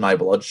tested my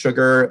blood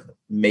sugar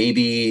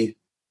maybe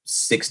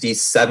 60,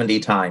 70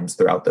 times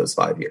throughout those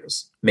 5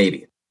 years,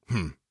 maybe.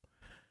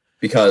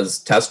 Because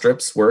test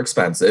strips were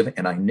expensive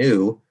and I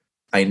knew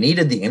I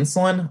needed the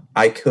insulin.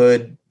 I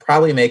could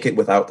probably make it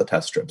without the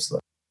test strips though.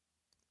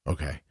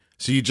 Okay.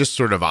 So you just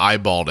sort of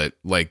eyeballed it,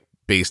 like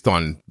based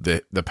on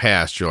the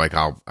past. You're like,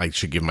 I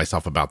should give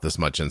myself about this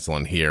much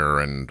insulin here.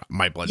 And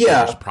my blood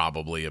sugar is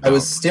probably about. I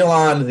was still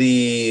on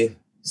the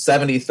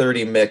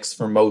 70-30 mix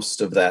for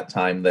most of that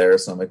time there.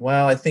 So I'm like,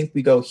 well, I think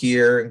we go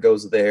here and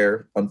goes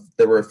there.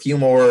 There were a few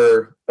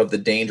more of the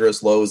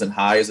dangerous lows and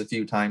highs a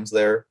few times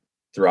there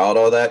throughout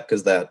all that.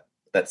 Cause that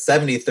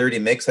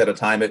 70-30 mix at a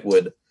time,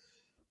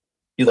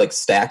 you like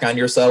stack on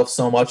yourself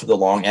so much of the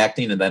long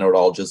acting and then it would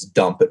all just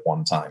dump at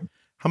one time.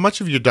 How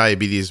much of your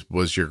diabetes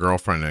was your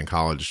girlfriend in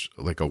college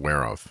like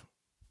aware of?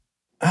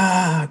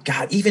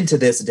 God, even to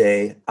this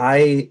day,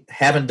 I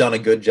haven't done a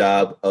good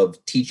job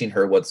of teaching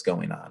her what's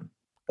going on.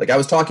 Like I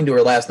was talking to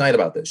her last night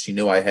about this. She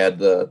knew I had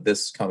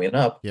this coming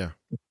up. Yeah.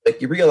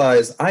 Like you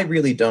realize I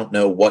really don't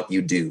know what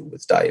you do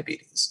with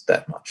diabetes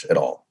that much at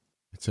all.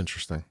 It's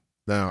interesting.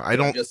 No, I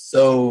don't. I'm just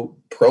so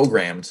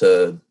programmed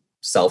to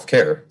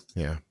self-care.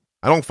 Yeah.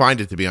 I don't find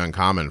it to be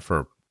uncommon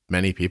for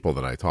many people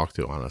that I talk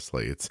to,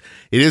 honestly. It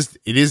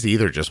is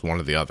either just one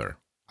or the other.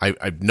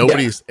 No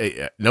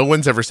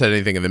one's ever said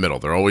anything in the middle.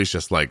 They're always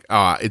just like,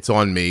 it's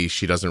on me.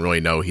 She doesn't really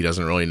know. He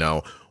doesn't really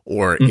know.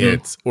 Or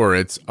it's,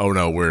 oh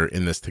no, we're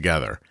in this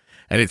together.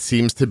 And it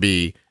seems to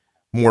be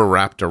more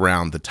wrapped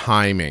around the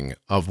timing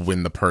of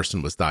when the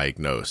person was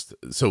diagnosed.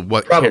 So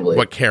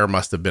what care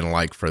must have been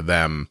like for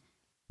them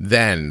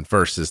then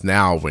versus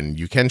now when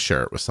you can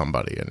share it with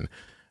somebody.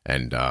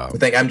 And I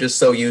think I'm just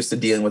so used to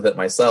dealing with it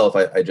myself.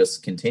 I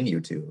just continue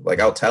to, like,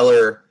 I'll tell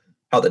her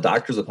how the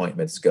doctor's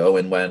appointments go.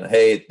 And when,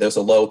 hey, there's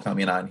a low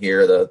coming on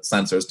here, the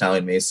sensor's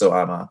telling me,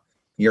 so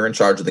you're in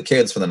charge of the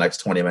kids for the next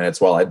 20 minutes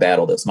while I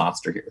battle this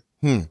monster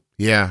here.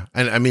 Yeah.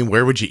 And I mean,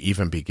 where would you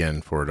even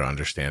begin for her to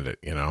understand it?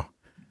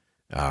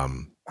 I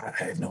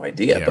have no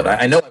idea, but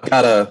right. I know I've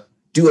got to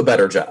do a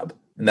better job.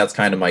 And that's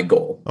kind of my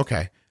goal.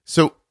 Okay.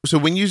 So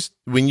when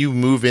you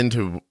move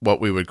into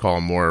what we would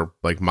call more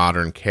like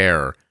modern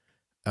care,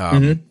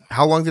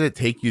 how long did it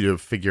take you to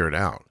figure it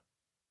out?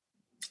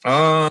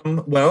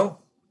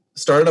 Well,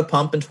 started a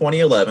pump in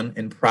 2011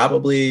 and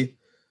probably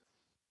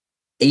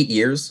 8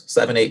 years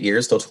till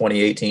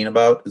 2018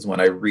 about is when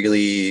I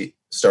really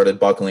started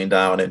buckling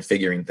down and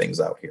figuring things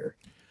out here.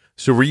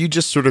 So were you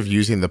just sort of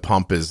using the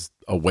pump as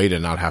a way to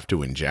not have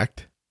to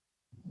inject?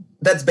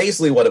 That's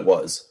basically what it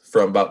was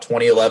from about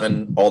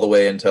 2011 all the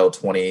way until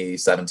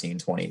 2017,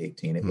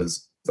 2018. It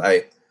was,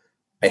 I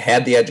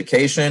had the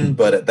education,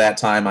 but at that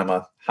time I'm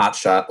a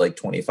hotshot, like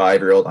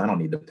 25-year-old. I don't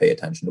need to pay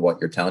attention to what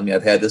you're telling me.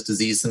 I've had this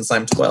disease since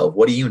I'm 12.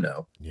 What do you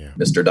know? Yeah.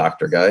 Mr.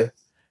 Doctor Guy.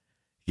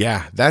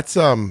 Yeah. That's,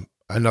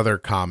 another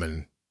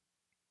common,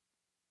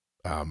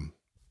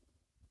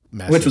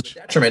 message. Which was a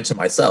detriment to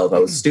myself. I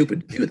was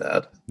stupid to do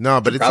that. No,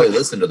 but it's probably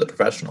listen to the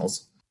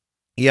professionals.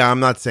 Yeah, I'm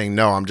not saying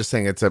no. I'm just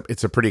saying it's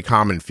a pretty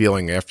common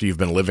feeling after you've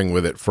been living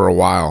with it for a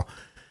while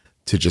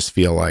to just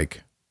feel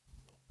like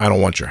I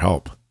don't want your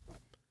help.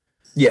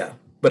 Yeah,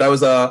 but I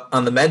was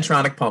on the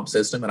Medtronic pump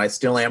system, and I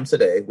still am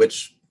today,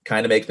 which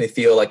kind of makes me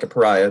feel like a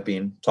pariah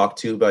being talked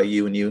to by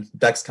you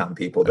Dexcom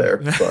people there.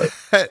 But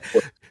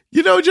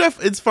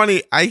Jeff, it's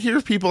funny. I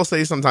hear people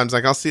say sometimes,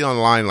 like I'll see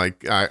online,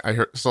 like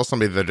I saw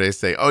somebody the other day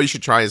say, "Oh, you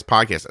should try his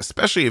podcast,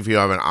 especially if you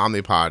have an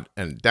Omnipod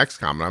and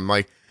Dexcom." And I'm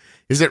like,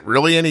 is it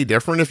really any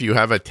different if you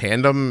have a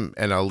Tandem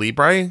and a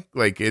Libre?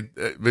 Like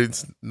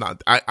it's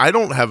not. I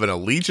don't have an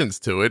allegiance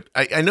to it.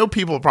 I know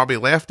people probably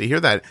laugh to hear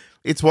that.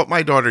 It's what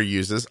my daughter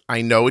uses.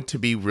 I know it to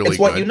be really. It's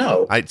what good. You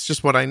know. It's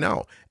just what I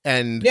know.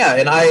 And yeah,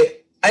 and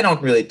I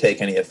don't really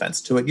take any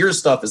offense to it. Your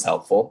stuff is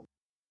helpful.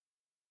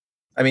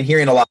 I mean,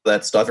 hearing a lot of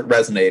that stuff, it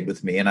resonated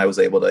with me, and I was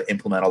able to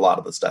implement a lot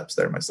of the steps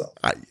there myself.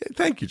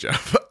 Thank you,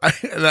 Jeff.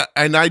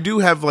 And I do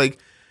have, like,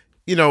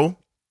 I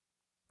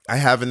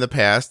have in the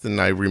past,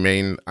 and I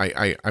remain.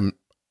 I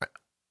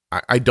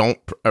don't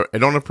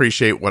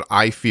appreciate what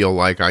I feel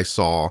like I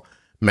saw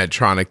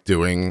Medtronic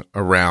doing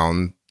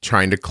around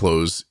trying to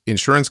close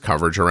insurance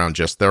coverage around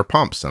just their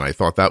pumps, and I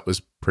thought that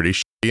was pretty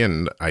shitty,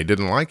 and I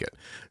didn't like it.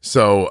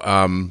 So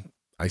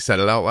I said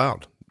it out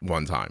loud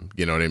one time.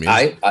 You know what I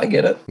mean? I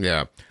get it.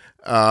 Yeah.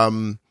 But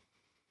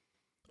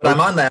I'm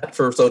on that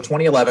for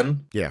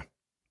 2011. Yeah.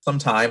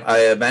 Sometime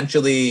I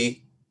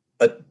eventually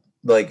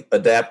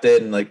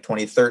adapted in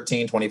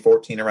 2013,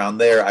 2014, around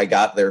there. I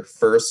got their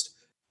first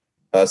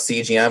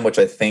CGM, which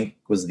I think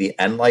was the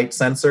Enlight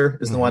sensor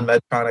is the one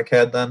Medtronic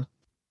had then.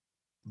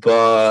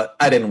 But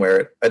I didn't wear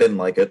it. I didn't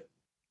like it.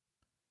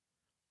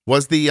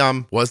 Was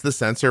the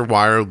sensor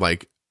wire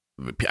like,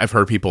 I've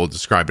heard people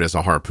describe it as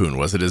a harpoon.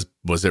 Was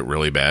it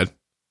really bad?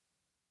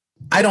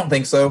 I don't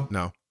think so.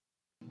 No.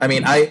 I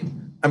mean,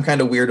 I'm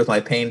kind of weird with my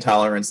pain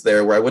tolerance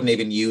there, where I wouldn't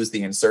even use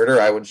the inserter.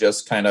 I would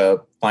just kind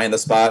of find the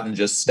spot and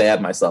just stab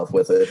myself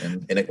with it,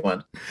 and it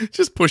went.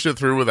 Just push it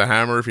through with a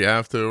hammer if you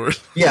have to.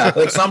 Yeah,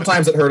 like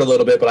sometimes it hurt a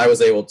little bit, but I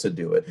was able to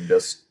do it and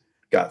just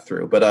got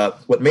through. But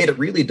what made it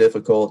really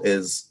difficult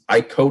is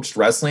I coached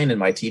wrestling in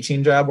my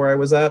teaching job where I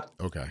was at.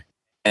 Okay.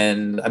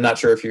 And I'm not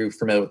sure if you're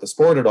familiar with the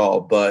sport at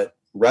all, but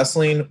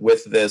wrestling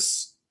with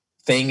this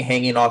thing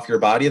hanging off your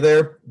body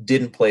there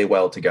didn't play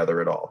well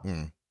together at all.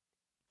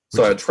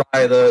 So I'd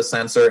try the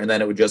sensor and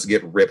then it would just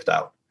get ripped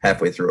out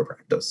halfway through a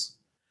practice.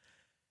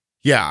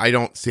 Yeah, I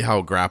don't see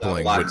how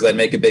grappling would. Because I'd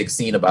make a big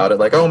scene about it,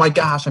 like, oh my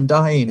gosh, I'm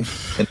dying.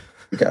 And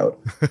freak out.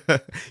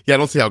 Yeah, I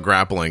don't see how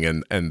grappling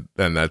and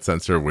that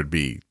sensor would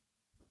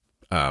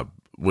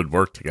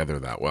work together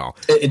that well.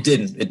 It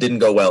didn't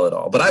go well at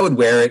all. But I would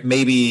wear it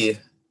maybe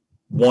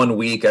 1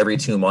 week every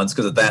 2 months,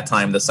 because at that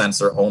time the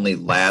sensor only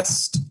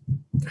lasts,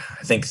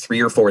 I think,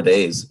 3 or 4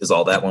 days is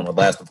all that one would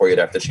last before you'd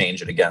have to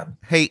change it again.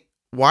 Hey,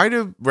 why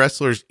do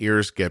wrestlers'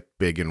 ears get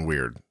big and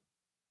weird?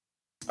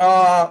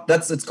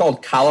 It's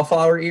called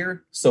cauliflower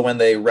ear. So when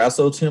they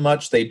wrestle too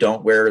much, they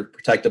don't wear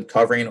protective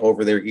covering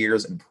over their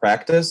ears in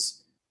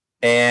practice.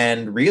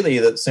 And really,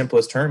 the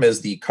simplest term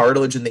is the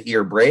cartilage in the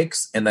ear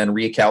breaks and then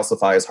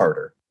recalcifies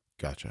harder.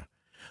 Gotcha.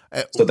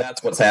 So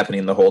that's what's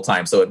happening the whole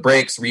time. So it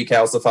breaks,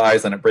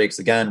 recalcifies, then it breaks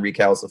again,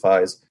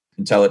 recalcifies,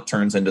 until it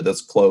turns into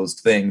this closed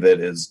thing that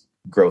is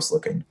gross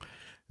looking.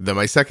 Then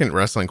my second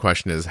wrestling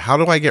question is, how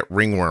do I get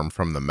ringworm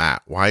from the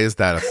mat? Why is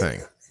that a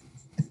thing?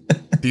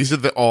 These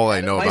are all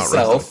I know about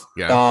wrestling.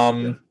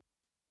 Yeah.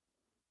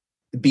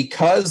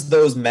 Because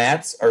those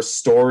mats are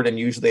stored in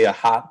usually a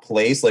hot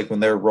place, like when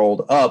they're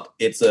rolled up,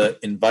 it's an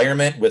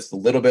environment with a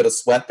little bit of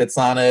sweat that's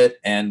on it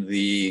and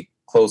the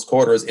close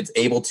quarters. It's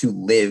able to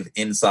live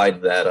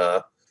inside that.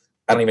 I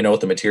don't even know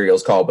what the material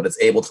is called, but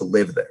it's able to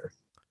live there.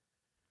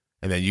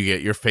 And then you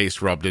get your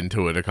face rubbed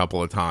into it a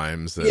couple of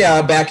times.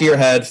 Yeah, back of your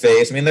head,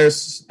 face. I mean,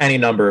 there's any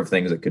number of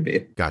things it could be.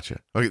 Gotcha.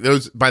 Okay,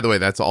 by the way,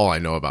 that's all I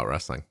know about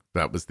wrestling.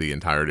 That was the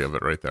entirety of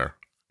it right there.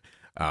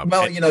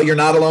 You're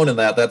not alone in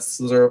that.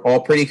 Those are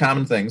all pretty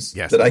common things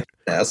that I can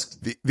ask.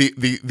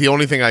 The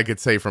only thing I could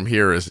say from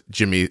here is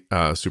Jimmy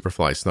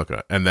Superfly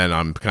Snuka, and then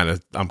I'm kind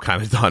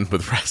of done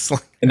with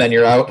wrestling. And then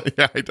you're out.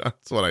 Yeah,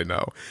 that's what I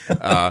know.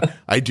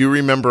 I do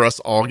remember us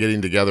all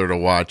getting together to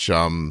watch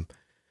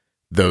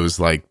those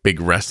like big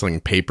wrestling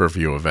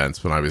pay-per-view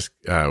events when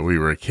we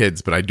were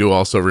kids, but I do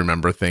also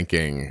remember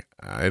thinking,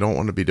 I don't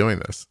want to be doing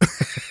this.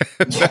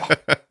 Yeah.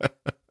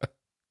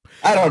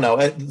 I don't know.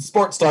 The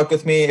sport stuck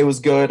with me. It was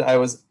good. I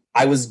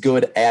was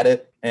good at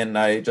it, and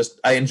I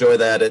enjoy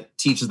that. It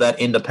teaches that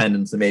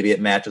independence, and maybe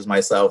it matches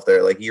myself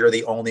there. Like, you're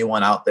the only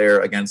one out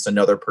there against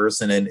another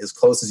person, and as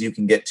close as you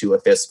can get to a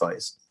fist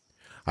fight.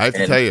 I have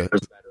to tell you,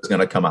 it's going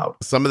to come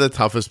out. Some of the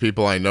toughest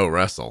people I know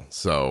wrestle,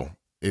 so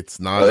it's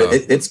not.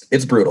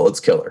 It's brutal. It's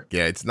killer.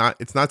 Yeah, it's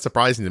not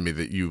surprising to me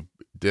that you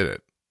did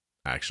it,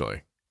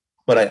 actually.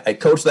 But I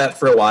coached that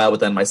for a while,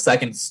 but then my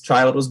second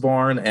child was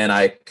born and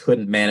I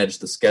couldn't manage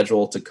the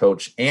schedule to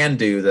coach and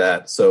do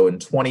that. So in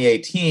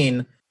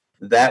 2018,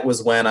 that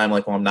was when I'm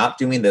like, well, I'm not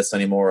doing this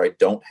anymore. I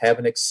don't have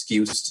an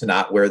excuse to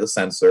not wear the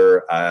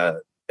sensor.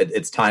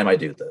 It's time I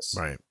do this.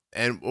 Right.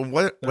 And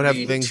what have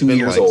things 2 been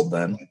years like? old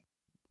then?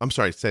 I'm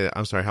sorry, say that.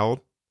 I'm sorry, how old?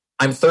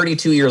 I'm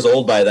 32 years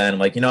old by then. I'm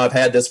like, I've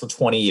had this for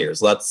 20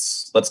 years.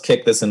 Let's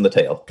kick this in the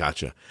tail.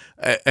 Gotcha.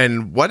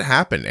 And what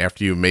happened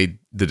after you made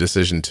the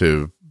decision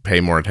to pay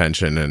more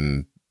attention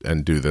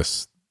and do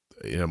this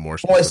more?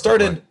 Well, I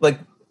started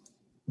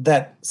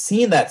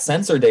seeing that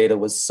sensor data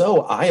was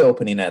so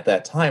eye-opening at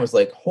that time. It was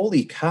like,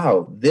 holy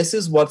cow, this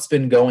is what's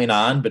been going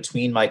on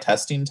between my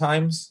testing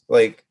times.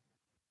 Like,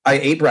 I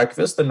ate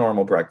breakfast, the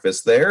normal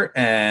breakfast there,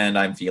 and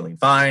I'm feeling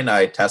fine.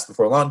 I test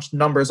before lunch,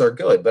 numbers are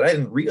good, but I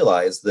didn't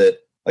realize that,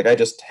 like, I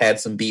just had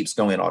some beeps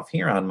going off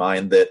here on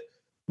mine that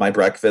my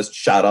breakfast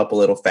shot up a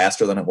little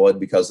faster than it would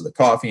because of the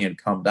coffee and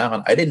come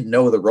down. I didn't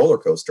know the roller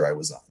coaster I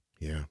was on.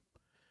 Yeah.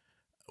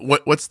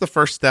 What's the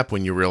first step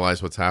when you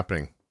realize what's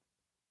happening?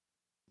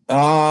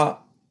 And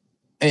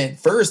at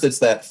first it's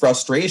that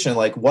frustration,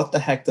 like, what the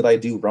heck did I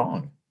do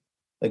wrong?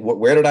 Like,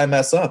 where did I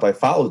mess up? I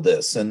followed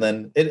this. And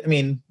then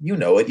you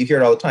hear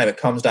it all the time. It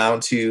comes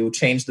down to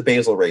change the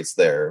basal rates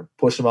there,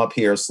 push them up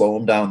here, slow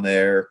them down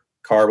there,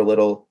 carb a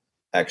little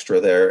extra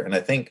there. And I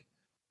think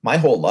my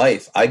whole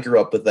life, I grew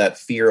up with that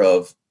fear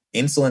of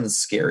insulin is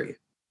scary.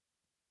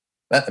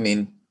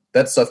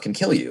 That stuff can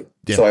kill you.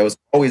 Yeah. So I was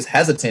always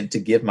hesitant to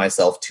give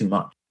myself too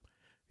much.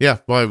 Yeah.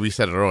 Well, we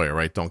said it earlier,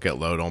 right? Don't get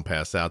low, don't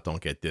pass out,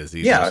 don't get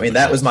dizzy. Yeah.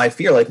 That was my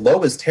fear. Like,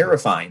 low is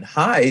terrifying.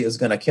 High is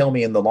going to kill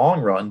me in the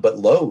long run, but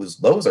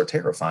lows are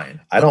terrifying.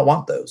 I don't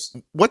want those.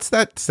 What's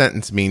that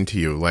sentence mean to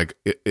you? Like,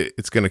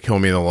 it's going to kill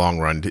me in the long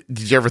run.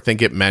 Did you ever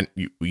think it meant,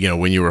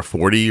 when you were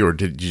 40, or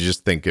did you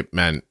just think it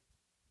meant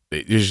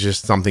it was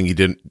just something you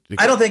didn't?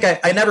 I don't think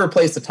I never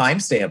placed a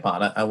timestamp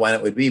on it, on when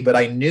it would be, but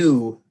I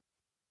knew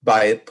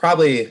by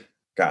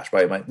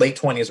my late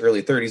 20s,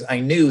 early 30s, I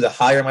knew the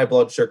higher my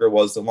blood sugar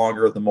was, the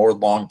more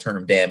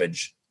long-term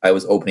damage I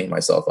was opening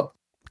myself up.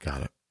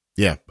 Got it.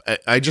 Yeah.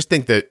 I just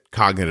think that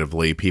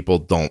cognitively people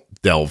don't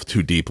delve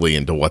too deeply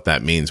into what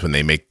that means when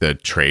they make the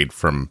trade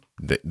from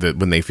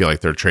when they feel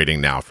like they're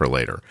trading now for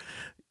later.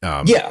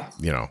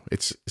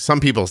 It's some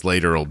people's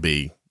later will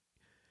be,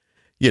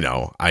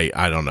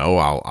 I don't know.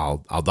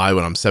 I'll die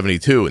when I'm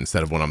 72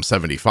 instead of when I'm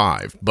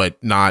 75,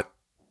 but not,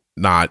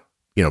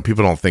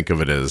 people don't think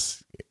of it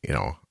as,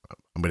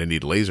 I'm going to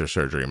need laser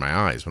surgery in my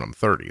eyes when I'm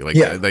 30.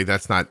 Like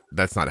that's not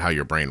how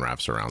your brain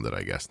wraps around it,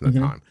 I guess, in the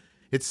time.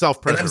 It's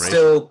self-preservation. And I'm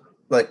still,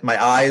 like,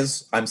 my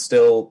eyes, I'm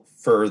still,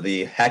 for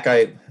the heck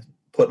I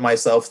put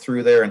myself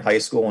through there in high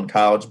school and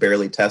college,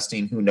 barely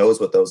testing. Who knows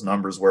what those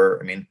numbers were?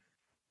 I mean,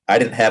 I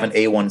didn't have an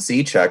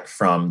A1C check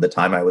from the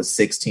time I was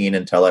 16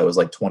 until I was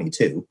like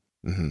 22.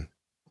 Mm-hmm.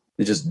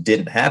 It just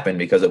didn't happen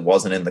because it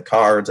wasn't in the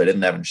cards. I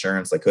didn't have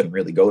insurance. I couldn't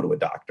really go to a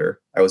doctor.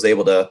 I was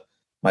able to,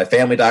 my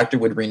family doctor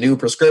would renew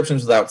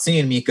prescriptions without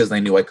seeing me because they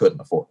knew I couldn't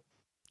afford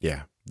it.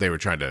 Yeah. They were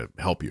trying to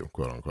help you,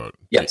 quote unquote.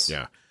 Yes.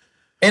 Yeah.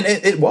 And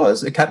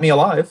it kept me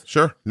alive.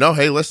 Sure. No,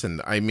 hey,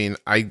 listen, I mean,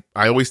 I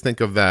always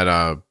think of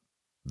that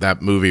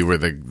movie where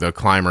the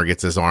climber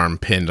gets his arm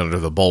pinned under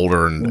the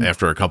boulder and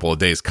after a couple of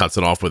days cuts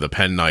it off with a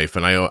penknife.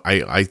 And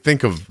I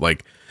think of,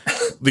 like,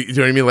 you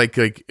know what I mean? Like,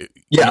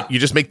 yeah, you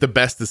just make the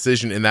best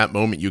decision in that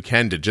moment you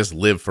can to just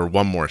live for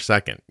one more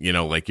second,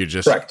 like you're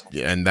just, correct.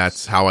 And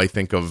that's how I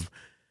think of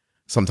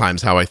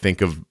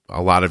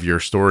a lot of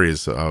your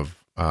stories of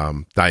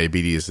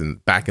diabetes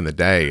and back in the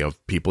day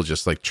of people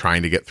just like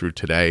trying to get through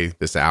today,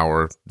 this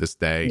hour, this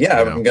day. Yeah.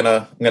 I'm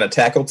gonna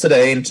tackle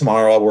today, and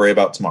tomorrow I'll worry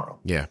about tomorrow.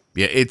 Yeah.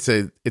 It's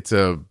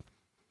a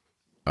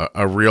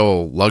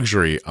real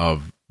luxury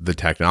of the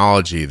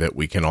technology that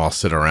we can all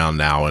sit around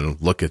now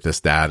and look at this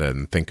data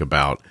and think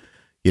about,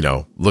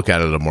 look at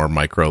it at a more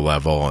micro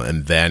level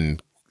and then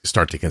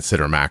start to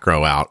consider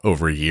macro out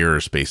over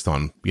years based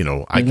on,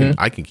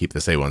 I can keep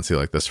this A1C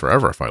like this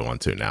forever if I want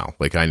to now.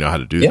 Like, I know how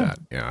to do that.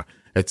 Yeah.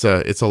 It's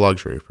a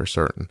luxury for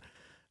certain.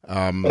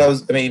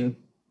 But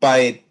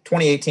by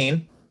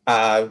 2018,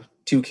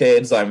 2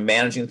 kids, I'm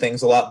managing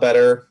things a lot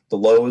better. The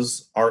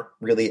lows aren't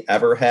really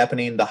ever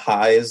happening. The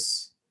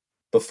highs,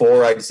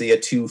 before I'd see a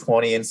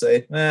 220 and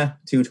say,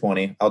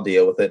 220, I'll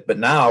deal with it. But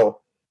now,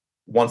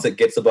 once it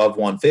gets above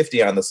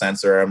 150 on the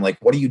sensor, I'm like,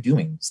 what are you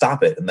doing?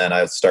 Stop it. And then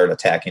I start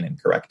attacking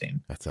and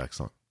correcting. That's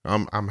excellent.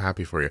 I'm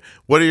happy for you.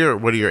 What are your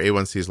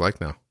A1Cs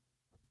like now?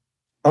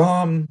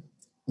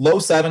 Low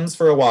 7s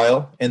for a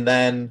while. And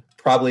then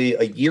probably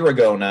a year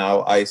ago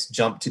now, I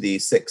jumped to the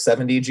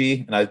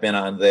 670G, and I've been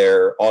on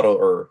their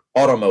auto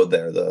mode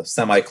there, the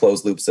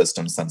semi-closed loop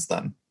system since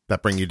then.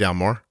 That bring you down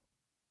more?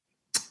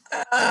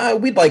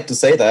 We'd like to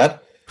say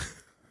that.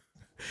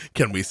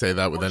 Can we say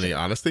that with any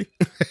honesty?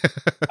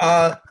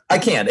 I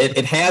can.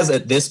 It has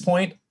at this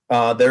point.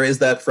 There is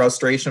that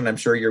frustration. I'm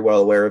sure you're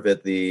well aware of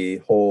it. The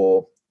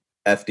whole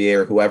FDA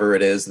or whoever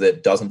it is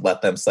that doesn't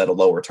let them set a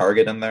lower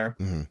target in there.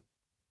 Mm-hmm.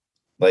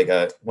 Like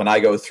when I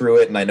go through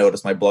it and I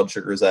notice my blood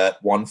sugar is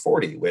at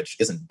 140, which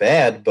isn't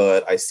bad,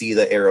 but I see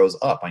the arrows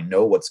up. I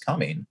know what's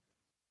coming.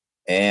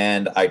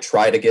 And I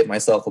try to get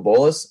myself a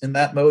bolus in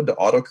that mode to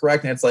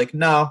autocorrect. And it's like,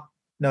 no,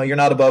 you're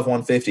not above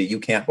 150. You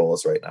can't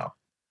bolus right now.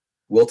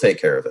 We'll take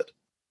care of it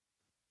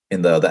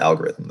in the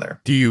algorithm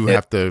there. Do you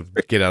have to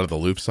get out of the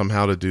loop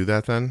somehow to do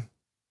that then?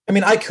 I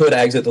mean, I could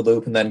exit the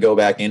loop and then go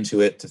back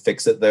into it to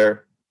fix it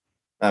there.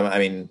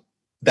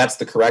 That's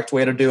the correct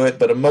way to do it.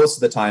 But most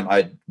of the time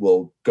I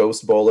will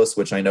ghost bolus,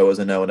 which I know is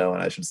a no-no,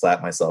 and I should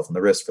slap myself in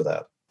the wrist for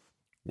that.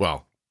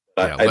 Well,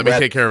 let me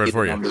take care of it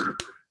for you.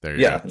 There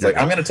you go. It's like,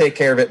 I'm going to take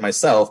care of it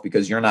myself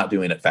because you're not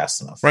doing it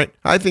fast enough. Right.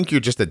 I think you're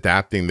just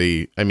adapting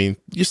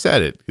you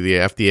said it. The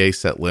FDA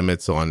set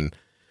limits on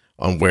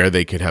where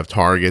they could have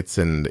targets.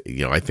 And,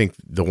 I think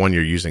the one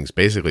you're using is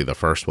basically the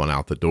first one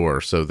out the door.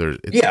 So and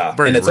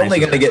it's only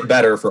going to get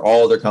better for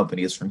all other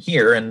companies from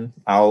here. And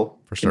I'll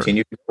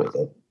continue with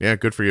it. Yeah.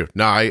 Good for you.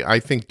 No,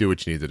 I think do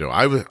what you need to do.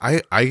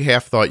 I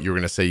half thought you were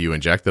going to say you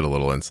injected a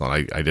little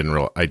insulin. I didn't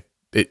realize,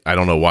 I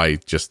don't know why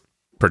just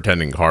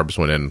pretending carbs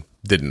went in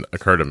didn't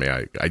occur to me.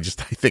 I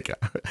think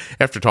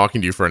after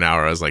talking to you for an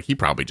hour, I was like, he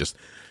probably just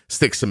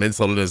sticks some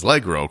insulin in his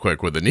leg real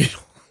quick with a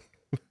needle.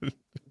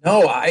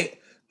 No, I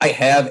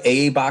have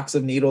a box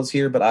of needles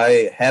here, but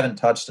I haven't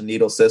touched a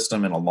needle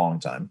system in a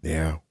long time.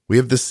 Yeah. We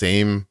have the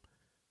same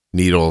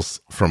needles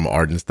from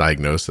Ardent's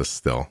Diagnosis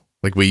still.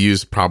 Like, we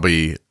use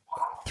probably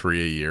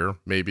 3 a year,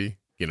 maybe.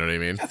 You know what I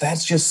mean?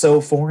 That's just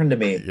so foreign to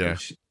me. Yeah.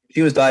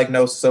 She was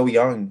diagnosed so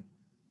young.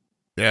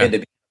 Yeah. And to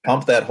be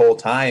pumped that whole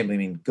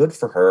time, good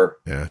for her.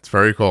 Yeah, it's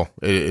very cool.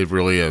 It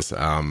really is.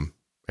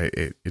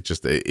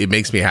 It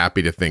makes me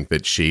happy to think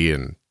that she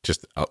and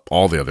just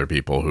all the other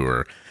people who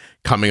are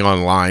coming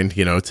online,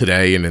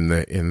 today and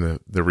in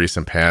the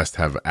recent past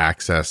have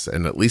access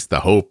and at least the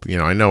hope.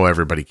 I know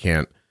everybody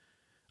can't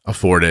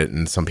afford it,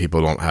 and some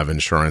people don't have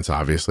insurance,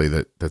 obviously,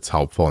 that's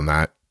helpful, and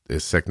that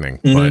is sickening.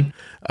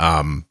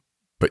 Mm-hmm.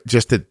 But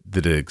just that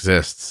it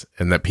exists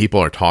and that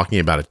people are talking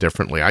about it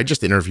differently. I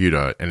just interviewed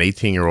an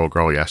 18-year-old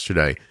girl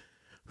yesterday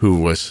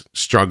who was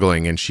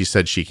struggling, and she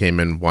said she came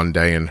in one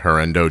day and her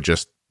endo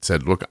just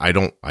said, "Look,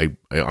 I'm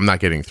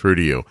not getting through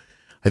to you.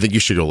 I think you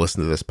should go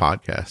listen to this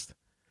podcast.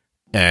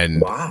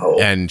 And wow.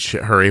 And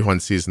her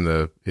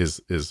A1C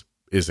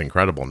is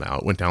incredible now.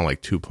 It went down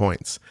like 2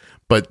 points.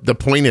 But the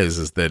point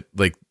is that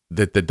like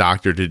that the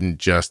doctor didn't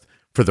just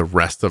for the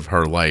rest of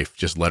her life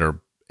just let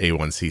her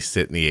A1C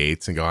sit in the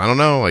 8s and go, I don't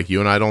know, like you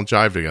and I don't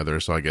jive together,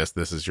 so I guess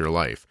this is your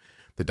life.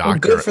 The doctor,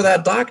 good for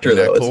that doctor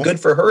though. Cool? It's good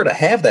for her to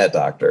have that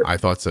doctor. I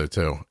thought so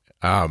too.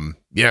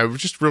 Yeah, it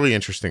was just really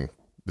interesting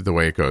the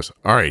way it goes.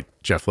 All right,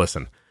 Jeff,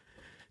 listen.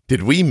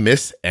 Did we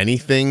miss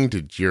anything?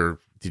 Did you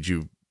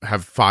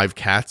have 5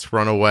 cats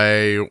run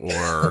away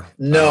or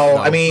no?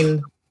 I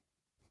mean,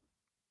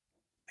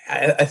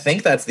 I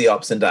think that's the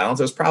ups and downs.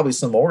 There's probably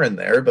some more in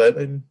there, but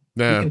we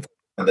can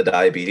on the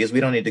diabetes. We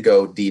don't need to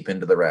go deep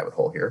into the rabbit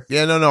hole here.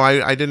 Yeah, no,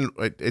 I didn't.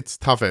 It's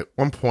tough. At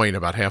one point,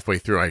 about halfway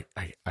through,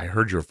 I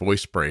heard your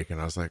voice break, and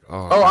I was like,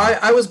 oh.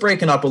 I was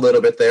breaking up a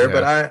little bit there,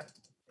 but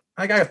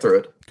I got through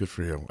it. Good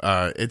for you.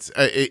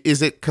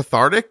 Is it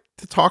cathartic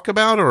to talk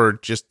about, or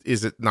just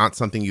is it not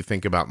something you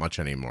think about much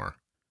anymore?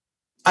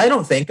 I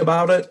don't think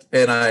about it,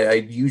 and I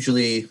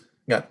usually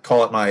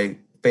call it my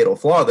fatal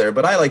flaw there,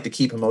 but I like to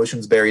keep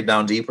emotions buried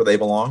down deep where they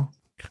belong.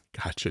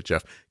 Gotcha,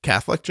 Jeff.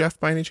 Catholic Jeff,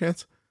 by any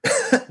chance?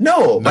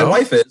 No, my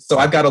wife is, so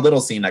I've got a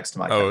little C next to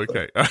my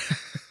okay.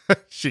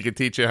 She can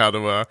teach you how to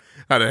handle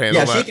that.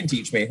 Yeah, she can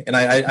teach me, and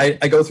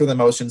I go through the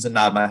motions and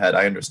nod my head.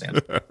 I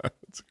understand.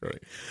 That's great.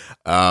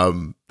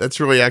 That's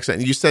really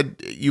excellent.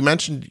 You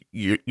mentioned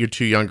your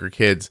 2 younger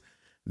kids,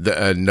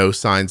 the no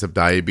signs of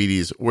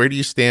diabetes. Where do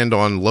you stand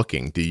on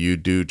looking? Do you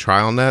do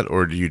TrialNet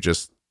or do you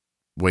just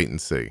wait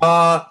and see?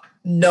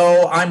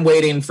 No, I'm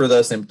waiting for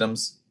the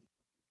symptoms.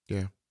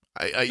 Yeah.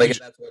 That's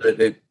what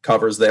it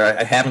covers there.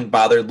 I haven't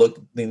bothered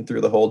looking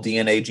through the whole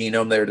DNA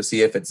genome there to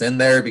see if it's in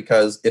there,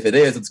 because if it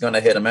is, it's going to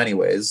hit them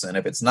anyways. And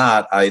if it's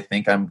not, I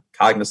think I'm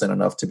cognizant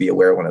enough to be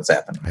aware when it's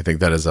happening. I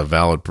think that is a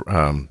valid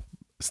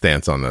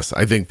stance on this.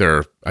 I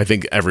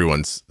think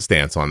everyone's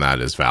stance on that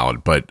is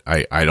valid, but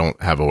I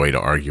don't have a way to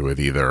argue with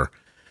either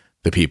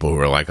the people who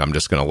are like, I'm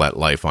just going to let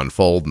life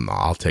unfold and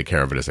I'll take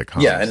care of it as it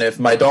comes. Yeah, and if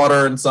my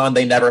daughter and son,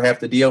 they never have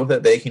to deal with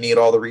it, they can eat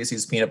all the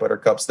Reese's peanut butter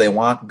cups they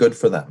want. Good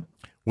for them.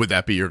 Would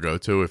that be your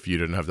go-to if you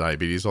didn't have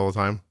diabetes all the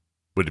time?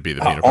 Would it be the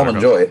peanut butter?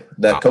 Almond Joy.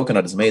 That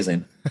coconut is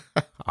amazing.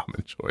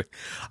 Almond Joy.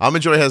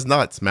 Almond Joy has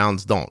nuts.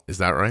 Mounds don't. Is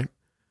that right?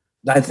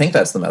 I think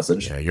that's the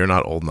message. Yeah, you're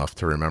not old enough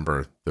to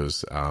remember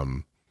those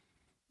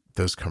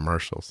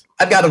commercials.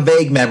 I've got a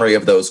vague memory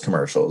of those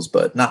commercials,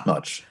 but not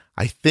much.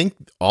 I think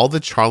all the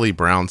Charlie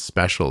Brown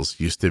specials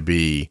used to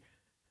be,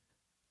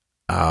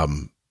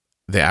 the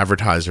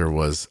advertiser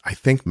was, I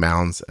think,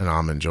 Mounds and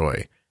Almond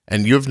Joy.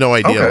 And you have no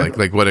idea,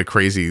 like what a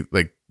crazy,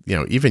 like, you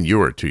know, even you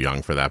were too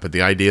young for that. But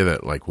the idea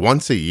that like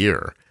once a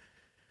year,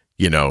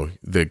 you know,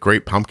 the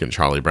Great Pumpkin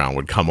Charlie Brown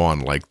would come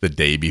on like the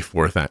day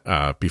before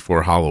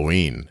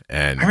Halloween.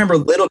 And I remember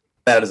little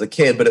that as a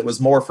kid, but it was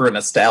more for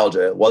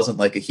nostalgia. It wasn't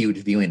like a huge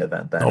viewing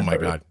event then. Oh my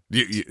God.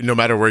 You, no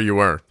matter where you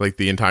were, like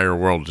the entire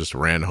world just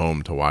ran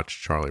home to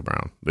watch Charlie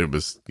Brown. It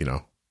was, you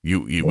know,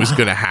 it was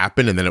going to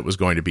happen and then it was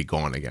going to be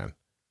gone again.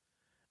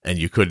 And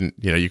you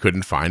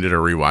couldn't find it or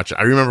rewatch it.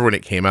 I remember when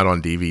it came out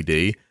on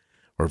DVD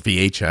or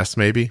VHS,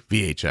 maybe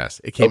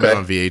VHS. It came out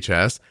on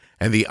VHS,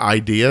 and the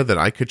idea that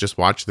I could just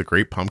watch the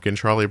Great Pumpkin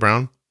Charlie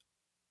Brown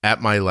at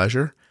my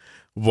leisure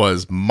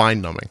was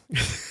mind numbing.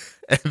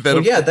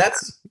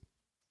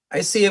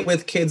 I see it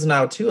with kids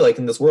now too. Like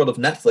in this world of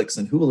Netflix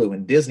and Hulu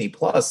and Disney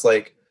Plus,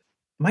 like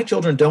my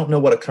children don't know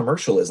what a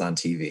commercial is on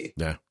TV.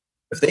 Yeah.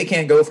 If they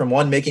can't go from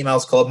one Mickey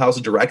Mouse Clubhouse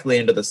directly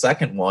into the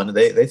second one,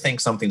 they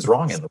think something's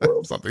wrong in the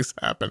world. Something's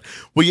happened.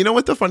 Well, you know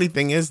what the funny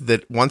thing is?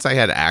 That once I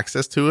had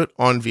access to it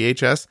on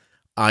VHS,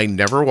 I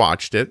never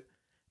watched it,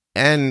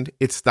 and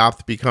it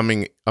stopped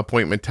becoming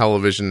appointment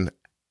television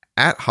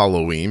at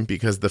Halloween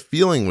because the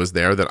feeling was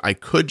there that I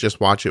could just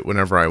watch it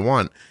whenever I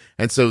want.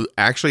 And so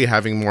actually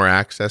having more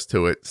access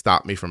to it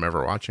stopped me from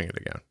ever watching it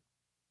again.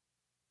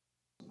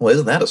 Well,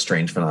 isn't that a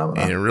strange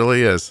phenomenon? It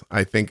really is.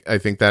 I think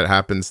that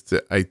happens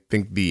I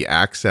think the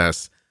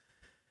access.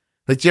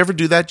 Like, do you ever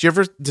do that? Do you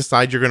ever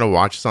decide you're going to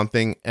watch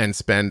something and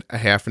spend a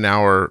half an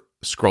hour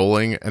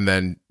scrolling and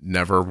then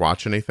never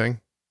watch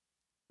anything?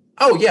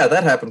 Oh yeah,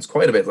 that happens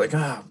quite a bit. Like,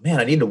 oh man,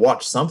 I need to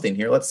watch something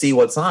here. Let's see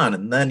what's on.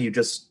 And then you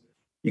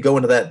go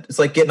into that. It's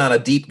like getting on a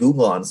deep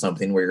Google on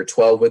something where you're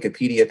 12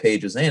 Wikipedia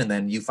pages in and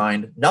then you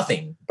find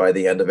nothing by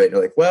the end of it.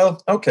 You're like,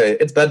 well, okay,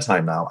 it's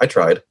bedtime now. I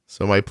tried.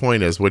 So my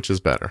point is, which is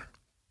better?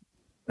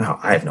 No,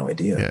 I have no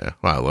idea. Yeah.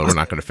 Well, we're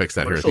not going to fix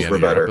that here at the end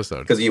of the episode.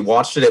 Because you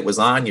watched it, it was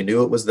on, you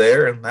knew it was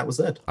there, and that was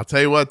it. I'll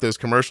tell you what, those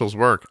commercials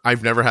work.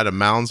 I've never had a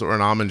Mounds or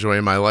an Almond Joy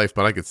in my life,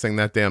 but I could sing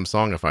that damn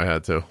song if I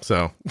had to.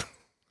 So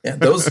yeah,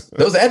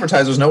 those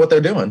advertisers know what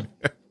they're doing.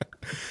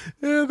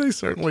 Yeah, they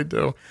certainly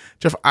do.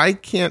 Jeff, I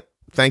can't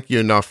thank you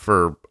enough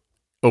for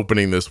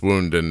opening this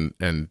wound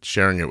and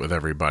sharing it with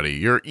everybody.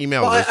 Your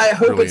email was I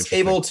hope really it's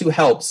able to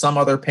help some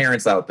other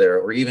parents out there,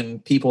 or even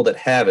people that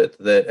have it.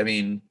 That, I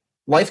mean,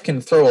 life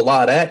can throw a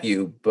lot at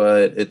you,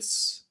 but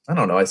I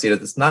don't know, I see it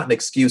as it's not an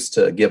excuse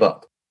to give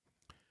up.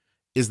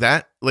 Is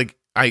that, like,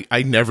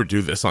 I never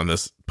do this on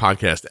this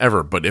podcast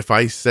ever, but if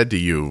I said to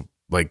you,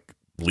 like,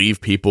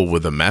 leave people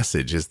with a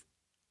message.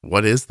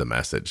 What is the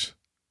message?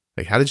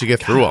 Like, how did you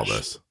get through all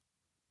this?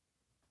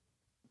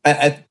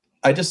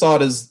 I just saw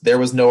it as there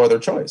was no other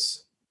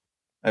choice.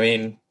 I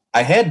mean,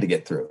 I had to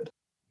get through it.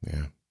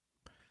 Yeah.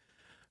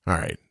 All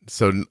right.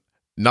 So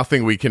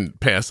nothing we can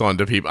pass on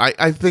to people.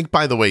 I think,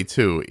 by the way,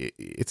 too,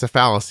 it's a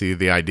fallacy,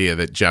 the idea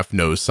that Jeff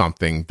knows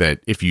something that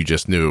if you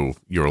just knew,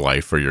 your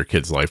life or your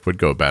kid's life would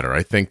go better.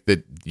 I think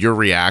that your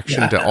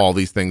reaction to all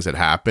these things that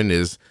happen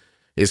is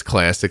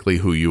classically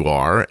who you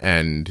are.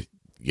 And,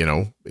 you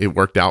know, it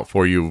worked out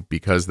for you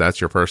because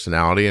that's your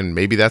personality. And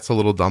maybe that's a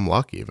little dumb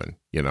luck even,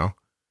 you know?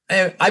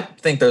 I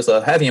think there's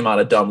a heavy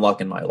amount of dumb luck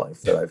in my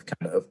life that I've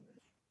kind of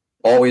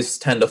always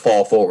tend to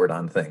fall forward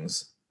on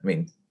things. I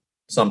mean,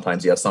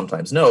 sometimes yes,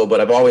 sometimes no, but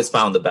I've always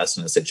found the best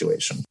in a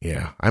situation.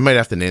 Yeah. I might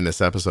have to name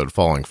this episode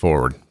Falling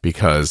Forward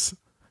because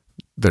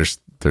there's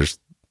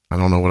I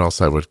don't know what else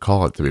I would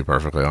call it, to be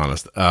perfectly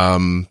honest.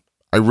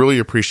 I really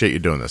appreciate you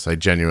doing this. I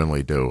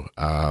genuinely do.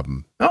 Oh,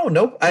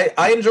 no,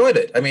 I enjoyed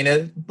it. I mean,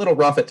 a little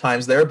rough at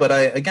times there, but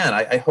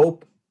I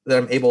hope that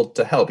I'm able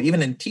to help.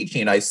 Even in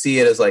teaching, I see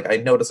it as like, I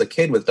notice a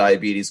kid with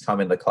diabetes come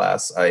into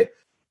class. I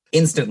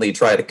instantly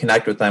try to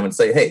connect with them and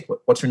say, hey,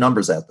 what's your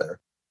numbers out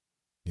there?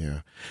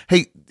 Yeah.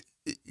 Hey,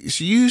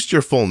 you used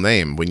your full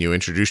name when you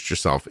introduced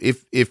yourself.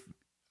 If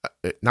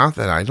not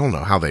that I don't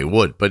know how they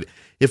would, but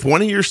if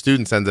one of your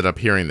students ended up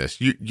hearing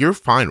this, you're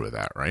fine with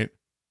that, right?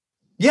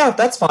 Yeah,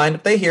 that's fine.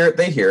 If they hear it,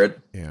 they hear it.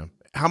 Yeah.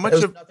 How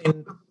much of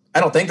nothing, I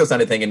don't think there's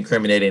anything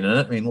incriminating in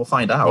it. I mean, we'll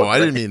find out. Oh, I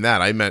didn't mean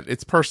that. I meant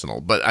it's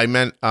personal, but I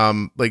meant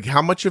like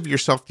how much of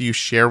yourself do you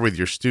share with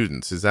your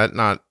students? Is that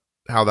not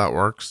how that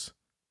works?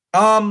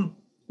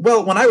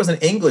 Well, when I was an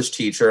English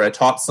teacher, I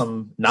taught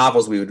some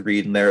novels we would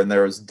read in there, and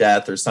there was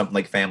death or something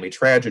like family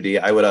tragedy.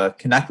 I would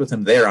connect with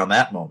him there on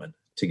that moment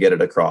to get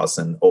it across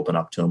and open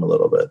up to him a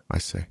little bit. I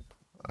see.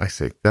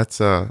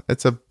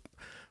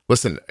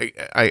 Listen,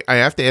 I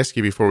have to ask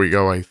you before we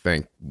go, I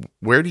think,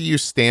 where do you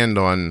stand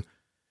on,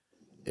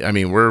 I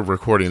mean, we're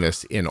recording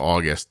this in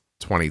August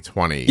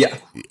 2020. Yeah.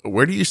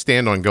 Where do you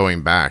stand on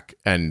going back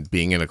and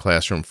being in a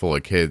classroom full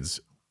of kids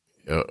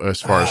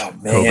as far as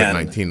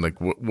COVID-19? Like,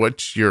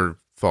 what's your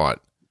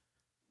thought?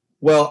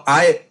 Well,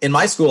 in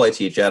my school I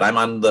teach at, I'm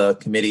on the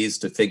committees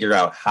to figure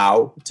out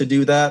how to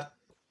do that.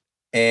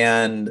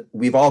 And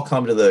we've all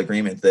come to the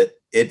agreement that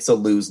it's a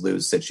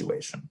lose-lose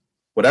situation.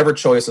 Whatever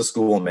choice a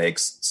school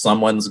makes,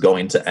 someone's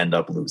going to end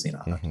up losing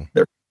on it.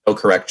 There's no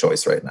correct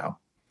choice right now.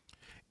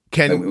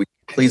 We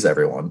please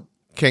everyone.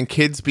 Can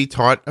kids be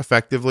taught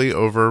effectively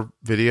over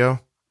video?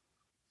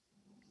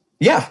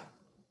 Yeah.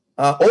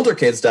 Older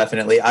kids,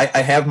 definitely. I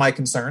have my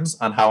concerns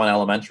on how an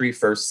elementary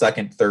first,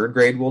 second, third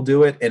grade will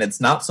do it. And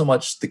it's not so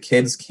much the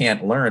kids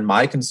can't learn.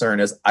 My concern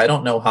is I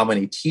don't know how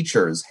many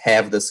teachers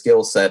have the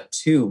skill set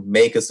to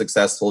make a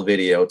successful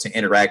video, to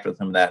interact with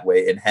them that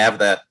way, and have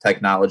that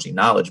technology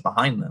knowledge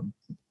behind them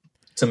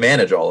to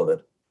manage all of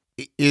it.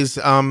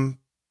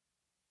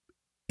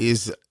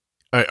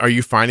 Are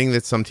you finding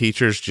that some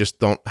teachers just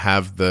don't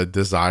have the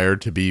desire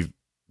to be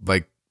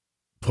like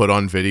put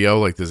on video?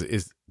 Like, do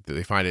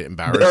they find it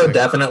embarrassing? There are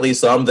definitely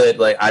some that,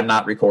 like, I'm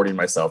not recording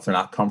myself. They're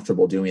not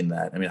comfortable doing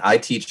that. I mean, I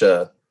teach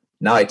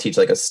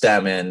like a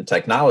STEM and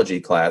technology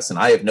class, and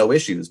I have no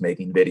issues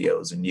making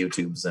videos and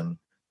YouTubes, and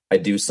I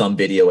do some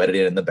video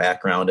editing in the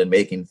background and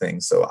making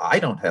things. So I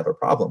don't have a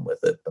problem with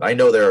it. But I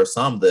know there are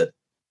some that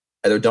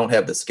either don't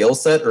have the skill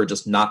set or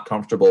just not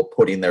comfortable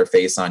putting their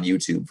face on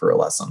YouTube for a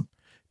lesson.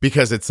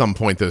 Because at some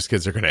point, those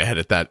kids are going to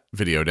edit that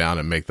video down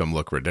and make them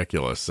look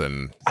ridiculous.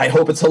 And I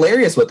hope it's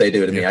hilarious what they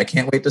do to me. I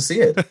can't wait to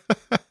see it.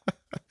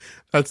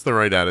 That's the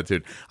right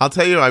attitude. I'll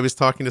tell you, I was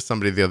talking to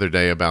somebody the other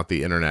day about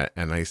the internet,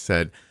 and I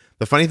said,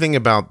 the funny thing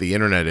about the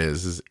internet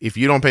is if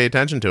you don't pay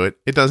attention to it,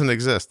 it doesn't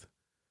exist.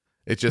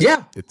 It just,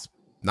 it's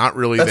not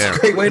really there. That's a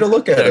great way to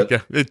look at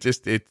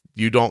it.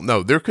 You don't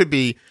know. There could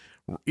be,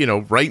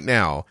 right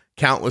now,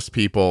 countless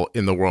people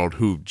in the world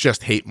who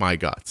just hate my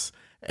guts.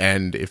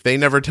 And if they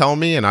never tell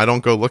me and I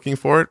don't go looking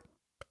for it,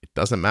 it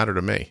doesn't matter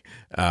to me.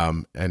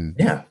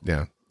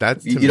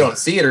 That's you don't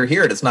see it or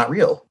hear it, it's not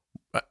real.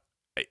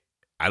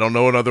 I don't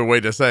know another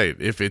way to say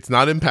it. If it's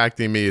not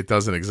impacting me, it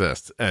doesn't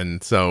exist.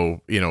 And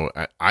so,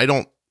 I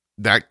don't,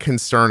 that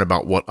concern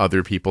about what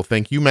other people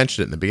think. You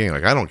mentioned it in the beginning,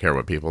 like, I don't care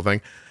what people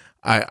think.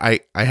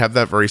 I have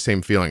that very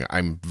same feeling.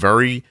 I'm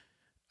very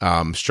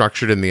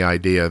structured in the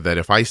idea that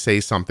if I say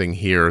something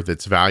here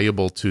that's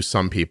valuable to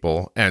some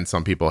people and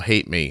some people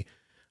hate me,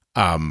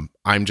 I'm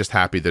just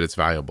happy that it's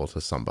valuable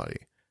to somebody.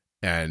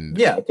 And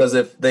yeah, because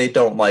if they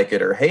don't like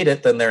it or hate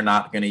it, then they're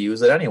not going to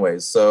use it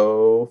anyways.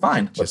 So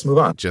fine, let's move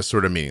on. Just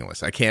sort of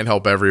meaningless. I can't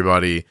help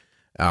everybody.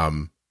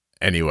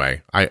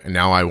 Anyway,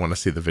 I want to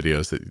see the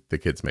videos that the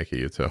kids make of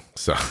you too.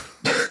 So,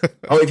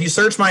 if you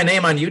search my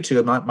name on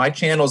YouTube, my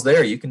channel's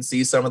there. You can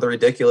see some of the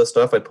ridiculous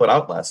stuff I put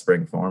out last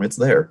spring for them. It's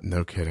there.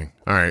 No kidding.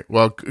 All right.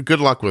 Well, good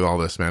luck with all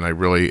this, man.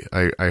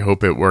 I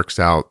hope it works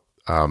out.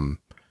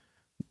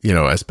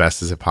 As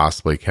best as it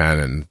possibly can,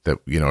 and that,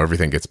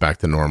 everything gets back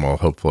to normal,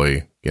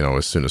 hopefully,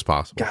 as soon as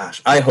possible.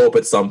 Gosh, I hope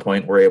at some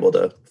point we're able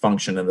to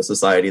function in a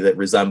society that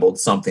resembled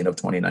something of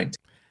 2019.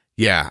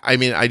 Yeah. I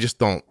mean, I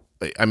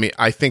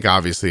think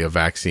obviously a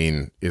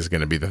vaccine is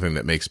going to be the thing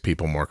that makes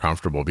people more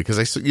comfortable,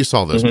 because you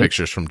saw those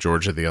pictures from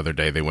Georgia the other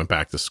day. They went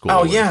back to school.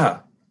 Oh, yeah.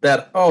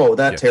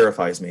 That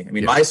terrifies me. I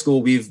mean, my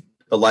school, we've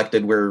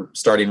elected, we're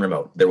starting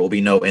remote. There will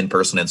be no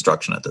in-person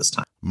instruction at this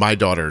time. My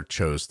daughter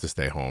chose to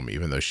stay home,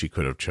 even though she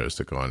could have chose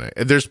to go on it.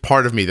 There's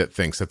part of me that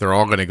thinks that they're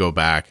all going to go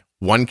back.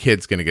 One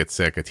kid's going to get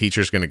sick. A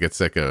teacher's going to get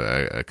sick.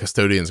 A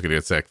custodian's going to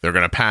get sick. They're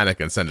going to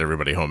panic and send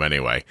everybody home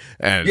anyway.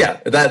 And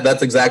yeah,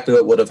 that's exactly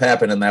what would have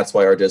happened. And that's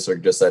why our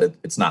district just said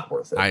it's not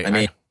worth it. I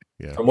mean,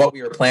 from what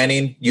we were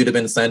planning, you'd have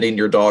been sending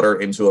your daughter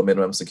into a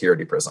minimum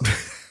security prison.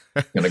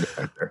 Gonna go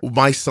back there.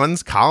 My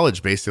son's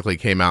college basically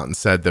came out and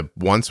said that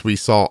once we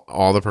saw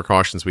all the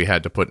precautions we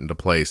had to put into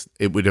place,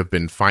 it would have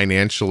been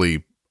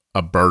financially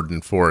a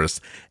burden for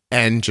us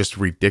and just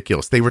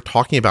ridiculous. They were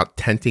talking about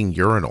tenting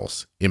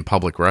urinals in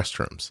public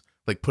restrooms,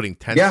 like putting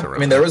tents around. I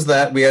mean, there was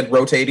that. We had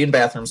rotating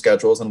bathroom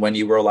schedules and when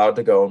you were allowed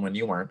to go and when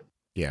you weren't.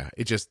 Yeah,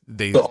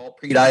 So all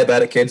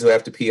pre-diabetic kids who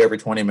have to pee every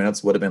 20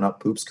 minutes would have been up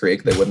Poops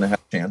Creek. They wouldn't have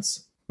had a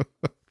chance.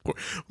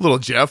 Little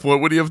Jeff,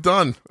 what would he have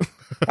done?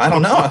 I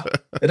don't know.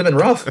 It'd have been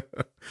rough.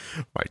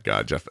 My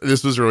God, Jeff,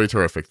 this was really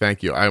terrific.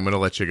 Thank you. I'm going to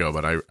let you go,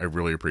 but I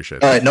really appreciate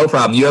it. All right, no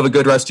problem. You have a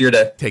good rest of your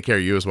day. Take care.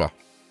 You as well.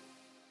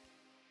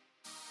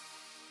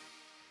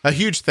 A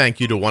huge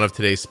thank you to one of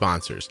today's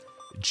sponsors,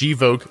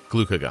 Gvoke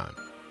Glucagon.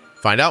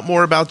 Find out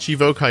more about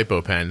Gvoke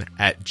HypoPen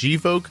at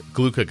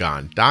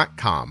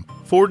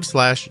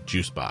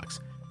gvokeglucagon.com/juicebox.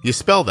 You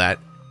spell that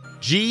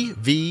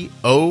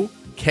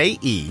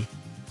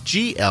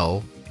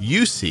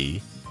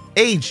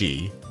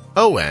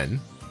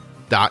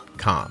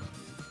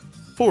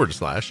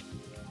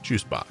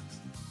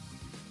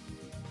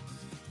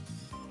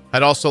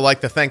I'd also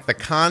like to thank the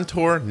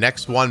Contour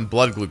Next One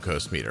blood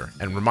glucose meter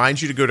and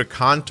remind you to go to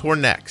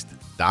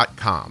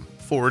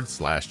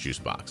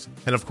contournext.com/juicebox.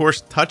 And of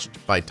course,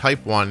 Touched by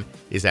Type 1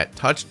 is at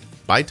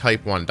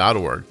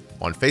touchedbytype1.org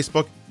on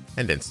Facebook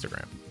and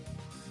Instagram.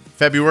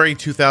 February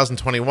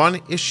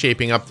 2021 is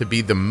shaping up to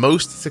be the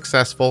most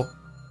successful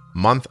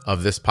month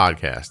of this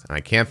podcast. And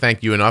I can't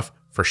thank you enough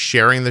for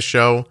sharing the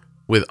show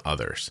with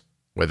others,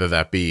 whether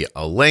that be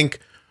a link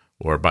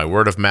or by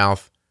word of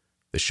mouth.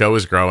 The show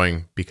is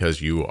growing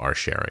because you are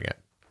sharing it.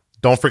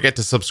 Don't forget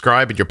to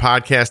subscribe in your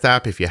podcast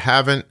app if you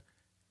haven't.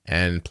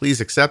 And please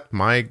accept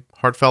my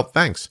heartfelt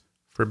thanks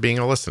for being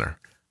a listener.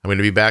 I'm going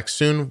to be back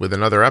soon with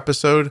another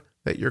episode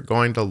that you're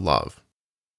going to love.